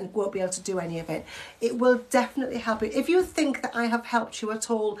days and won't be able to do any of it. It will definitely help you. If you think that I have helped you at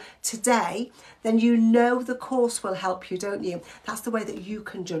all today, then you know the course will help you, don't you? That's the way that you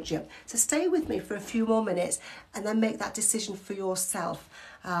can judge it. So stay with me for a few more minutes and then make that decision for yourself.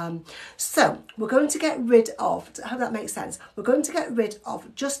 So we're going to get rid of, I hope that makes sense, we're going to get rid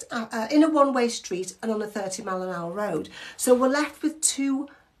of just in a one-way street and on a 30-mile-an-hour road. So we're left with 2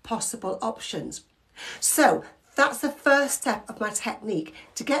 possible options. So that's the first step of my technique,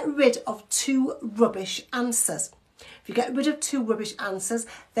 to get rid of 2 rubbish answers. If you get rid of 2 rubbish answers,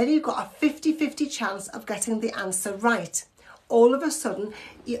 then you've got a 50-50 chance of getting the answer right. All of a sudden,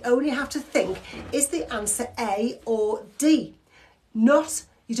 you only have to think, is the answer A or D?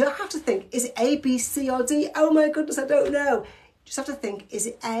 You don't have to think, is it A, B, C or D? Oh my goodness, I don't know. You just have to think, is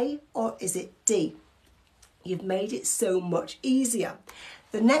it A or is it D? You've made it so much easier.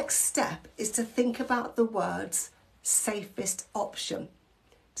 The next step is to think about the words safest option.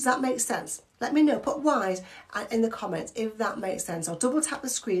 Does that make sense? Let me know, put Y's in the comments if that makes sense, or double tap the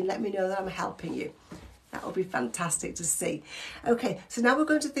screen, let me know that I'm helping you. That will be fantastic to see. Okay, so now we're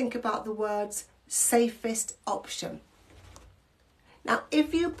going to think about the words safest option. Now,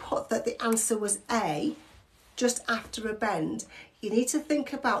 if you put that the answer was A, just after a bend, you need to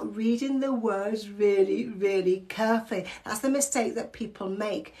think about reading the words really, really carefully. That's the mistake that people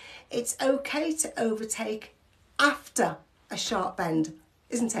make. It's okay to overtake after a sharp bend,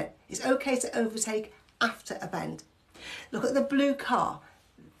 isn't it? It's okay to overtake after a bend. Look at the blue car.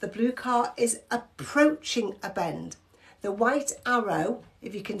 The blue car is approaching a bend. The white arrow,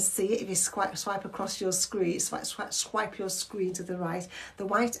 if you can see it, if you swipe across your screen, swipe your screen to the right, the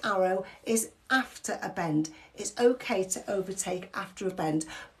white arrow is after a bend. It's okay to overtake after a bend,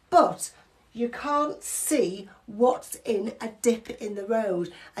 but you can't see what's in a dip in the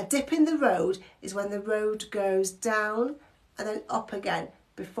road. A dip in the road is when the road goes down and then up again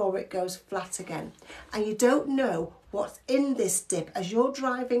before it goes flat again. And you don't know what's in this dip. As you're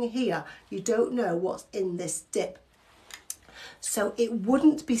driving here, you don't know what's in this dip. So it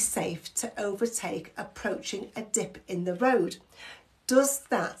wouldn't be safe to overtake approaching a dip in the road. Does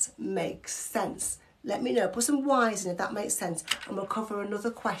that make sense? Let me know. Put some Y's in if that makes sense, and we'll cover another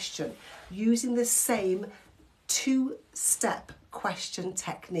question using the same two-step question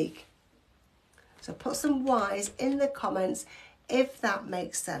technique. So put some Y's in the comments if that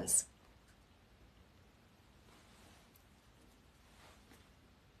makes sense.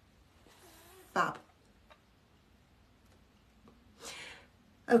 Fab.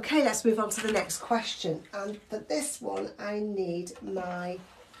 Okay, let's move on to the next question. And for this one, I need my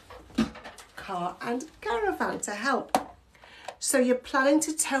car and caravan to help. So you're planning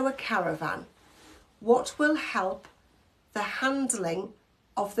to tow a caravan. What will help the handling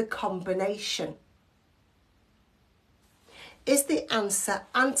of the combination? Is the answer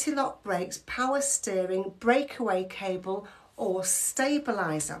anti-lock brakes, power steering, breakaway cable, or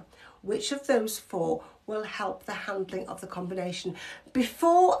stabiliser? Which of those four will help the handling of the combination?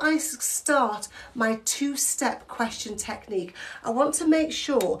 Before I start my two-step question technique, I want to make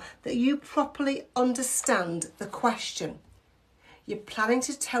sure that you properly understand the question. You're planning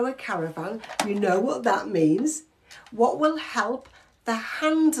to tow a caravan. You know what that means. What will help the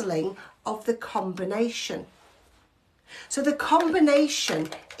handling of the combination? So the combination,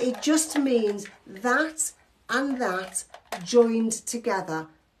 it just means that and that joined together,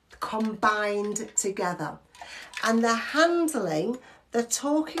 combined together. And the handling, they're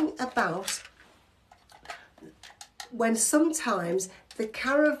talking about when sometimes the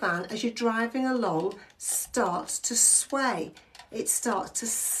caravan, as you're driving along, starts to sway. It starts to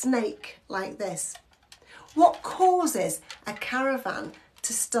snake like this. What causes a caravan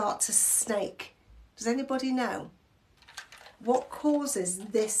to start to snake? Does anybody know? What causes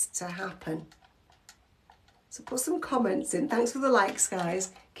this to happen? So put some comments in. Thanks for the likes,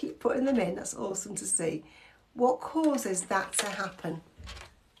 guys. Keep putting them in. That's awesome to see. What causes that to happen?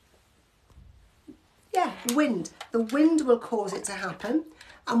 Yeah, wind. The wind will cause it to happen.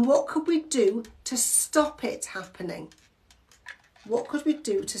 And what could we do to stop it happening? What could we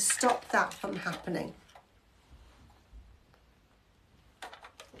do to stop that from happening?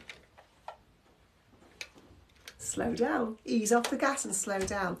 Slow down, ease off the gas and slow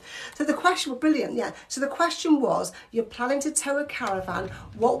down. So the question was brilliant, yeah. So the question was, you're planning to tow a caravan,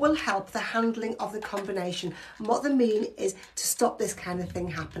 what will help the handling of the combination? And what they mean is to stop this kind of thing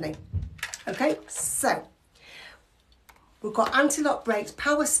happening. Okay, so we've got anti-lock brakes,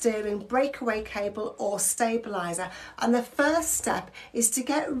 power steering, breakaway cable or stabiliser. And the first step is to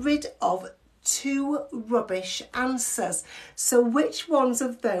get rid of two rubbish answers. So which ones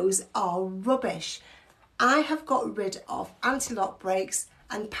of those are rubbish? I have got rid of anti-lock brakes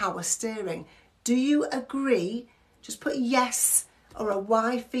and power steering. Do you agree? Just put yes or a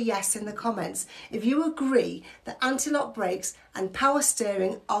Y for yes in the comments. If you agree that anti-lock brakes and power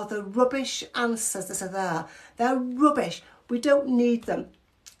steering are the rubbish answers that are there. They're rubbish. We don't need them.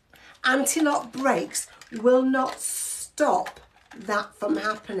 Anti-lock brakes will not stop that from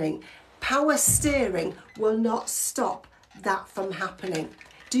happening. Power steering will not stop that from happening.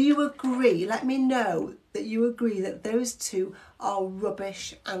 Do you agree? Let me know that you agree that those two are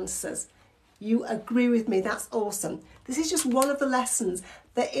rubbish answers. You agree with me, that's awesome. This is just one of the lessons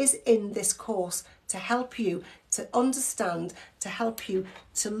that is in this course to help you to understand, to help you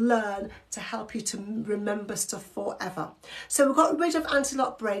to learn, to help you to remember stuff forever. So we've got rid of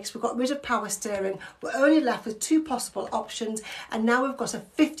anti-lock brakes, we've got rid of power steering, we're only left with two possible options, and now we've got a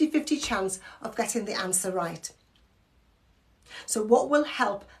 50-50 chance of getting the answer right. So what will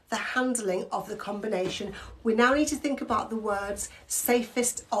help the handling of the combination? We now need to think about the words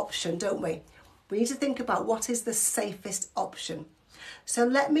safest option, don't we? We need to think about what is the safest option. So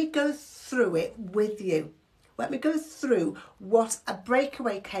let me go through it with you. Let me go through what a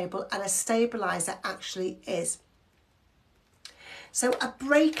breakaway cable and a stabiliser actually is. So a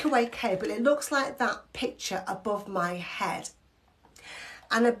breakaway cable, it looks like that picture above my head.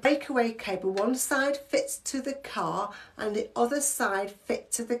 And a breakaway cable, one side fits to the car and the other side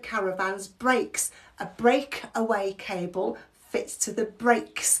fits to the caravan's brakes. A breakaway cable fits to the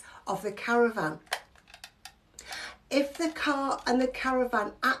brakes of the caravan. If the car and the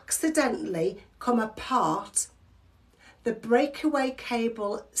caravan accidentally come apart, the breakaway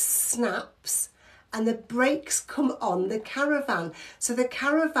cable snaps and the brakes come on the caravan. So the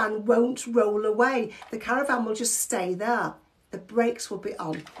caravan won't roll away. The caravan will just stay there. The brakes will be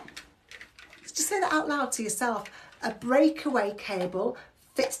on. Just say that out loud to yourself. A breakaway cable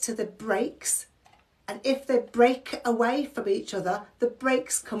fits to the brakes, and if they break away from each other, the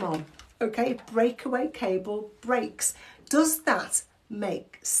brakes come on. Okay, breakaway cable, brakes. Does that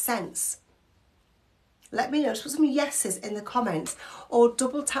make sense? Let me know. Just put some yeses in the comments or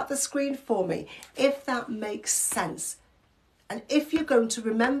double tap the screen for me if that makes sense. And if you're going to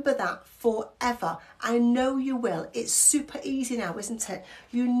remember that forever, I know you will. It's super easy now, isn't it?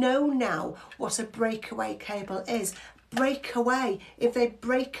 You know now what a breakaway cable is. Break away. If they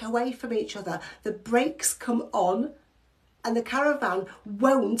break away from each other, the brakes come on and the caravan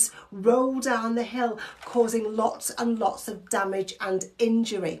won't roll down the hill, causing lots and lots of damage and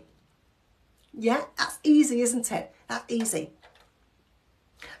injury. Yeah, that's easy, isn't it? That's easy.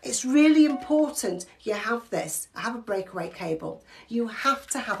 It's really important you have this. I have a breakaway cable. You have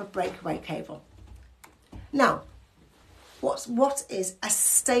to have a breakaway cable. Now, what is a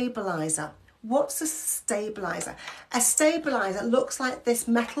stabilizer? What's a stabilizer? A stabilizer looks like this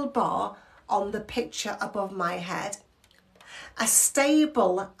metal bar on the picture above my head. A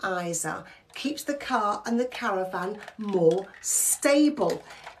stabilizer keeps the car and the caravan more stable.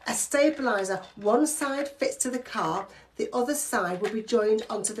 A stabilizer, one side fits to the car, the other side will be joined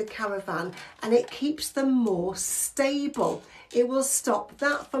onto the caravan, and it keeps them more stable. It will stop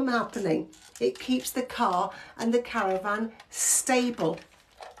that from happening. It keeps the car and the caravan stable.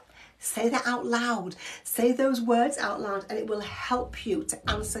 Say that out loud. Say those words out loud and it will help you to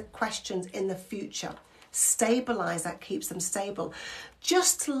answer questions in the future. Stabilizer keeps them stable.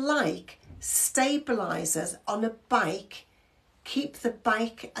 Just like stabilizers on a bike keep the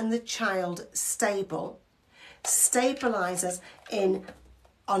bike and the child stable, stabilizers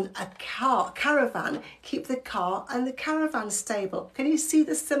on a caravan keep the car and the caravan stable. Can you see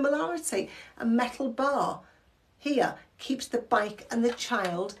the similarity? A metal bar here keeps the bike and the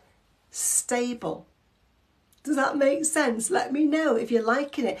child stable. Does that make sense? Let me know if you're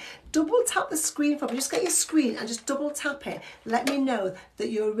liking it. Double tap the screen for me. Just get your screen and just double tap it. Let me know that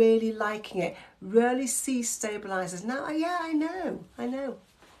you're really liking it. Really see stabilizers. Now, yeah, I know. I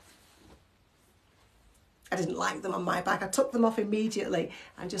didn't like them on my bike. I took them off immediately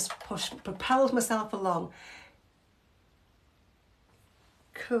and just propelled myself along.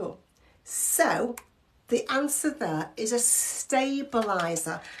 Cool. So the answer there is a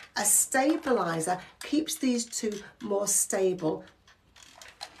stabilizer. A stabilizer keeps these two more stable.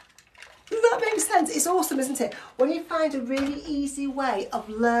 Does that make sense? It's awesome, isn't it? When you find a really easy way of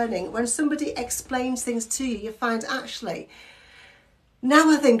learning, when somebody explains things to you, you find actually, now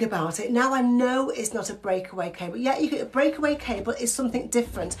I think about it, now I know it's not a breakaway cable. Yeah, a breakaway cable is something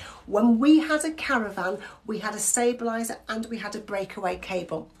different. When we had a caravan, we had a stabilizer and we had a breakaway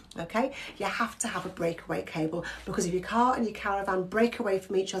cable. Okay, you have to have a breakaway cable because if your car and your caravan break away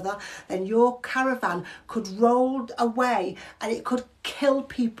from each other, then your caravan could roll away and it could kill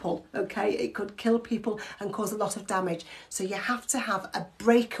people. Okay, it could kill people and cause a lot of damage. So you have to have a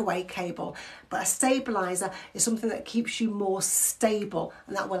breakaway cable, but a stabilizer is something that keeps you more stable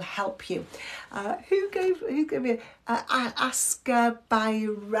and that will help you. Who gave me ask by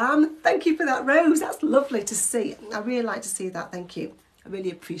Ram? Thank you for that, Rose. That's lovely to see. I really like to see that. Thank you. I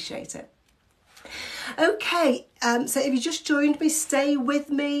really appreciate it. Okay, so if you just joined me, stay with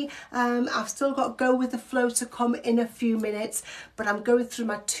me. I've still got Go With The Flow to come in a few minutes, but I'm going through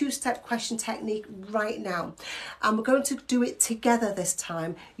my two-step question technique right now. And we're going to do it together this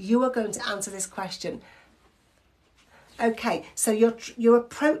time. You are going to answer this question. Okay, so you're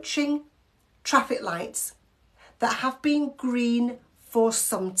approaching traffic lights that have been green for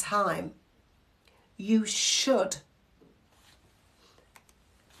some time. You should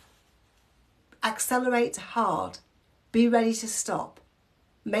accelerate hard, be ready to stop,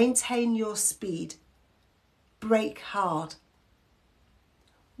 maintain your speed, brake hard.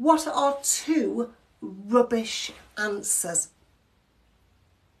 What are two rubbish answers?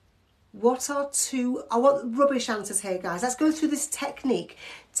 What are two, I want rubbish answers here, guys. Let's go through this technique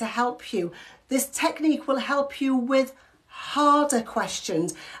to help you. This technique will help you with harder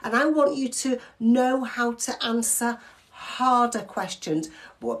questions, and I want you to know how to answer harder questions,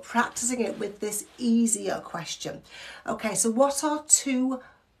 but we're practicing it with this easier question. Okay, so what are two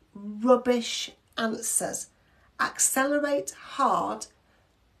rubbish answers? Accelerate hard,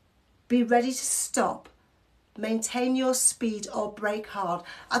 be ready to stop, maintain your speed, or brake hard.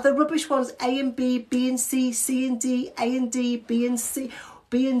 Are the rubbish ones A and B, B and C, C and D, A and D, B and C,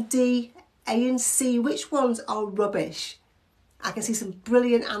 B and D, A and C? Which ones are rubbish? I can see some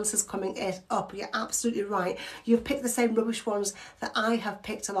brilliant answers coming up. You're absolutely right. You've picked the same rubbish ones that I have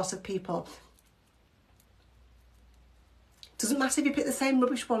picked, a lot of people. Doesn't matter if you pick the same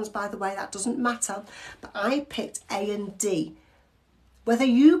rubbish ones, by the way, that doesn't matter. But I picked A and D. Whether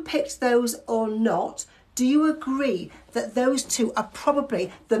you picked those or not, do you agree that those two are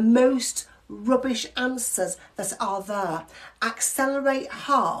probably the most rubbish answers that are there? Accelerate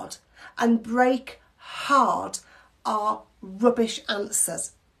hard and brake hard are rubbish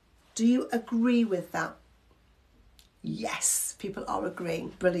answers. Do you agree with that? Yes, people are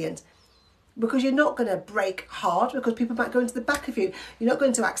agreeing. Brilliant. Because you're not going to brake hard because people might go into the back of you. You're not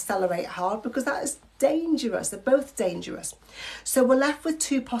going to accelerate hard because that is dangerous. They're both dangerous. So we're left with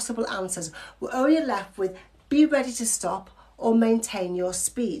two possible answers. We're only left with be ready to stop or maintain your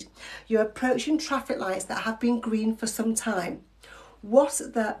speed. You're approaching traffic lights that have been green for some time.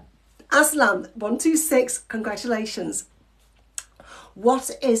 Aslan 126, congratulations.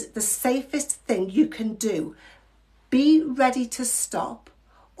 What is the safest thing you can do? Be ready to stop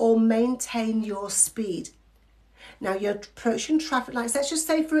or maintain your speed. Now you're approaching traffic lights. Let's just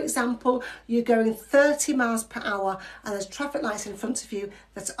say, for example, you're going 30 miles per hour and there's traffic lights in front of you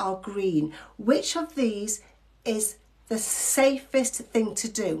that are green. Which of these is the safest thing to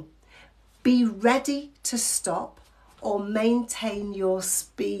do? Be ready to stop or maintain your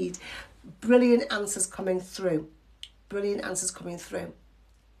speed. Brilliant answers coming through. Brilliant answers coming through.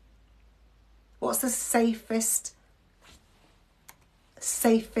 What's the safest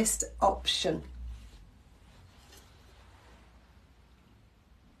option?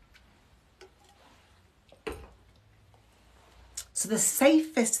 So the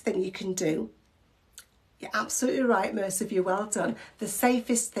safest thing you can do, you're absolutely right, most of you, well done. The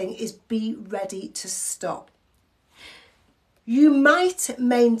safest thing is be ready to stop. You might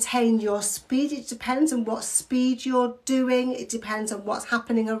maintain your speed. It depends on what speed you're doing. It depends on what's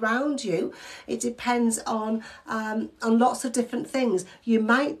happening around you. It depends on lots of different things. You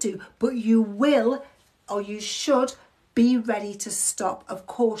might do, but you will, or you should, be ready to stop. Of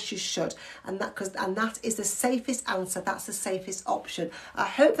course you should. And that is the safest answer. That's the safest option. I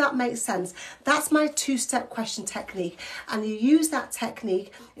hope that makes sense. That's my two-step question technique. And you use that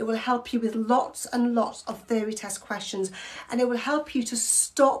technique, it will help you with lots and lots of theory test questions. And it will help you to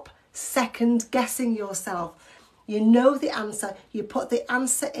stop second guessing yourself. You know the answer. You put the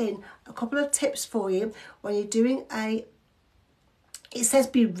answer in. A couple of tips for you when you're doing it says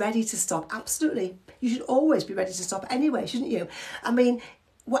be ready to stop. Absolutely. You should always be ready to stop anyway, shouldn't you? I mean,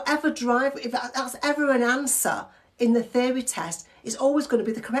 whatever drive, if that's ever an answer in the theory test, it's always going to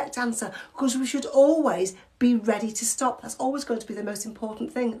be the correct answer because we should always be ready to stop. That's always going to be the most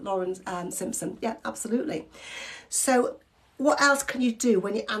important thing, Lauren Simpson. Yeah, absolutely. So what else can you do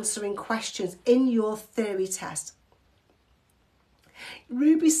when you're answering questions in your theory test?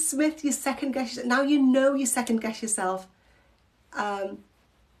 Ruby Smith, you second guess yourself. Now you know you second guess yourself. I'm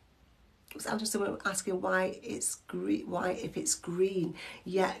just asking why it's green. Why if it's green?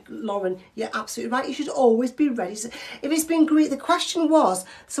 Yeah, Lauren, you're absolutely right. You should always be ready. If it's been green, the question was,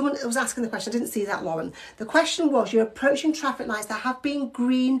 someone was asking the question. I didn't see that, Lauren. The question was, you're approaching traffic lights that have been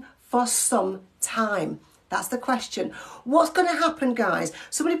green for some time. That's the question. What's going to happen, guys?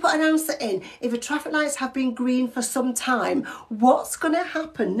 Somebody put an answer in. If the traffic lights have been green for some time, what's going to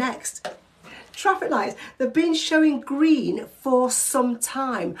happen next? Traffic lights, they've been showing green for some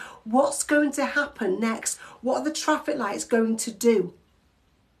time. What's going to happen next? What are the traffic lights going to do?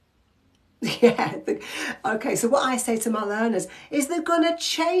 Yeah, okay, so what I say to my learners is they're going to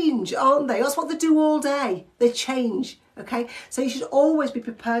change, aren't they? That's what they do all day. They change, okay? So you should always be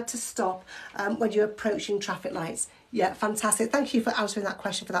prepared to stop when you're approaching traffic lights. Yeah, fantastic. Thank you for answering that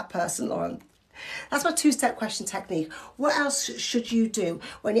question for that person, Lauren. That's my two-step question technique. What else should you do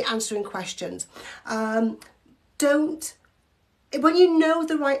when you're answering questions? When you know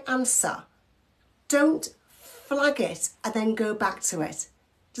the right answer, don't flag it and then go back to it.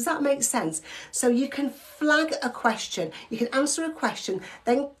 Does that make sense? So you can flag a question, you can answer a question,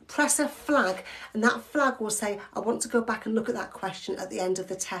 then press a flag, and that flag will say, I want to go back and look at that question at the end of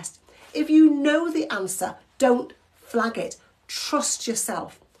the test. If you know the answer, don't flag it. Trust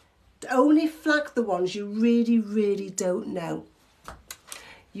yourself. Only flag the ones you really, really don't know.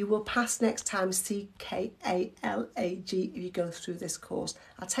 You will pass next time, CKALAG, if you go through this course.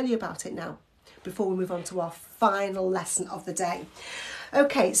 I'll tell you about it now before we move on to our final lesson of the day.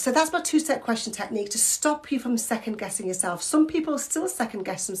 Okay, so that's my two-step question technique to stop you from second guessing yourself. Some people still second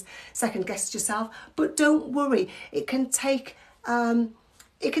guess yourself, but don't worry. It can take time.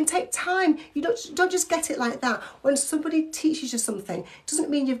 You don't just get it like that. When somebody teaches you something, it doesn't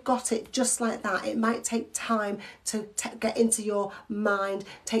mean you've got it just like that. It might take time to get into your mind,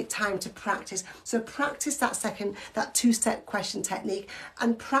 take time to practice. So practice that two-step question technique,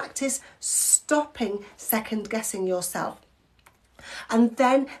 and practice stopping second guessing yourself. And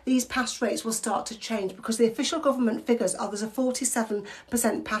then these pass rates will start to change, because the official government figures are there's a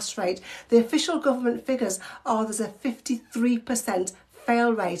 47% pass rate. The official government figures are there's a 53%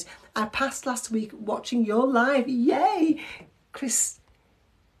 fail rate. I passed last week watching your live. Yay!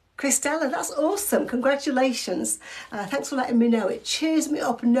 Christella, that's awesome. Congratulations. Thanks for letting me know. It cheers me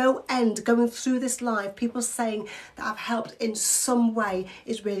up no end going through this live. People saying that I've helped in some way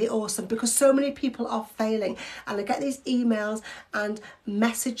is really awesome, because so many people are failing. And I get these emails and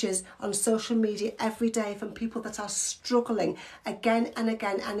messages on social media every day from people that are struggling again and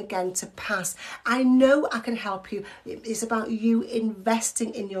again and again to pass. I know I can help you. It's about you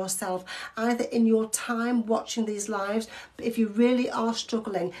investing in yourself, either in your time watching these lives, but if you really are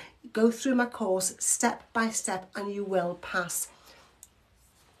struggling, go through my course step by step and you will pass.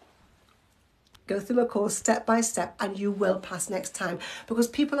 Go through my course step by step and you will pass next time, because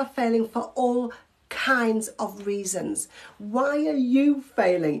people are failing for all kinds of reasons. Why are you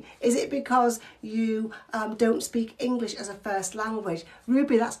failing? Is it because you don't speak English as a first language?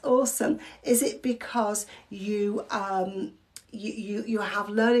 Ruby, that's awesome. Is it because you have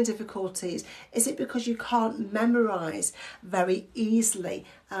learning difficulties? Is it because you can't memorise very easily?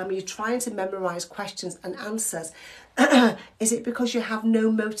 You're trying to memorise questions and answers. Is it because you have no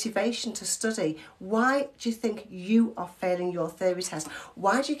motivation to study? Why do you think you are failing your theory test?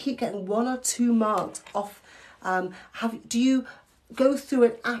 Why do you keep getting 1 or 2 marks off? Do you go through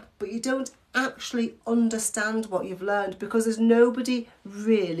an app but you don't actually understand what you've learned, because there's nobody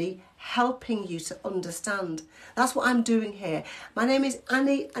really helping you to understand? That's what I'm doing here. My name is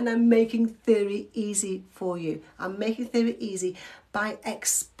Annie and I'm making theory easy for you. I'm making theory easy by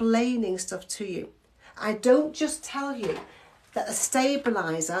explaining stuff to you. I don't just tell you that a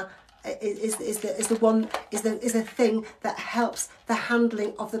stabilizer is the thing that helps the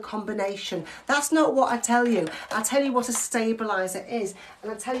handling of the combination. That's not what I tell you. I tell you what a stabilizer is,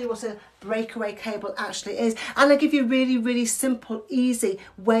 and I tell you what a breakaway cable actually is, and I give you really, really simple, easy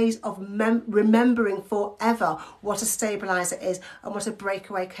ways of remembering forever what a stabilizer is and what a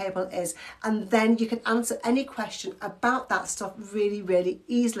breakaway cable is, and then you can answer any question about that stuff really, really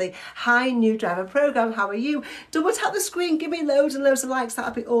easily. Hi, new driver program, how are you? Double tap the screen, give me loads and loads of likes,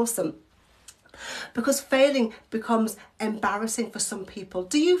 that'd be awesome. Because failing becomes embarrassing for some people.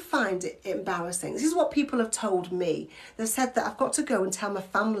 Do you find it embarrassing? This is what people have told me. They've said that I've got to go and tell my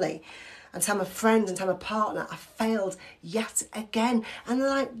family and tell my friend and tell my partner I failed yet again. And they're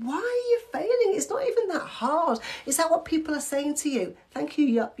like, why are you failing? It's not even that hard. Is that what people are saying to you? Thank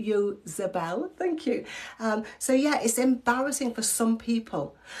you, Zabel. Thank you. So yeah, it's embarrassing for some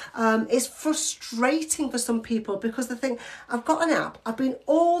people. It's frustrating for some people, because they think, I've got an app, I've been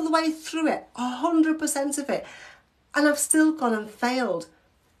all the way through it, 100% of it, and I've still gone and failed.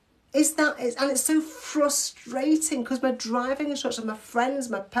 And it's so frustrating, because my driving instructor, my friends,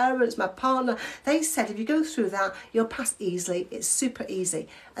 my parents, my partner, they said if you go through that, you'll pass easily. It's super easy.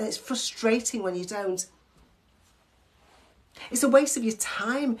 And it's frustrating when you don't. It's a waste of your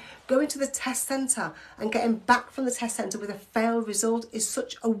time. Going to the test centre and getting back from the test centre with a failed result is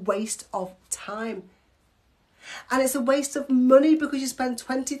such a waste of time. And it's a waste of money, because you spend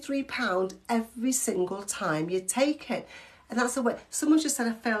 £23 every single time you take it. And that's a way. Someone just said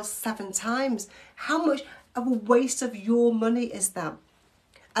I failed 7 times. How much of a waste of your money is that?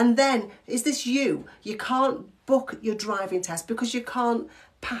 And then, is this you? You can't book your driving test because you can't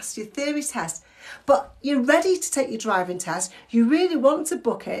pass your theory test. But you're ready to take your driving test. You really want to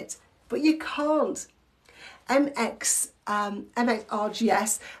book it, but you can't.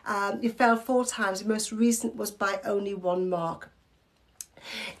 MXRGS, you failed 4 times. The most recent was by only 1 mark.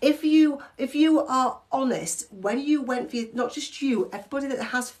 If you are honest, when you went for your, not just you, everybody that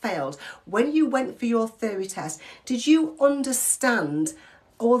has failed, when you went for your theory test, did you understand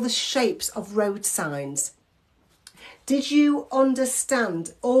all the shapes of road signs? Did you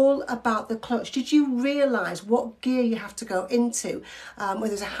understand all about the clutch? Did you realise what gear you have to go into,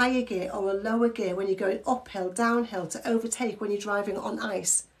 whether it's a higher gear or a lower gear when you're going uphill, downhill, to overtake when you're driving on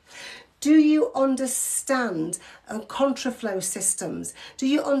ice? Do you understand contraflow systems? Do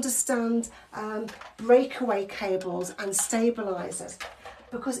you understand breakaway cables and stabilizers?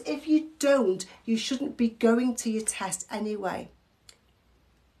 Because if you don't, you shouldn't be going to your test anyway.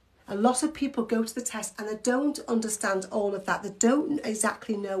 A lot of people go to the test and they don't understand all of that. They don't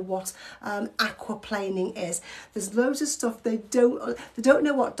exactly know what aquaplaning is. There's loads of stuff they don't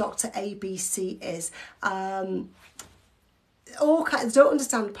know what Dr. ABC is. All kinds, don't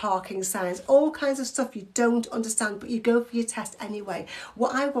understand parking signs, all kinds of stuff you don't understand, but you go for your test anyway.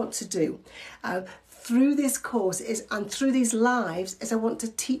 What I want to do through this course is, and through these lives, is I want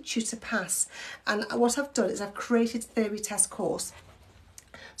to teach you to pass. And what I've done is I've created a theory test course.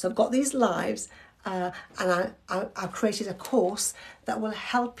 So I've got these lives and I've created a course that will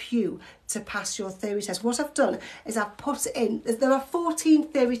help you to pass your theory test. What I've done is I've put in, there are 14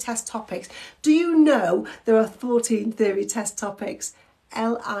 theory test topics. Do you know there are 14 theory test topics?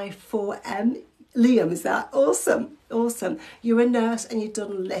 LI4M. Liam, is that awesome? Awesome. You're a nurse and you've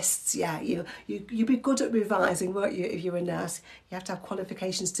done lists. Yeah, you'd be good at revising, won't you, if you're a nurse? You have to have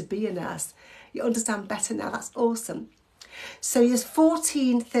qualifications to be a nurse. You understand better now. That's awesome. So there's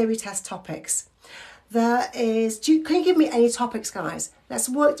 14 theory test topics. There is, can you give me any topics, guys? Let's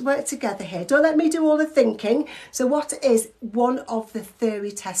work together here. Don't let me do all the thinking. So what is one of the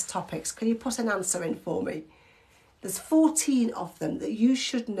theory test topics? Can you put an answer in for me? There's 14 of them that you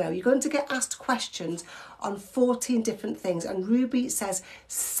should know. You're going to get asked questions on 14 different things. And Ruby says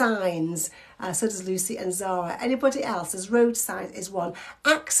signs. So does Lucy and Zara. Anybody else? There's road signs is one.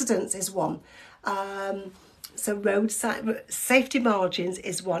 Accidents is one. So roadside safety margins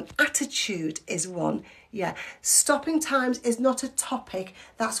is one. Attitude is one. Yeah. Stopping times is not a topic.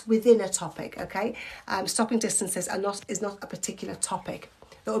 That's within a topic. Okay. Stopping distances is not a particular topic.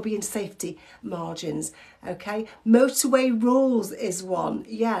 That will be in safety margins. Okay. Motorway rules is one.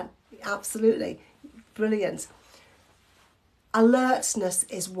 Yeah. Absolutely. Brilliant. Alertness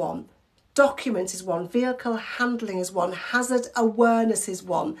is one. Document is one. Vehicle handling is one. Hazard awareness is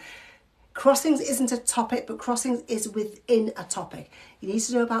one. Crossings isn't a topic, but crossings is within a topic. You need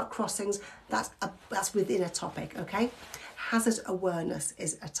to know about crossings. That's within a topic, okay? Hazard awareness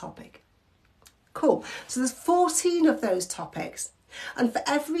is a topic. Cool. So there's 14 of those topics. And for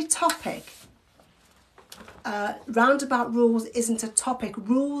every topic, roundabout rules isn't a topic.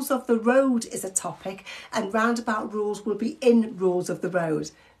 Rules of the road is a topic, and roundabout rules will be in rules of the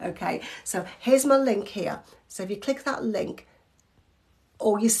road, okay? So here's my link here. So if you click that link,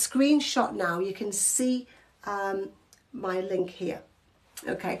 or your screenshot now, you can see my link here.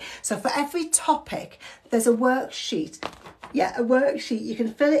 Okay, so for every topic, there's a worksheet. Yeah, a worksheet. You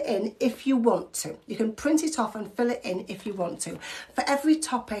can fill it in if you want to. You can print it off and fill it in if you want to. For every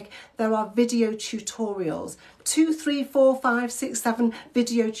topic, there are video tutorials. 2, 3, 4, 5, 6, 7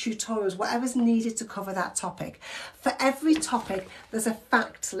 video tutorials, whatever's needed to cover that topic. For every topic, there's a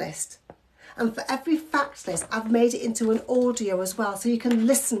fact list. And for every fact list, I've made it into an audio as well. So you can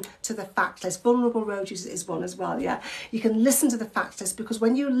listen to the fact list. Vulnerable road users is one as well, yeah. You can listen to the fact list, because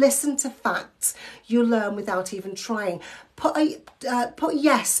when you listen to facts, you learn without even trying. Put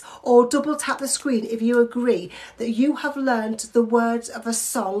yes or double tap the screen if you agree that you have learned the words of a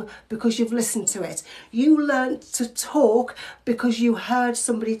song because you've listened to it. You learned to talk because you heard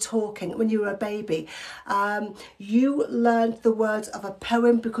somebody talking when you were a baby. You learned the words of a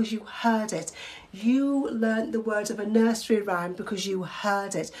poem because you heard it. You learned the words of a nursery rhyme because you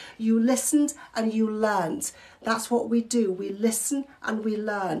heard it. You listened and you learned. That's what we do. We listen and we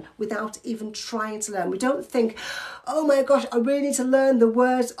learn without even trying to learn. We don't think, oh my gosh, I really need to learn the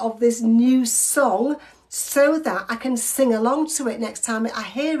words of this new song so that I can sing along to it next time I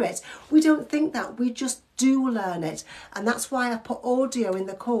hear it. We don't think that. We just do learn it. And that's why I put audio in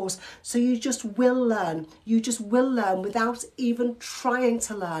the course. So you just will learn. You just will learn without even trying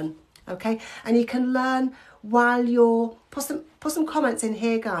to learn. Okay, and you can learn while you're, put some comments in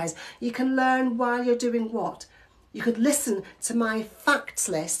here, guys. You can learn while you're doing what? You could listen to my facts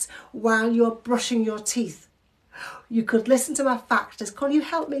list while you're brushing your teeth. You could listen to my fact list. Can you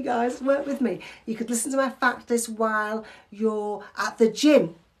help me, guys? Work with me. You could listen to my fact list while you're at the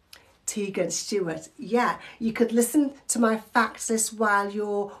gym. Tegan Stewart. Yeah, you could listen to my fact list while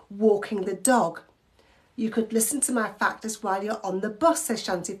you're walking the dog. You could listen to my fact list while you're on the bus, says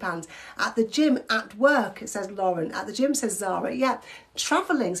Shanty Pants. At the gym, at work, says Lauren. At the gym, says Zara. Yeah.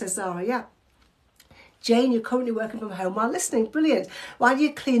 Travelling, says Zara. Yeah. Jane, you're currently working from home while listening. Brilliant. While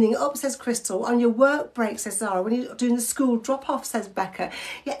you're cleaning up, says Crystal. On your work break, says Zara. When you're doing the school drop-off, says Becca.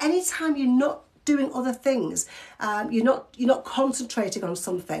 Yeah, anytime you're not doing other things, you're not concentrating on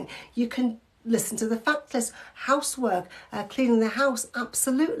something, you can listen to the fact list. Housework, cleaning the house,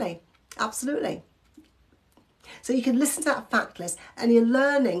 absolutely. Absolutely. So you can listen to that fact list and you're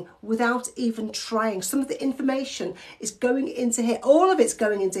learning without even trying. Some of the information is going into here. All of it's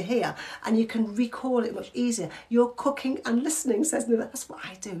going into here and you can recall it much easier. You're cooking and listening, says no, that's what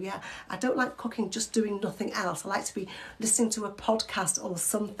I do, yeah. I don't like cooking, just doing nothing else. I like to be listening to a podcast or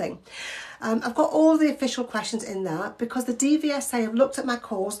something. I've got all the official questions in there because the DVSA have looked at my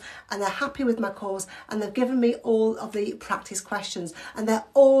course and they're happy with my course and they've given me all of the practice questions and they're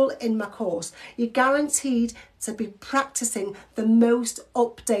all in my course. You're guaranteed to be practicing the most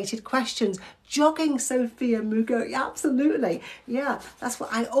updated questions. Jogging, Sophia Mugo, yeah, absolutely. Yeah, that's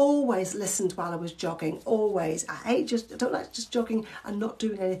what I always listened while I was jogging, always. I don't like just jogging and not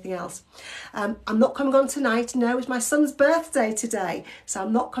doing anything else. I'm not coming on tonight, no, it's my son's birthday today, so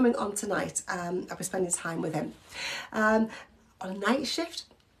I'm not coming on tonight. I'll be spending time with him. On a night shift,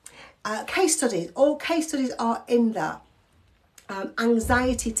 case studies, all case studies are in there.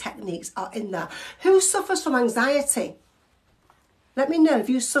 Anxiety techniques are in there. Who suffers from anxiety? Let me know if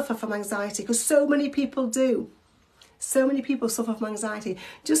you suffer from anxiety, because so many people do. So many people suffer from anxiety.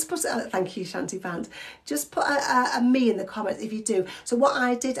 Just put, thank you, Shanti Band. Just put a me in the comments if you do. So what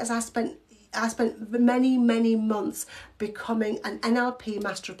I did is I spent many months becoming an NLP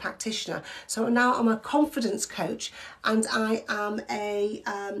master practitioner. So now I'm a confidence coach and I am a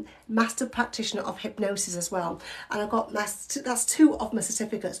master practitioner of hypnosis as well. And I've got that's 2 of my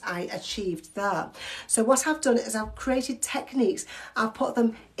certificates I achieved there. So what I've done is I've created techniques. I've put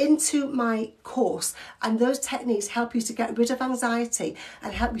them into my course and those techniques help you to get rid of anxiety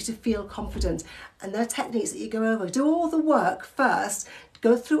and help you to feel confident. And they're techniques that you go over. Do all the work first.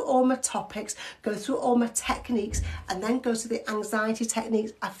 Go through all my topics, go through all my techniques, and then go to the anxiety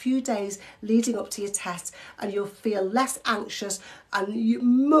techniques a few days leading up to your test, and you'll feel less anxious and you're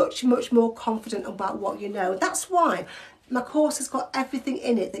much more confident about what you know. That's why my course has got everything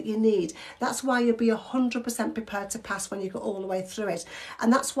in it that you need. That's why you'll be 100% prepared to pass when you go all the way through it.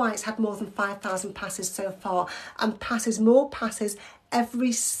 And that's why it's had more than 5,000 passes so far, and more passes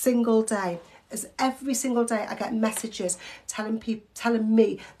every single day. As every single day I get messages telling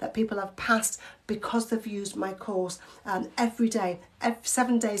me that people have passed because they've used my course every day,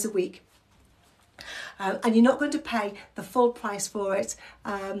 7 days a week. And you're not going to pay the full price for it.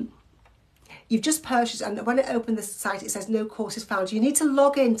 You've just purchased, and when I open the site it says no courses found. You need to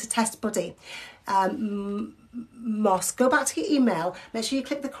log in to TestBuddy. Moss, go back to your email, make sure you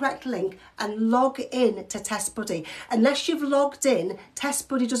click the correct link and log in to TestBuddy. Unless you've logged in,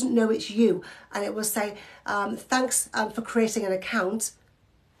 TestBuddy doesn't know it's you, and it will say thanks for creating an account,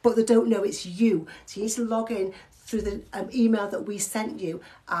 but they don't know it's you. So you need to log in through the email that we sent you,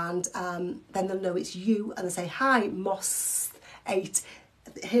 and then they'll know it's you, and they say, hi Moss8,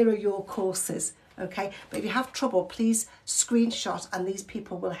 here are your courses. Okay, but if you have trouble, please screenshot and these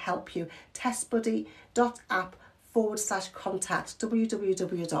people will help you. testbuddy.app/contact,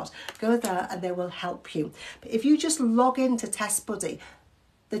 www. Go there and they will help you. But if you just log into TestBuddy,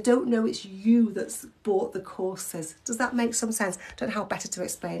 they don't know it's you that's bought the courses. Does that make some sense? I don't know how better to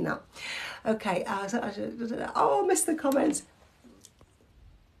explain that. Okay, oh, I missed the comments.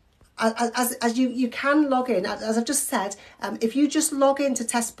 As you can log in, as I've just said, if you just log into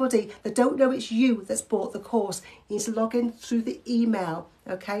TestBuddy, they don't know it's you that's bought the course. You need to log in through the email,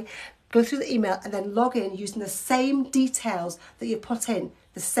 okay? Go through the email and then log in using the same details that you put in,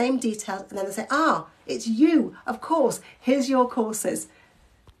 the same details, and then they say, ah, it's you, of course, here's your courses.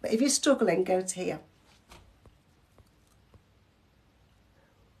 But if you're struggling, go to here.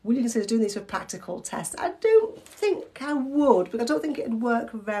 Will you consider doing these with practical tests? I don't think I would, because I don't think it'd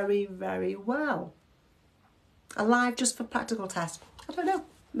work very well. A live just for practical tests? I don't know.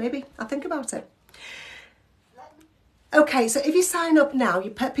 Maybe. I'll think about it. Okay, so if you sign up now,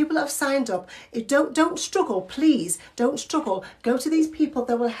 people that have signed up, don't struggle, please, don't struggle. Go to these people,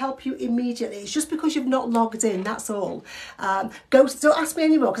 they will help you immediately. It's just because you've not logged in, that's all. Don't ask me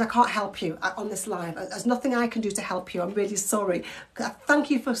anymore because I can't help you on this live. There's nothing I can do to help you. I'm really sorry. Thank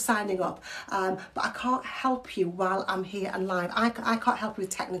you for signing up, but I can't help you while I'm here and live. I can't help you with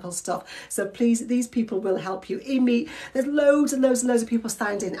technical stuff. So please, these people will help you. There's loads and loads of people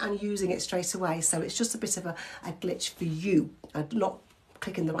signed in and using it straight away. So it's just a bit of a glitch for you. I'm not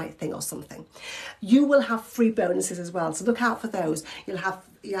clicking the right thing or something. You will have free bonuses as well, so look out for those. You have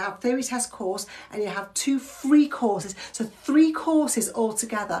theory test course and you have 2 free courses, so 3 courses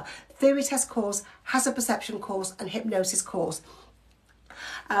altogether: theory test course, hazard perception course and hypnosis course.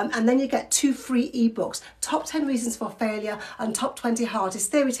 And then you get 2 free ebooks, top 10 reasons for failure and top 20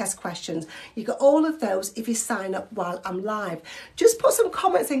 hardest theory test questions. You get all of those if you sign up while I'm live. Just put some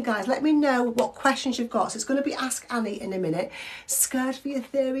comments in, guys. Let me know what questions you've got. So it's going to be Ask Annie in a minute. Scared for your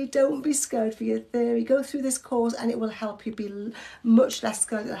theory? Don't be scared for your theory. Go through this course and it will help you be much less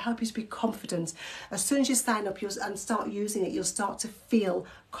scared. It'll help you to be confident. As soon as you sign up and start using it, you'll start to feel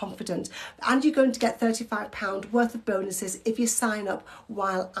confident. And you're going to get £35 worth of bonuses if you sign up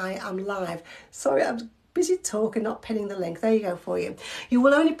while I am live. Sorry, I'm busy talking, not pinning the link. There you go for you. You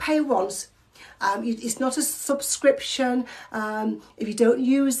will only pay once. It's not a subscription. If you don't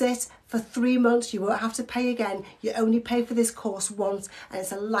use it for 3 months, you won't have to pay again. You only pay for this course once, and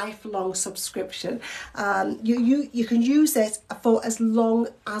it's a lifelong subscription. You can use it for as long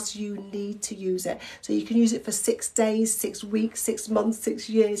as you need to use it. So you can use it for 6 days, 6 weeks, 6 months, 6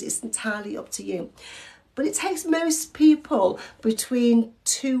 years. It's entirely up to you. But it takes most people between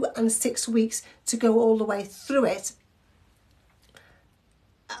 2 and 6 weeks to go all the way through it.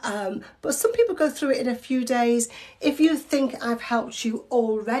 But some people go through it in a few days. If you think I've helped you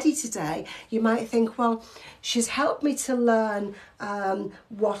already today, you might think, well, she's helped me to learn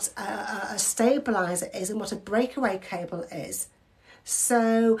what a stabilizer is and what a breakaway cable is.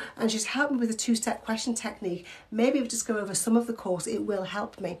 So, and she's helped me with a 2-step question technique. Maybe if we just go over some of the course, it will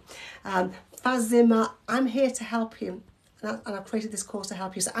help me. Fazima, I'm here to help you. And I've created this course to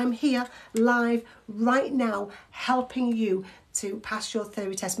help you. So I'm here live right now helping you to pass your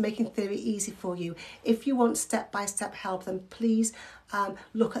theory test, making theory easy for you. If you want step-by-step help, then please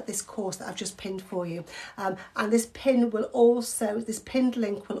look at this course that I've just pinned for you. And this pinned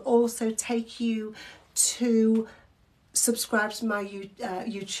link will also take you to subscribe to my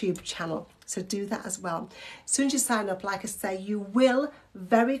YouTube channel. So do that as well. As soon as you sign up, like I say, you will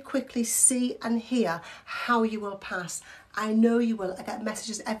very quickly see and hear how you will pass. I know you will. I get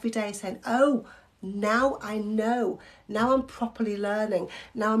messages every day saying, oh, now I know. Now I'm properly learning.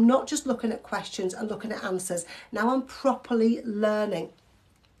 Now I'm not just looking at questions and looking at answers. Now I'm properly learning.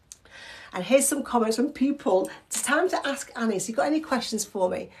 And here's some comments from people. It's time to ask Annie. So you got any questions for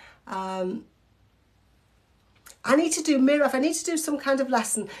me? I need to do Miraf, I need to do some kind of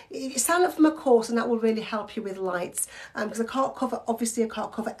lesson. Sign up for my course and that will really help you with lights. Because I can't cover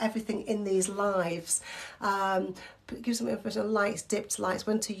everything in these lives. But it gives some information on lights, dipped lights,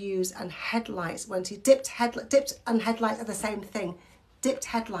 when to use, and headlights. Dipped and headlights are the same thing. Dipped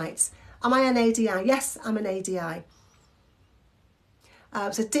headlights. Am I an ADI? Yes, I'm an ADI.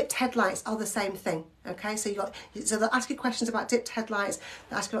 So dipped headlights are the same thing. Okay, so they'll ask you questions about dipped headlights,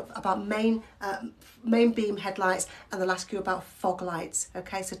 they'll ask you about main beam headlights, and they'll ask you about fog lights.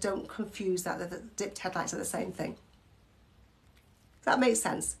 Okay, so don't confuse that. The dipped headlights are the same thing. That makes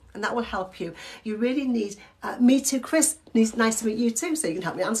sense, and that will help you. You really need me too, Chris. Nice to meet you too. So you can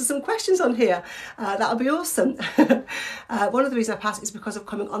help me answer some questions on here. That'll be awesome. One of the reasons I passed is because of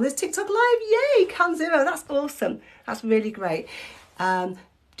coming on this TikTok live. Yay, Can Zero. That's awesome. That's really great.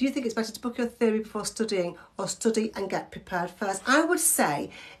 Do you think it's better to book your theory before studying or study and get prepared first? I would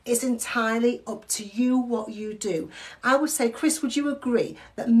say it's entirely up to you what you do. I would say, Chris, would you agree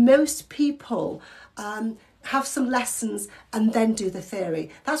that most people have some lessons and then do the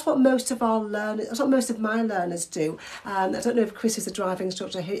theory? That's what most of our learners, that's what most of my learners do. I don't know if Chris is a driving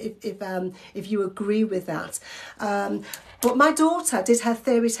instructor, if you agree with that. But my daughter did her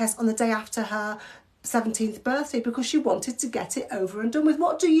theory test on the day after her 17th birthday because she wanted to get it over and done with.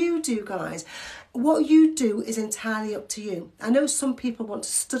 What do you do, guys? What you do is entirely up to you. I know some people want to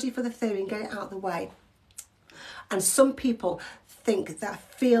study for the theory and get it out of the way, and some people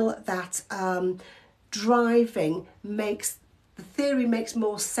feel that driving makes the theory makes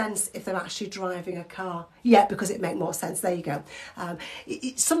more sense if they're actually driving a car. Yeah, because it makes more sense. There you go.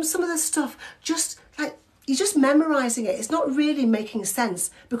 Some of the stuff, just like, you're just memorising it. It's not really making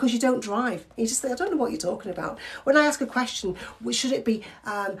sense because you don't drive. You just think, I don't know what you're talking about. When I ask a question, should it be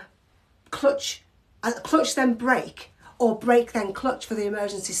clutch then brake, or brake then clutch for the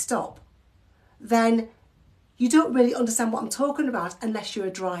emergency stop? Then you don't really understand what I'm talking about unless you're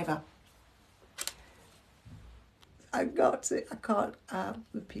a driver. I can't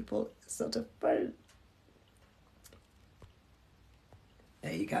with people sort of. There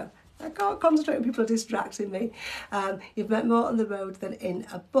you go. I can't concentrate when people are distracting me. You've met more on the road than in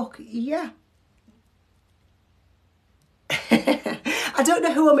a book. Yeah. And I don't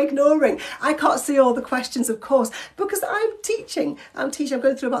know who I'm ignoring. I can't see all the questions, of course, because I'm teaching. I'm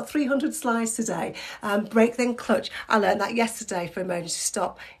going through about 300 slides today. Brake then clutch. I learned that yesterday for emergency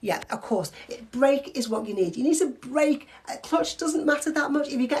stop. Yeah, of course. Brake is what you need. You need to brake. Clutch doesn't matter that much.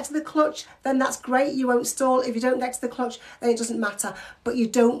 If you get to the clutch, then that's great. You won't stall. If you don't get to the clutch, then it doesn't matter. But you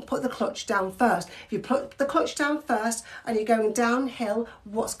don't put the clutch down first. If you put the clutch down first and you're going downhill,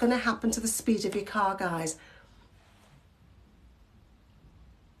 what's going to happen to the speed of your car, guys?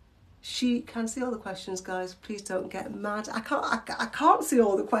 She can see all the questions, guys. Please don't get mad. I can't see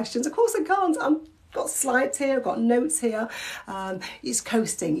all the questions. Of course I can't. I've got slides here, I've got notes here. It's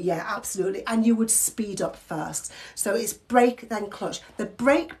coasting, yeah, absolutely. And you would speed up first. So it's brake, then clutch. The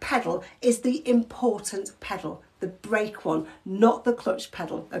brake pedal is the important pedal. The brake one, not the clutch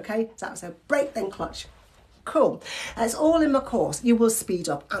pedal, okay? So brake, then clutch. Cool. It's all in my course. You will speed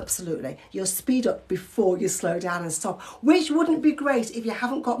up, absolutely. You'll speed up before you slow down and stop, which wouldn't be great if you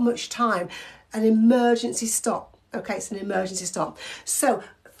haven't got much time. An emergency stop. Okay, it's an emergency stop. So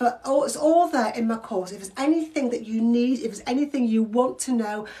it's all there in my course. If there's anything that you need, if there's anything you want to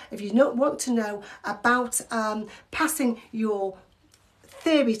know, if you want to know about passing your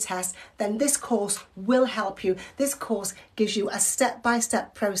theory test, then this course will help you. This course gives you a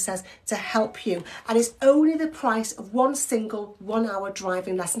step-by-step process to help you, and it's only the price of one single 1 hour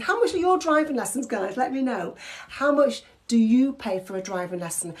driving lesson. How much are your driving lessons, guys? Let me know. How much do you pay for a driving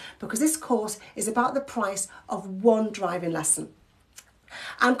lesson? Because this course is about the price of one driving lesson.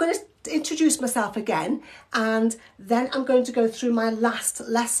 I'm going to introduce myself again, and then I'm going to go through my last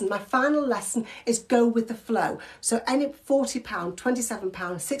lesson. My final lesson is go with the flow. So any £40,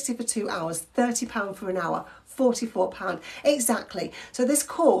 £27, 60 for 2 hours, £30 for an hour, £44. Exactly. So this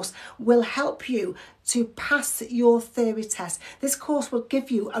course will help you to pass your theory test. This course will give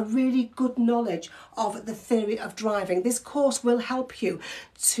you a really good knowledge of the theory of driving. This course will help you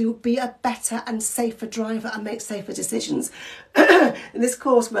to be a better and safer driver and make safer decisions. And this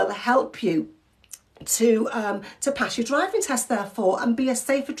course will help you to pass your driving test, therefore, and be a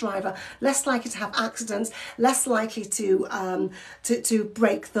safer driver, less likely to have accidents, less likely to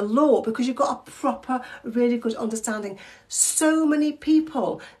break the law, because you've got a proper, really good understanding. So many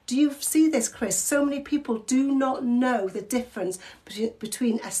people, do you see this, Chris? So many people do not know the difference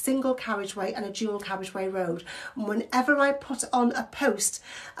between a single carriageway and a dual carriageway road. And whenever I put on a post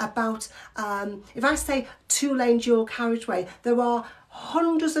about, if I say 2-lane dual carriageway, there are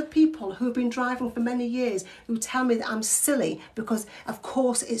hundreds of people who've been driving for many years who tell me that I'm silly because of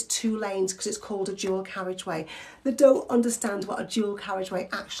course it's 2 lanes because it's called a dual carriageway. They don't understand what a dual carriageway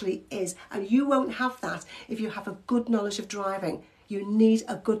actually is, and you won't have that if you have a good knowledge of driving. You need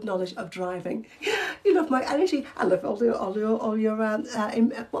a good knowledge of driving. You love my energy. I love all your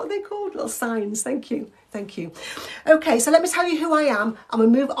what are they called? Little signs. Thank you. Thank you. Okay, so let me tell you who I am, and we'll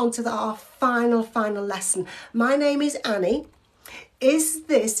move on to our final lesson. My name is Annie. Is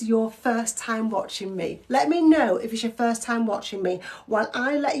this your first time watching me? Let me know if it's your first time watching me while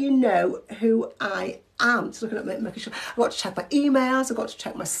I let you know who I am. Just looking at making sure. I've got to check my emails, I've got to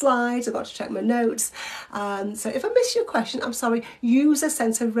check my slides, I've got to check my notes. So if I miss your question, I'm sorry. User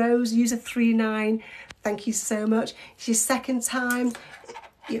Centre Rose, user 39, thank you so much. It's your second time.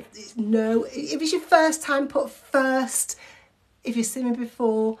 No, if it's your first time, put first. If you've seen me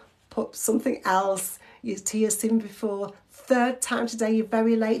before, put something else. You've seen me before. Third time today, you're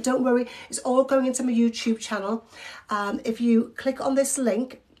very late. Don't worry, it's all going into my YouTube channel. If you click on this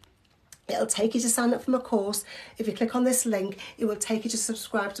link, it'll take you to sign up for my course. If you click on this link, it will take you to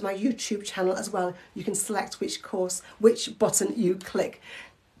subscribe to my YouTube channel as well. You can select which button you click.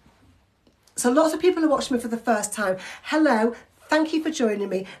 So lots of people are watching me for the first time. Hello. Thank you for joining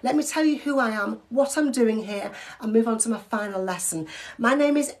me. Let me tell you who I am, what I'm doing here, and move on to my final lesson. My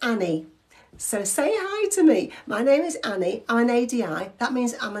name is Annie. So say hi to me. My name is Annie. I'm an ADI. That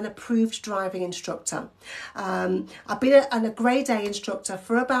means I'm an approved driving instructor. I've been a grade A instructor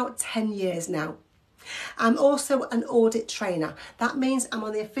for about 10 years now. I'm also an audit trainer. That means I'm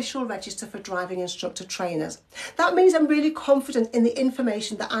on the official register for driving instructor trainers. That means I'm really confident in the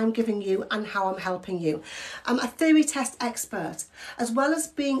information that I'm giving you and how I'm helping you. I'm a theory test expert, as well as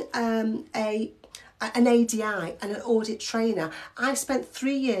being an ADI and an audit trainer. I've spent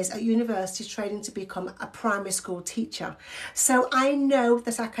 3 years at university training to become a primary school teacher. So I know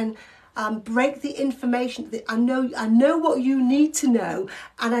that I can break the information. That I know what you need to know,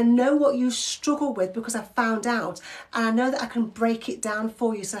 and I know what you struggle with because I found out, and I know that I can break it down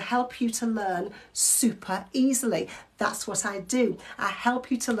for you, so help you to learn super easily. That's what I do. I help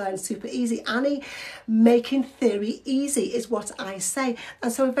you to learn super easy. Annie, making theory easy is what I say.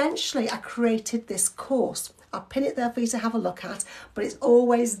 And so eventually I created this course. I'll pin it there for you to have a look at, but it's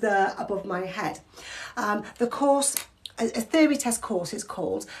always there above my head. The course, a theory test course it's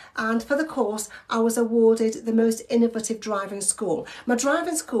called, and for the course I was awarded the most innovative driving school. My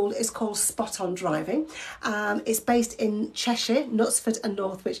driving school is called Spot On Driving. It's based in Cheshire, Knutsford and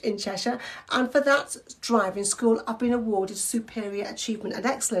Northwich in Cheshire, and for that driving school I've been awarded Superior Achievement and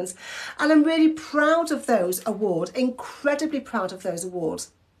Excellence, and I'm really proud of those awards, incredibly proud of those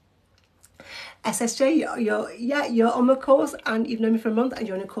awards. SSJ, you're on my course and you've known me for a month and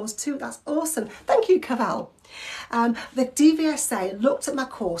you're on a course too. That's awesome. Thank you, Cavell. The DVSA looked at my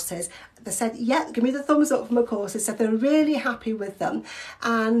courses. They said, yeah, give me the thumbs up for my courses. Said they're really happy with them,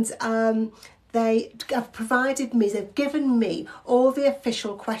 and they have provided me, they've given me all the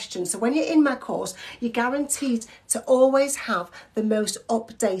official questions. So when you're in my course, you're guaranteed to always have the most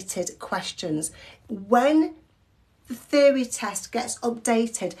updated questions. When the theory test gets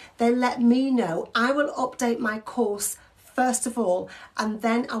updated, they let me know. I will update my course first of all, and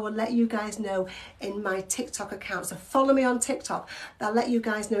then I will let you guys know in my TikTok account. So follow me on TikTok. I'll let you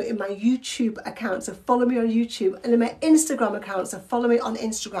guys know in my YouTube account. So follow me on YouTube, and in my Instagram account. So follow me on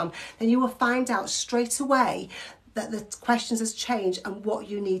Instagram. Then you will find out straight away that the questions has changed and what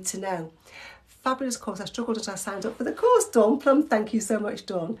you need to know. Fabulous course. I struggled until I signed up for the course, Dawn Plum. Thank you so much,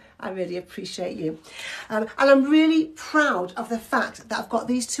 Dawn. I really appreciate you. And I'm really proud of the fact that I've got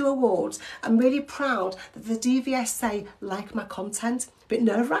these 2 awards. I'm really proud that the DVSA like my content. A bit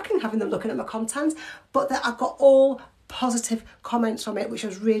nerve-wracking having them looking at my content, but that I've got all positive comments from it, which I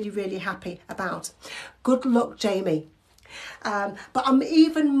was really, really happy about. Good luck, Jamie. But I'm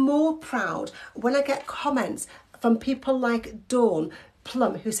even more proud when I get comments from people like Dawn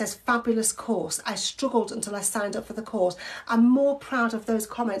Plum, who says, fabulous course. I struggled until I signed up for the course. I'm more proud of those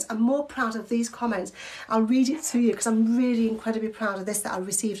comments. I'm more proud of these comments. I'll read it to you because I'm really incredibly proud of this that I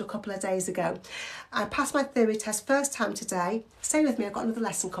received a couple of days ago. I passed my theory test first time today. Stay with me, I've got another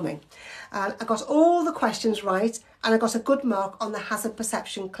lesson coming. I got all the questions right, and I got a good mark on the hazard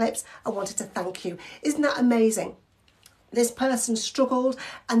perception clips. I wanted to thank you. Isn't that amazing? This person struggled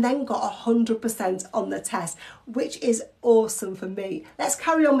and then got 100% on the test, which is awesome for me. Let's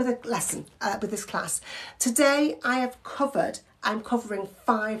carry on with the lesson, with this class. Today I'm covering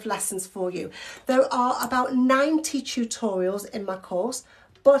 5 lessons for you. There are about 90 tutorials in my course,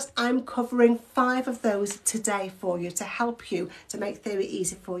 but I'm covering 5 of those today for you to help you to make theory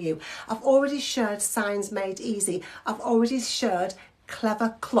easy for you. I've already shared Signs Made Easy. I've already shared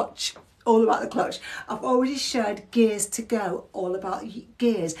Clever Clutch, all about the clutch. I've already shared Gears to Go, all about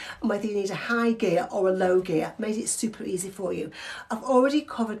gears and whether you need a high gear or a low gear. Made it super easy for you. I've already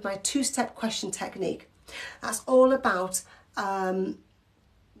covered my 2-step question technique. That's all about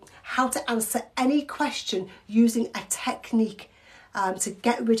how to answer any question using a technique to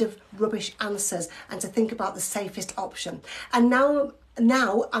get rid of rubbish answers and to think about the safest option. And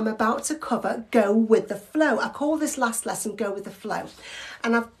now I'm about to cover Go With The Flow. I call this last lesson Go With The Flow.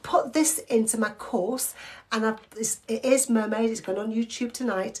 And I've put this into my course, and it is Mermaid, it's going on YouTube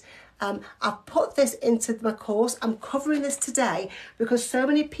tonight. I've put this into my course. I'm covering this today because so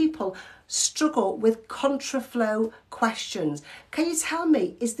many people struggle with contraflow questions. Can you tell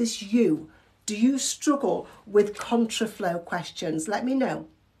me, is this you? Do you struggle with contraflow questions? Let me know.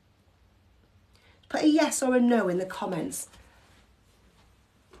 Put a yes or a no in the comments.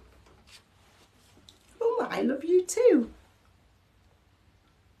 Oh, I love you too.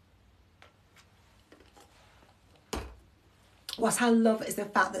 What I love is the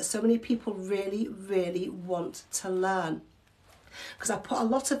fact that so many people really, really want to learn. Because I put a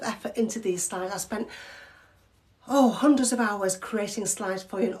lot of effort into these slides. I spent hundreds of hours creating slides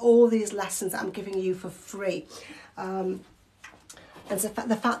for you and all these lessons that I'm giving you for free. And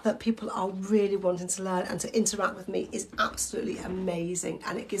the fact that people are really wanting to learn and to interact with me is absolutely amazing,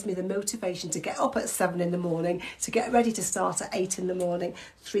 and it gives me the motivation to get up at 7 in the morning, to get ready to start at 8 in the morning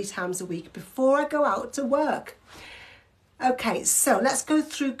 3 times a week before I go out to work. Okay, so let's go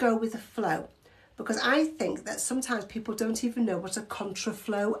through Go With The Flow, because I think that sometimes people don't even know what a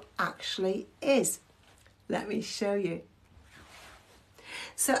contraflow actually is. Let me show you.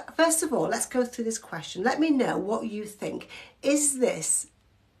 So first of all, let's go through this question. Let me know what you think. Is this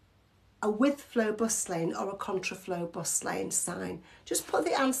a with flow bus lane or a contraflow bus lane sign? Just put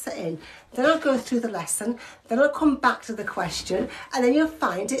the answer in. Then I'll go through the lesson. Then I'll come back to the question, and then you'll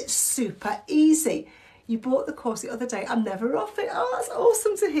find it super easy. You bought the course the other day. I'm never off it. Oh, that's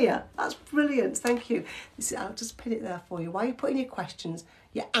awesome to hear. That's brilliant. Thank you. I'll just put it there for you. While you're putting your questions,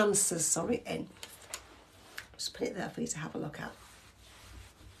 your answers, sorry, in. Just put it there for you to have a look at.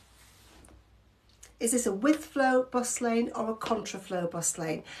 Is this a with flow bus lane or a contraflow bus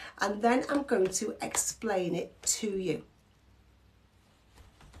lane? And then I'm going to explain it to you.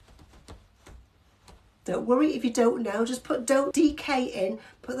 Don't worry if you don't know, just put don't DK in,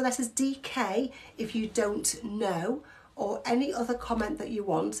 put the letters DK if you don't know, or any other comment that you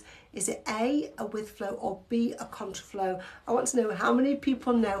want. Is it A, a with flow, or B, a contraflow? I want to know how many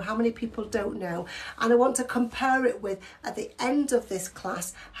people know, how many people don't know, and I want to compare it with, at the end of this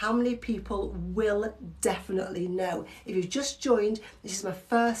class, how many people will definitely know. If you've just joined, this is my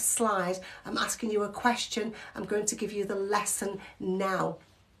first slide. I'm asking you a question. I'm going to give you the lesson now.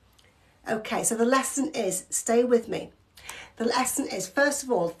 Okay, so the lesson is, stay with me. The lesson is, first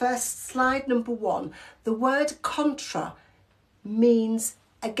of all, first slide number 1, the word contra means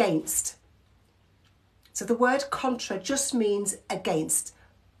against. So the word contra just means against.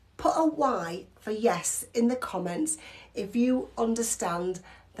 Put a Y for yes in the comments if you understand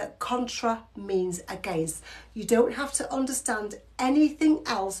that contra means against. You don't have to understand anything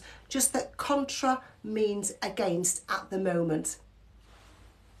else, just that contra means against at the moment.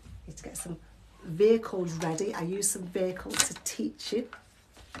 Need to get some vehicles ready. I use some vehicles to teach you.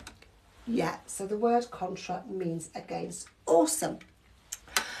 Yeah, so the word contra means against. Awesome.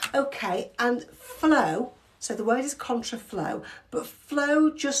 Okay, and flow, so the word is contraflow, but flow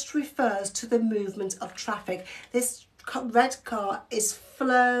just refers to the movement of traffic. This red car is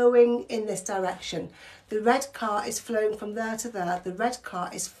flowing in this direction. The red car is flowing from there to there. The red car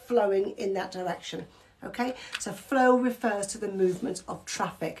is flowing in that direction. Okay, so flow refers to the movement of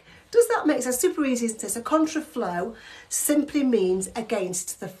traffic. Does that make sense? Super easy, isn't it? So contraflow simply means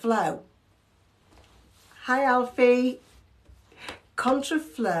against the flow. Hi, Alfie.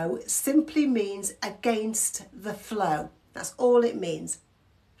 Contraflow simply means against the flow. That's all it means.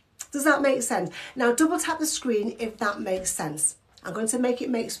 Does that make sense? Now double tap the screen if that makes sense. I'm going to make it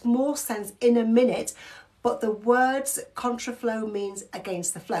make more sense in a minute, but the words contraflow means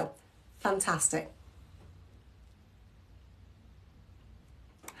against the flow. Fantastic.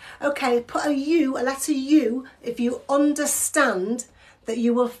 Okay, put a U, a letter U, if you understand that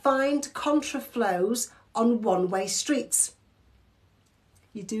you will find contraflows on one-way streets.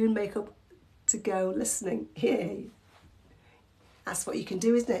 You're doing makeup to go listening. Yay. That's what you can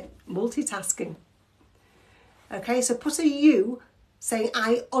do, isn't it? Multitasking. Okay, so put a U saying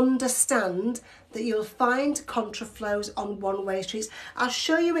I understand that you'll find contraflows on one-way streets. I'll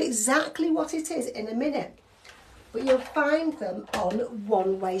show you exactly what it is in a minute. But you'll find them on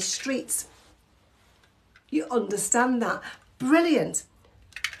one-way streets. You understand that? Brilliant.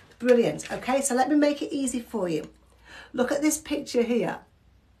 Brilliant. Okay, so let me make it easy for you. Look at this picture here.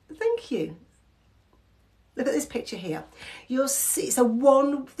 Thank you. Look at this picture here. You'll see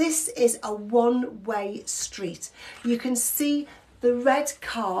this is a one-way street. You can see the red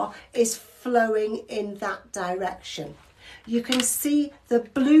car is flowing in that direction. You can see the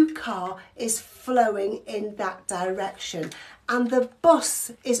blue car is flowing in that direction, and the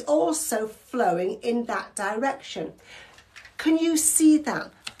bus is also flowing in that direction. Can you see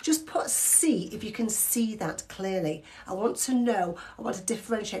that? Just put C if you can see that clearly. I want to know, I want to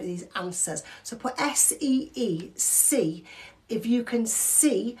differentiate these answers. So put S-E-E, C, if you can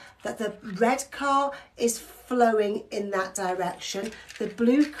see that the red car is flowing in that direction, the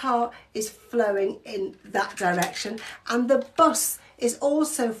blue car is flowing in that direction, and the bus is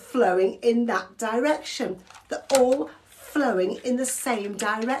also flowing in that direction. They're all flowing in the same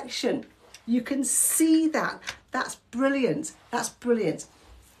direction. You can see that. That's brilliant. That's brilliant.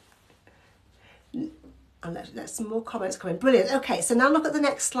 And let's some more comments come in. Brilliant. Okay, so now look at the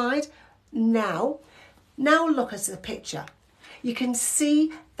next slide. Now look at the picture. You can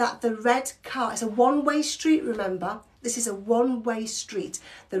see that the red car is a one-way street, remember? This is a one-way street.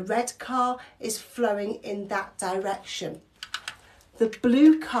 The red car is flowing in that direction. The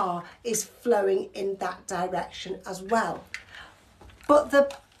blue car is flowing in that direction as well. But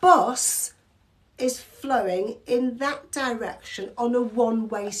the bus is flowing in that direction on a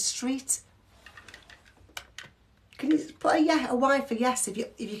one-way street. Can you put a Y for yes if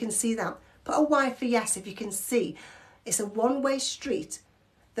you can see that? Put a Y for yes if you can see. It's a one-way street.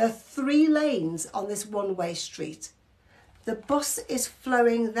 There are 3 lanes on this one-way street. The bus is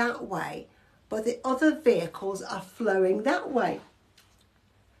flowing that way, but the other vehicles are flowing that way.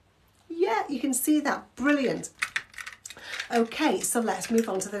 Yeah, you can see that. Brilliant. Okay, so let's move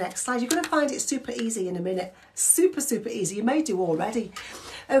on to the next slide. You're going to find it super easy in a minute. Super, super easy. You may do already.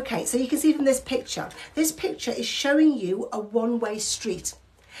 Okay, so you can see from this picture. This picture is showing you a one-way street.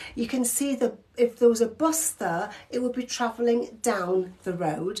 You can see that if there was a bus there, it would be travelling down the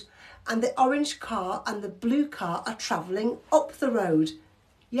road, and the orange car and the blue car are travelling up the road.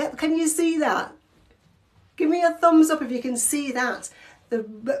 Yep, can you see that? Give me a thumbs up if you can see that.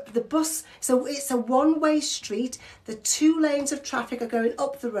 The bus, so it's a one-way street. The 2 lanes of traffic are going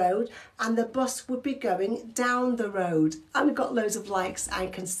up the road and the bus would be going down the road. And we've got loads of likes. I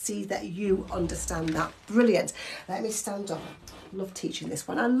can see that you understand that. Brilliant. Let me stand up. Love teaching this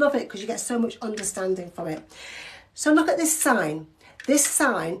one. I love it because you get so much understanding from it. So look at this sign. This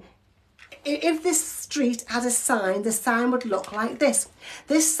sign, if this street had a sign, the sign would look like this.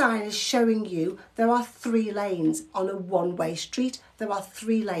 This sign is showing you there are 3 lanes on a one-way street. There are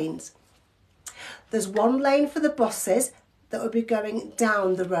 3 lanes. There's 1 lane for the buses that would be going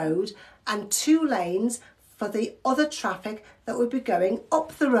down the road and 2 lanes for the other traffic that would be going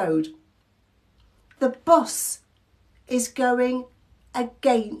up the road. The bus is going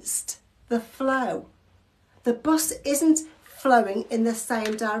against the flow. The bus isn't flowing in the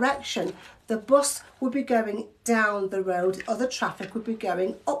same direction. The bus would be going down the road, other traffic would be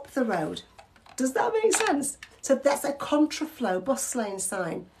going up the road. Does that make sense? So that's a contraflow bus lane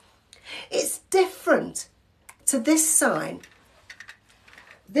sign. It's different to this sign.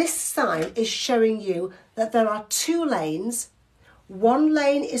 This sign is showing you that there are 2 lanes. 1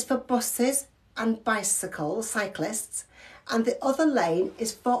 lane is for buses and bicycles, cyclists, and the other lane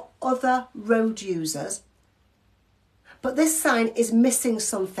is for other road users. But this sign is missing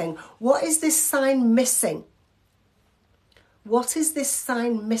something. What is this sign missing? What is this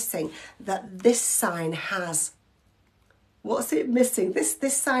sign missing that this sign has? What's it missing? This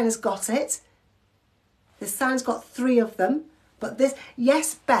sign has got it. This sign's got 3 of them. But this,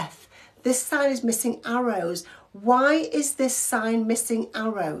 yes, Beth, this sign is missing arrows. Why is this sign missing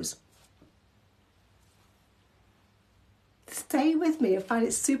arrows? Stay with me and find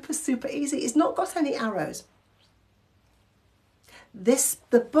it super, super easy. It's not got any arrows.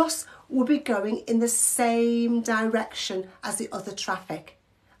 The bus will be going in the same direction as the other traffic.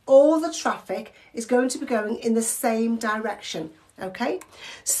 All the traffic is going to be going in the same direction, okay?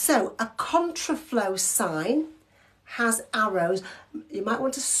 So a contraflow sign has arrows. You might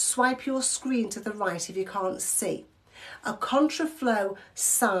want to swipe your screen to the right if you can't see. A contraflow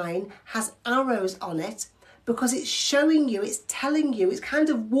sign has arrows on it because it's showing you, it's telling you, it's kind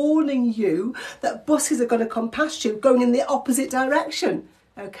of warning you that buses are going to come past you going in the opposite direction,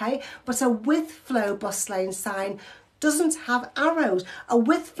 okay? But a with flow bus lane sign doesn't have arrows. A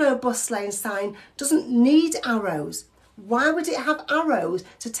with flow bus lane sign doesn't need arrows. Why would it have arrows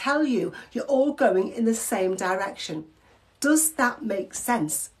to tell you you're all going in the same direction? Does that make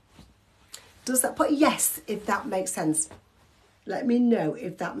sense? Does that, put yes if that makes sense. Let me know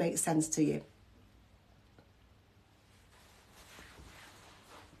if that makes sense to you.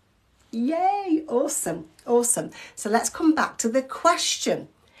 Yay, awesome, awesome. So let's come back to the question.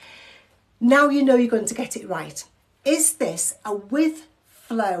 Now you know you're going to get it right. Is this a with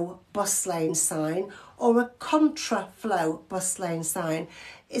flow bus lane sign or a contra flow bus lane sign?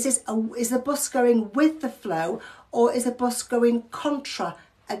 Is the bus going with the flow or is the bus going contra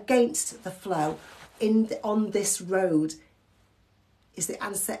against the flow on this road? Is the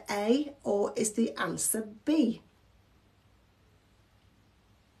answer A or is the answer B?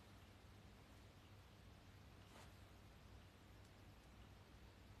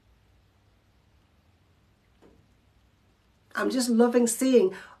 I'm just loving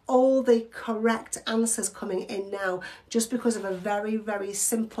seeing all the correct answers coming in now just because of a very, very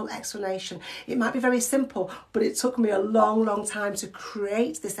simple explanation. It might be very simple, but it took me a long, long time to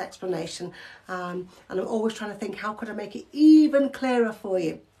create this explanation. And I'm always trying to think, how could I make it even clearer for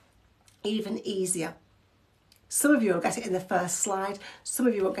you, even easier? Some of you will get it in the first slide. Some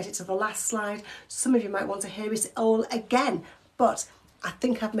of you won't get it to the last slide. Some of you might want to hear it all again, but I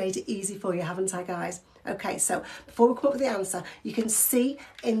think I've made it easy for you, haven't I, guys? Okay, so before we come up with the answer, you can see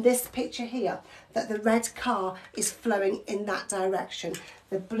in this picture here that the red car is flowing in that direction.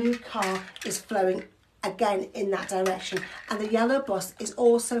 The blue car is flowing again in that direction. And the yellow bus is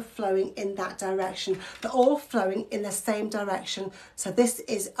also flowing in that direction. They're all flowing in the same direction. So this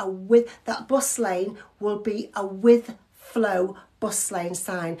is a with, that bus lane will be a with flow bus lane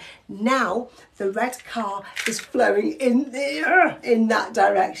sign. Now the red car is flowing in that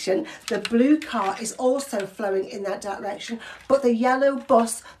direction. The blue car is also flowing in that direction, but the yellow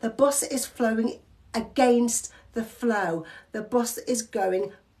bus, the bus is flowing against the flow. The bus is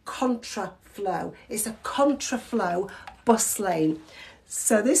going contra flow. It's a contra flow bus lane.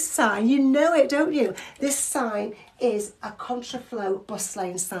 So this sign, you know it, don't you? This sign is a contraflow bus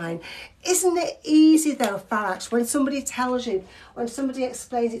lane sign. Isn't it easy though, Farax, when somebody tells you, when somebody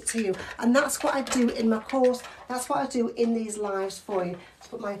explains it to you? And that's what I do in my course. That's what I do in these lives for you. Let's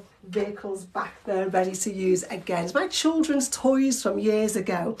put my vehicles back there ready to use again. It's my children's toys from years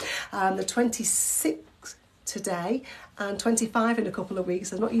ago. The 26 today and 25 in a couple of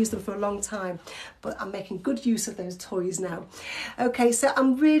weeks. I've not used them for a long time, but I'm making good use of those toys now. Okay, so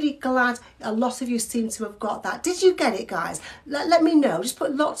I'm really glad a lot of you seem to have got that. Did you get it, guys? Let me know. Just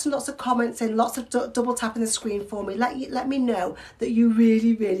put lots and lots of comments in, lots of double tapping the screen for me. Let me know that you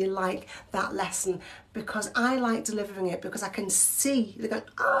really, really like that lesson, because I like delivering it, because I can see they're going,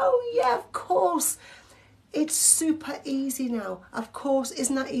 oh yeah, of course. It's super easy now. Of course,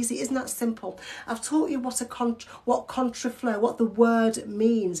 isn't that easy? Isn't that simple? I've taught you what contraflow, what the word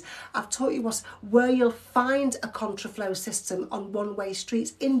means. I've taught you where you'll find a contraflow system on one-way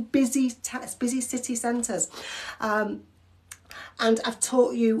streets in busy city centres. And I've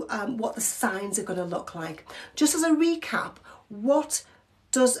taught you what the signs are going to look like. Just as a recap, what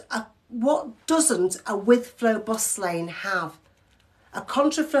doesn't a with flow bus lane have? A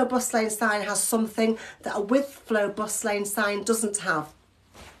contraflow bus lane sign has something that a with flow bus lane sign doesn't have.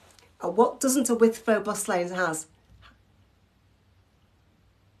 And what doesn't a with flow bus lane has?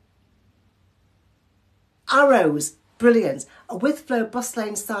 Arrows. Brilliant. A with flow bus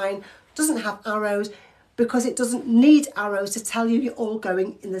lane sign doesn't have arrows, because it doesn't need arrows to tell you you're all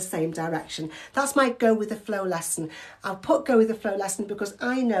going in the same direction. That's my go with the flow lesson. I'll put go with the flow lesson because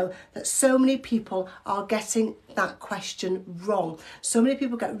I know that so many people are getting that question wrong. So many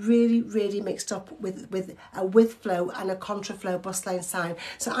people get really, really mixed up with a with flow and a contraflow bus lane sign.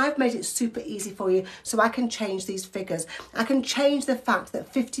 So I've made it super easy for you, so I can change these figures. I can change the fact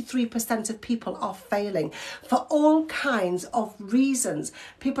that 53% of people are failing for all kinds of reasons.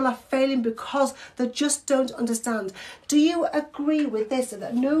 People are failing because they just don't understand. Do you agree with this,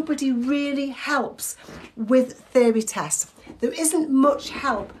 that nobody really helps with theory tests? There isn't much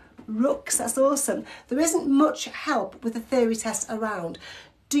help. Rooks, that's awesome. There isn't much help with the theory test around.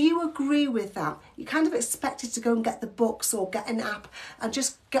 Do you agree with that? You kind of expected to go and get the books or get an app and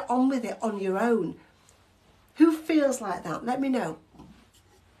just get on with it on your own. Who feels like that? Let me know.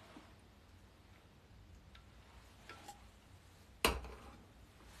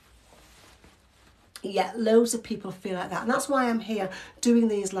 Yeah, loads of people feel like that, and that's why I'm here doing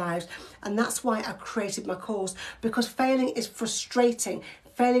these lives, and that's why I created my course, because failing is frustrating.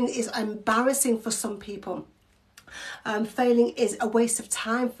 Failing is embarrassing for some people. Failing is a waste of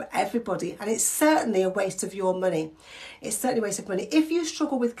time for everybody, and it's certainly a waste of your money. It's certainly a waste of money. If you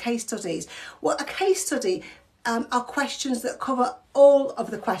struggle with case studies, well, a case study are questions that cover all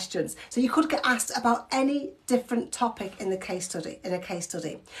of the questions. So you could get asked about any different topic in a case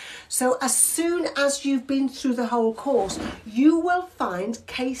study. So as soon as you've been through the whole course, you will find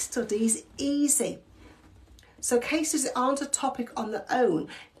case studies easy. So case studies aren't a topic on their own.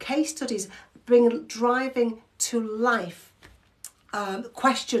 Case studies bring driving to life.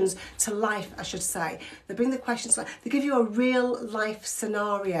 Questions to life, I should say. They bring the questions to life. They give you a real life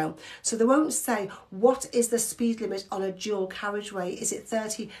scenario. So they won't say, what is the speed limit on a dual carriageway? Is it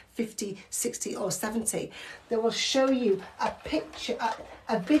 30, 50, 60 or 70? They will show you a picture,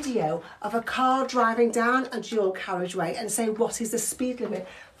 a video of a car driving down a dual carriageway and say, what is the speed limit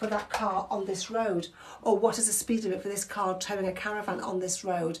for that car on this road? Or what is the speed limit for this car towing a caravan on this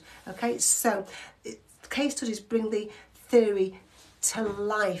road? Okay, so case studies bring the theory to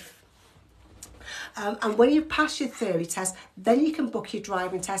life. And when you pass your theory test, then you can book your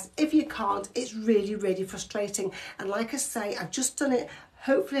driving test. If you can't, it's really, really frustrating. And like I say, I've just done it.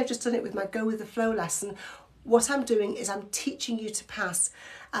 Hopefully I've just done it with my Go With The Flow lesson. What I'm doing is I'm teaching you to pass.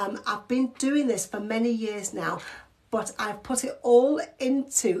 I've been doing this for many years now, but I've put it all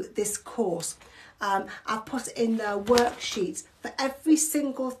into this course. I've put in the worksheets for every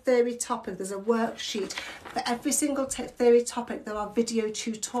single theory topic. There's a worksheet for every single theory topic. There are video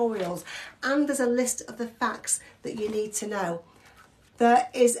tutorials, and there's a list of the facts that you need to know. There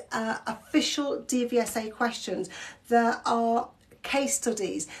is official DVSA questions. There are case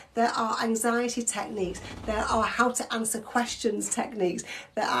studies, there are anxiety techniques, there are how to answer questions techniques,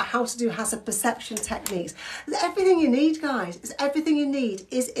 there are how to do hazard perception techniques. There's everything you need, guys. It's everything you need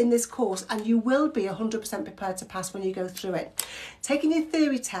is in this course, and you will be 100% prepared to pass when you go through it. Taking your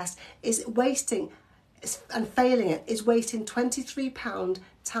theory test is wasting, and failing it is wasting £23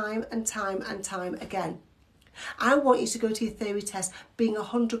 time and time and time again. I want you to go to your theory test being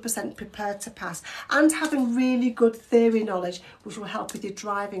 100% prepared to pass and having really good theory knowledge, which will help with your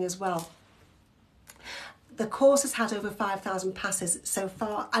driving as well. The course has had over 5,000 passes so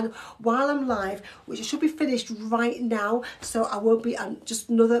far, and while I'm live, which should be finished right now, so I won't be, just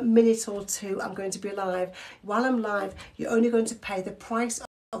another minute or two I'm going to be live. While I'm live, you're only going to pay the price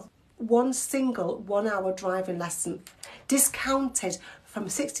of one single 1 hour driving lesson, discounted from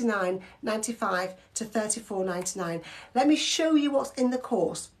 $69.95 to $34.99. Let me show you what's in the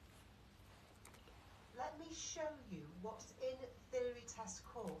course. Let me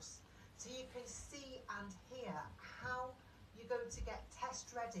get test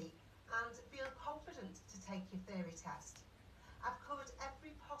ready and feel confident to take your theory test. I've covered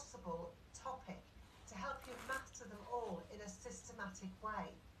every possible topic to help you master them all in a systematic way.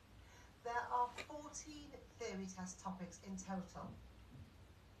 There are 14 theory test topics in total.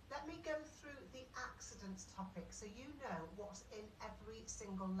 Let me go through the accidents topic so you know what's in every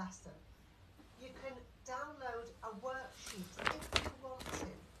single lesson. You can download a worksheet if you want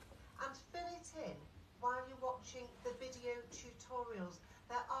to and fill it in while you're watching the video tutorials.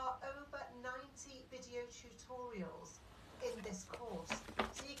 There are over 90 video tutorials in this course,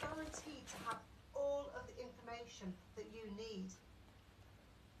 so you're guaranteed to have all of the information that you need.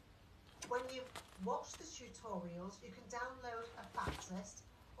 When you've watched the tutorials, you can download a fact list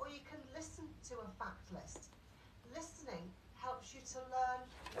or you can listen to a fact list. Listening helps you to learn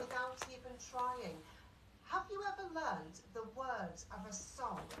without even trying. Have you ever learned the words of a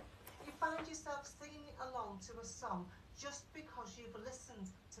song? You find yourself singing along to a song just because you've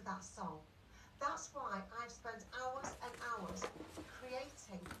listened to that song. That's why I've spent hours and hours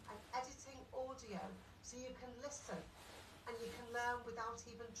creating and editing audio so you can listen and you can learn without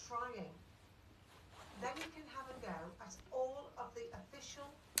even trying. Then you can have a go at all of the official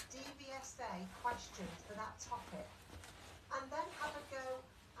DVSA questions for that topic, and then have a go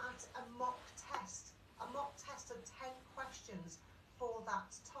at a mock test of 10 questions for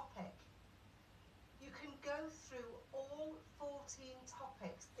that topic. You can go through all 14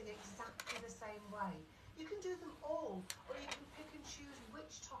 topics in exactly the same way. You can do them all, or you can pick and choose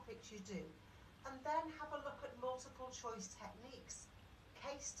which topics you do, and then have a look at multiple choice techniques,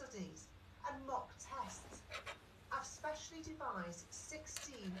 case studies, and mock tests. I've specially devised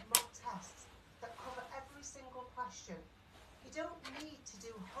 16 mock tests that cover every single question. You don't need to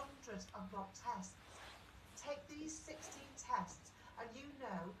do hundreds of mock tests. Take these 16 tests and you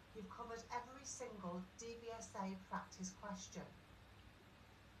know you've covered every single DVSA practice question.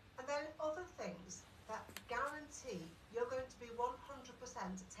 And then other things that guarantee you're going to be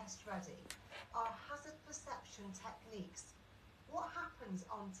 100% test ready are hazard perception techniques. What happens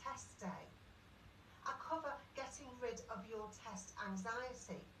on test day? I cover getting rid of your test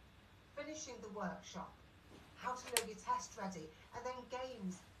anxiety, finishing the workshop, how to know you're test ready, and then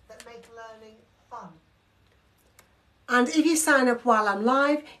games that make learning fun. And if you sign up while I'm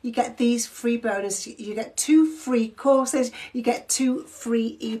live, you get these free bonuses. You get 2 free courses, you get 2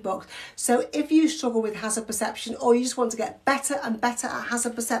 free ebooks. So if you struggle with hazard perception, or you just want to get better and better at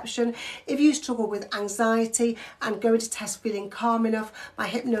hazard perception, if you struggle with anxiety and going to test feeling calm enough, my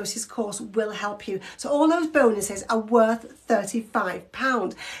hypnosis course will help you. So all those bonuses are worth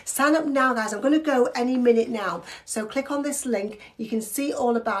 £35. Sign up now, guys. I'm going to go any minute now. So click on this link. You can see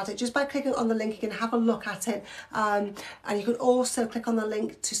all about it. Just by clicking on the link, you can have a look at it. And you can also click on the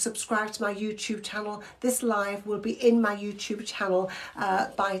link to subscribe to my YouTube channel. This live will be in my YouTube channel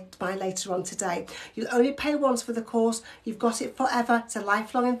by later on today. You'll only pay once for the course. You've got it forever. It's a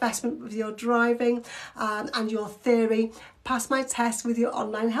lifelong investment with your driving and your theory. Pass my test with your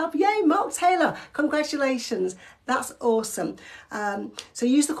online help. Yay, Mark Taylor. Congratulations. That's awesome. So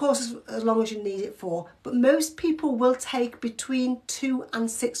use the course as long as you need it for. But most people will take between 2 and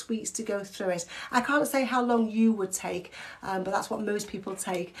 6 weeks to go through it. I can't say how long you would take, but that's what most people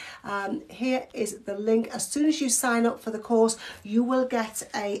take. Here is the link. As soon as you sign up for the course, you will get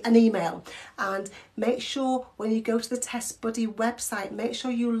an email. And make sure when you go to the Test Buddy website, make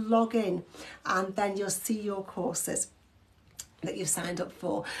sure you log in and then you'll see your courses that you've signed up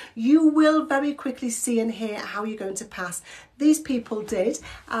for. You will very quickly see and hear how you're going to pass. These people did.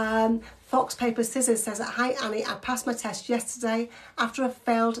 Fox Paper Scissors says, "Hi Annie, I passed my test yesterday after a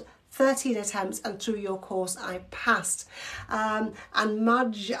failed 13 attempts, and through your course I passed." And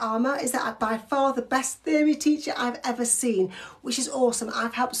Madge Armour is that by far the best theory teacher I've ever seen, which is awesome.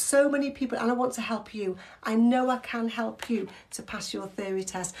 I've helped so many people and I want to help you. I know I can help you to pass your theory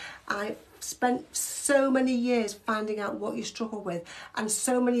test. I've spent so many years finding out what you struggle with and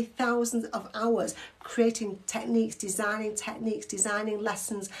so many thousands of hours creating techniques, designing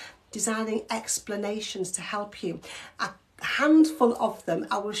lessons, designing explanations to help you. A handful of them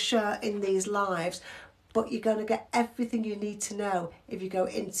I will share in these lives, but you're going to get everything you need to know if you go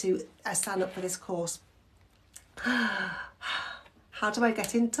into a sign up for this course. How do I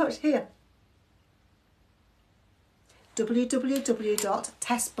get in touch? Here,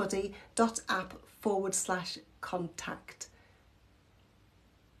 www.testbuddy.app/contact.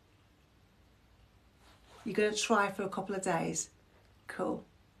 You're going to try for a couple of days. Cool.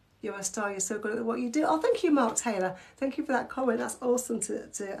 You're a star. You're so good at what you do. Oh, thank you, Mark Taylor. Thank you for that comment. That's awesome to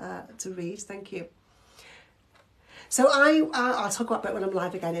read. Thank you. So I'll talk about it when I'm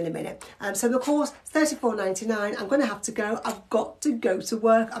live again in a minute. So the course, $34.99. I'm going to have to go. I've got to go to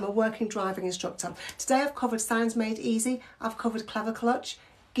work. I'm a working driving instructor. Today I've covered Signs Made Easy. I've covered Clever Clutch,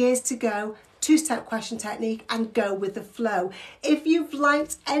 Gears to Go, two-step question technique, and go with the flow. If you've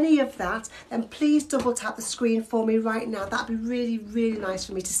liked any of that, then please double tap the screen for me right now. That'd be really, really nice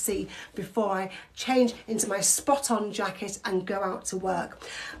for me to see before I change into my spot-on jacket and go out to work.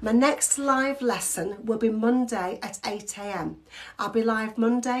 My next live lesson will be Monday at 8 a.m. I'll be live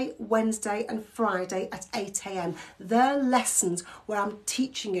Monday, Wednesday and Friday at 8 a.m. They're lessons where I'm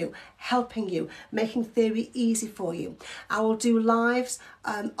teaching you, helping you, making theory easy for you. I will do lives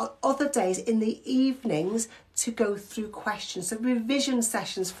on other days in the evenings to go through questions, so revision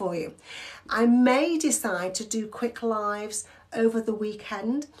sessions for you. I may decide to do quick lives over the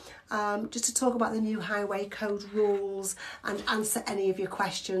weekend just to talk about the new highway code rules and answer any of your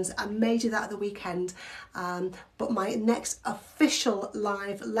questions. I may do that at the weekend, but my next official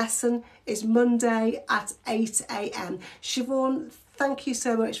live lesson is Monday at 8 a.m. Siobhan, thank you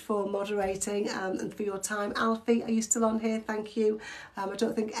so much for moderating and for your time. Alfie, are you still on here? Thank you. I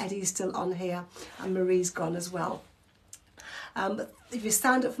don't think Eddie's still on here, and Marie's gone as well. But if you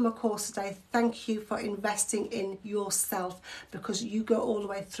signed up for my course today, thank you for investing in yourself, because you go all the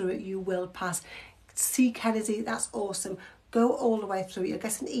way through it, you will pass. See Kennedy, that's awesome. Go all the way through it. You'll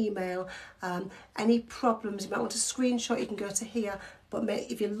get an email. Any problems, you might want a screenshot, you can go to here. But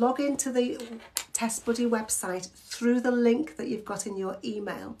if you log into the Test Buddy website through the link that you've got in your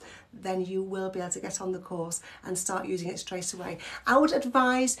email, then you will be able to get on the course and start using it straight away. I would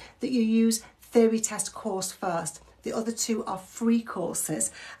advise that you use Theory Test course first. The other two are free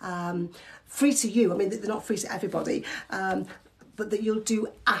courses, free to you. I mean, they're not free to everybody, but that you'll do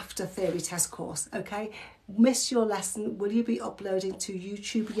after Theory Test course, okay? Miss your lesson, will you be uploading to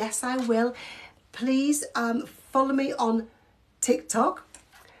YouTube? Yes, I will. Please follow me on TikTok.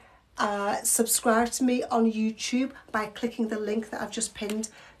 Subscribe to me on YouTube by clicking the link that I've just pinned.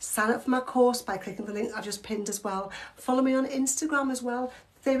 Sign up for my course by clicking the link I've just pinned as well. Follow me on Instagram as well.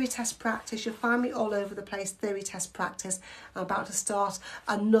 Theory Test Practice. You'll find me all over the place. Theory Test Practice. I'm about to start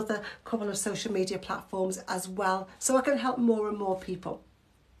another couple of social media platforms as well, so I can help more and more people.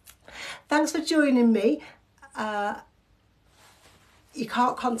 Thanks for joining me. You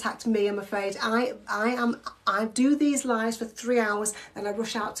can't contact me, I'm afraid. I do these lives for 3 hours, then I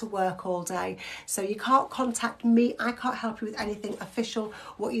rush out to work all day. So you can't contact me. I can't help you with anything official.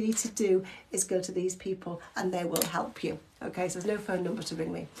 What you need to do is go to these people and they will help you. Okay, so there's no phone number to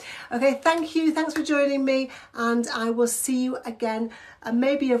ring me. Okay, thank you. Thanks for joining me, and I will see you again,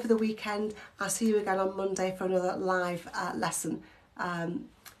 maybe over the weekend. I'll see you again on Monday for another live lesson.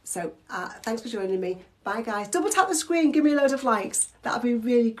 Thanks for joining me. Bye guys. Double tap the screen, give me a load of likes. That would be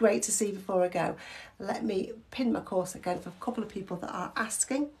really great to see before I go. Let me pin my course again for a couple of people that are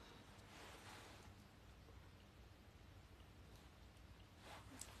asking.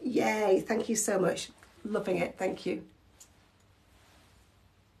 Yay, thank you so much. Loving it, thank you.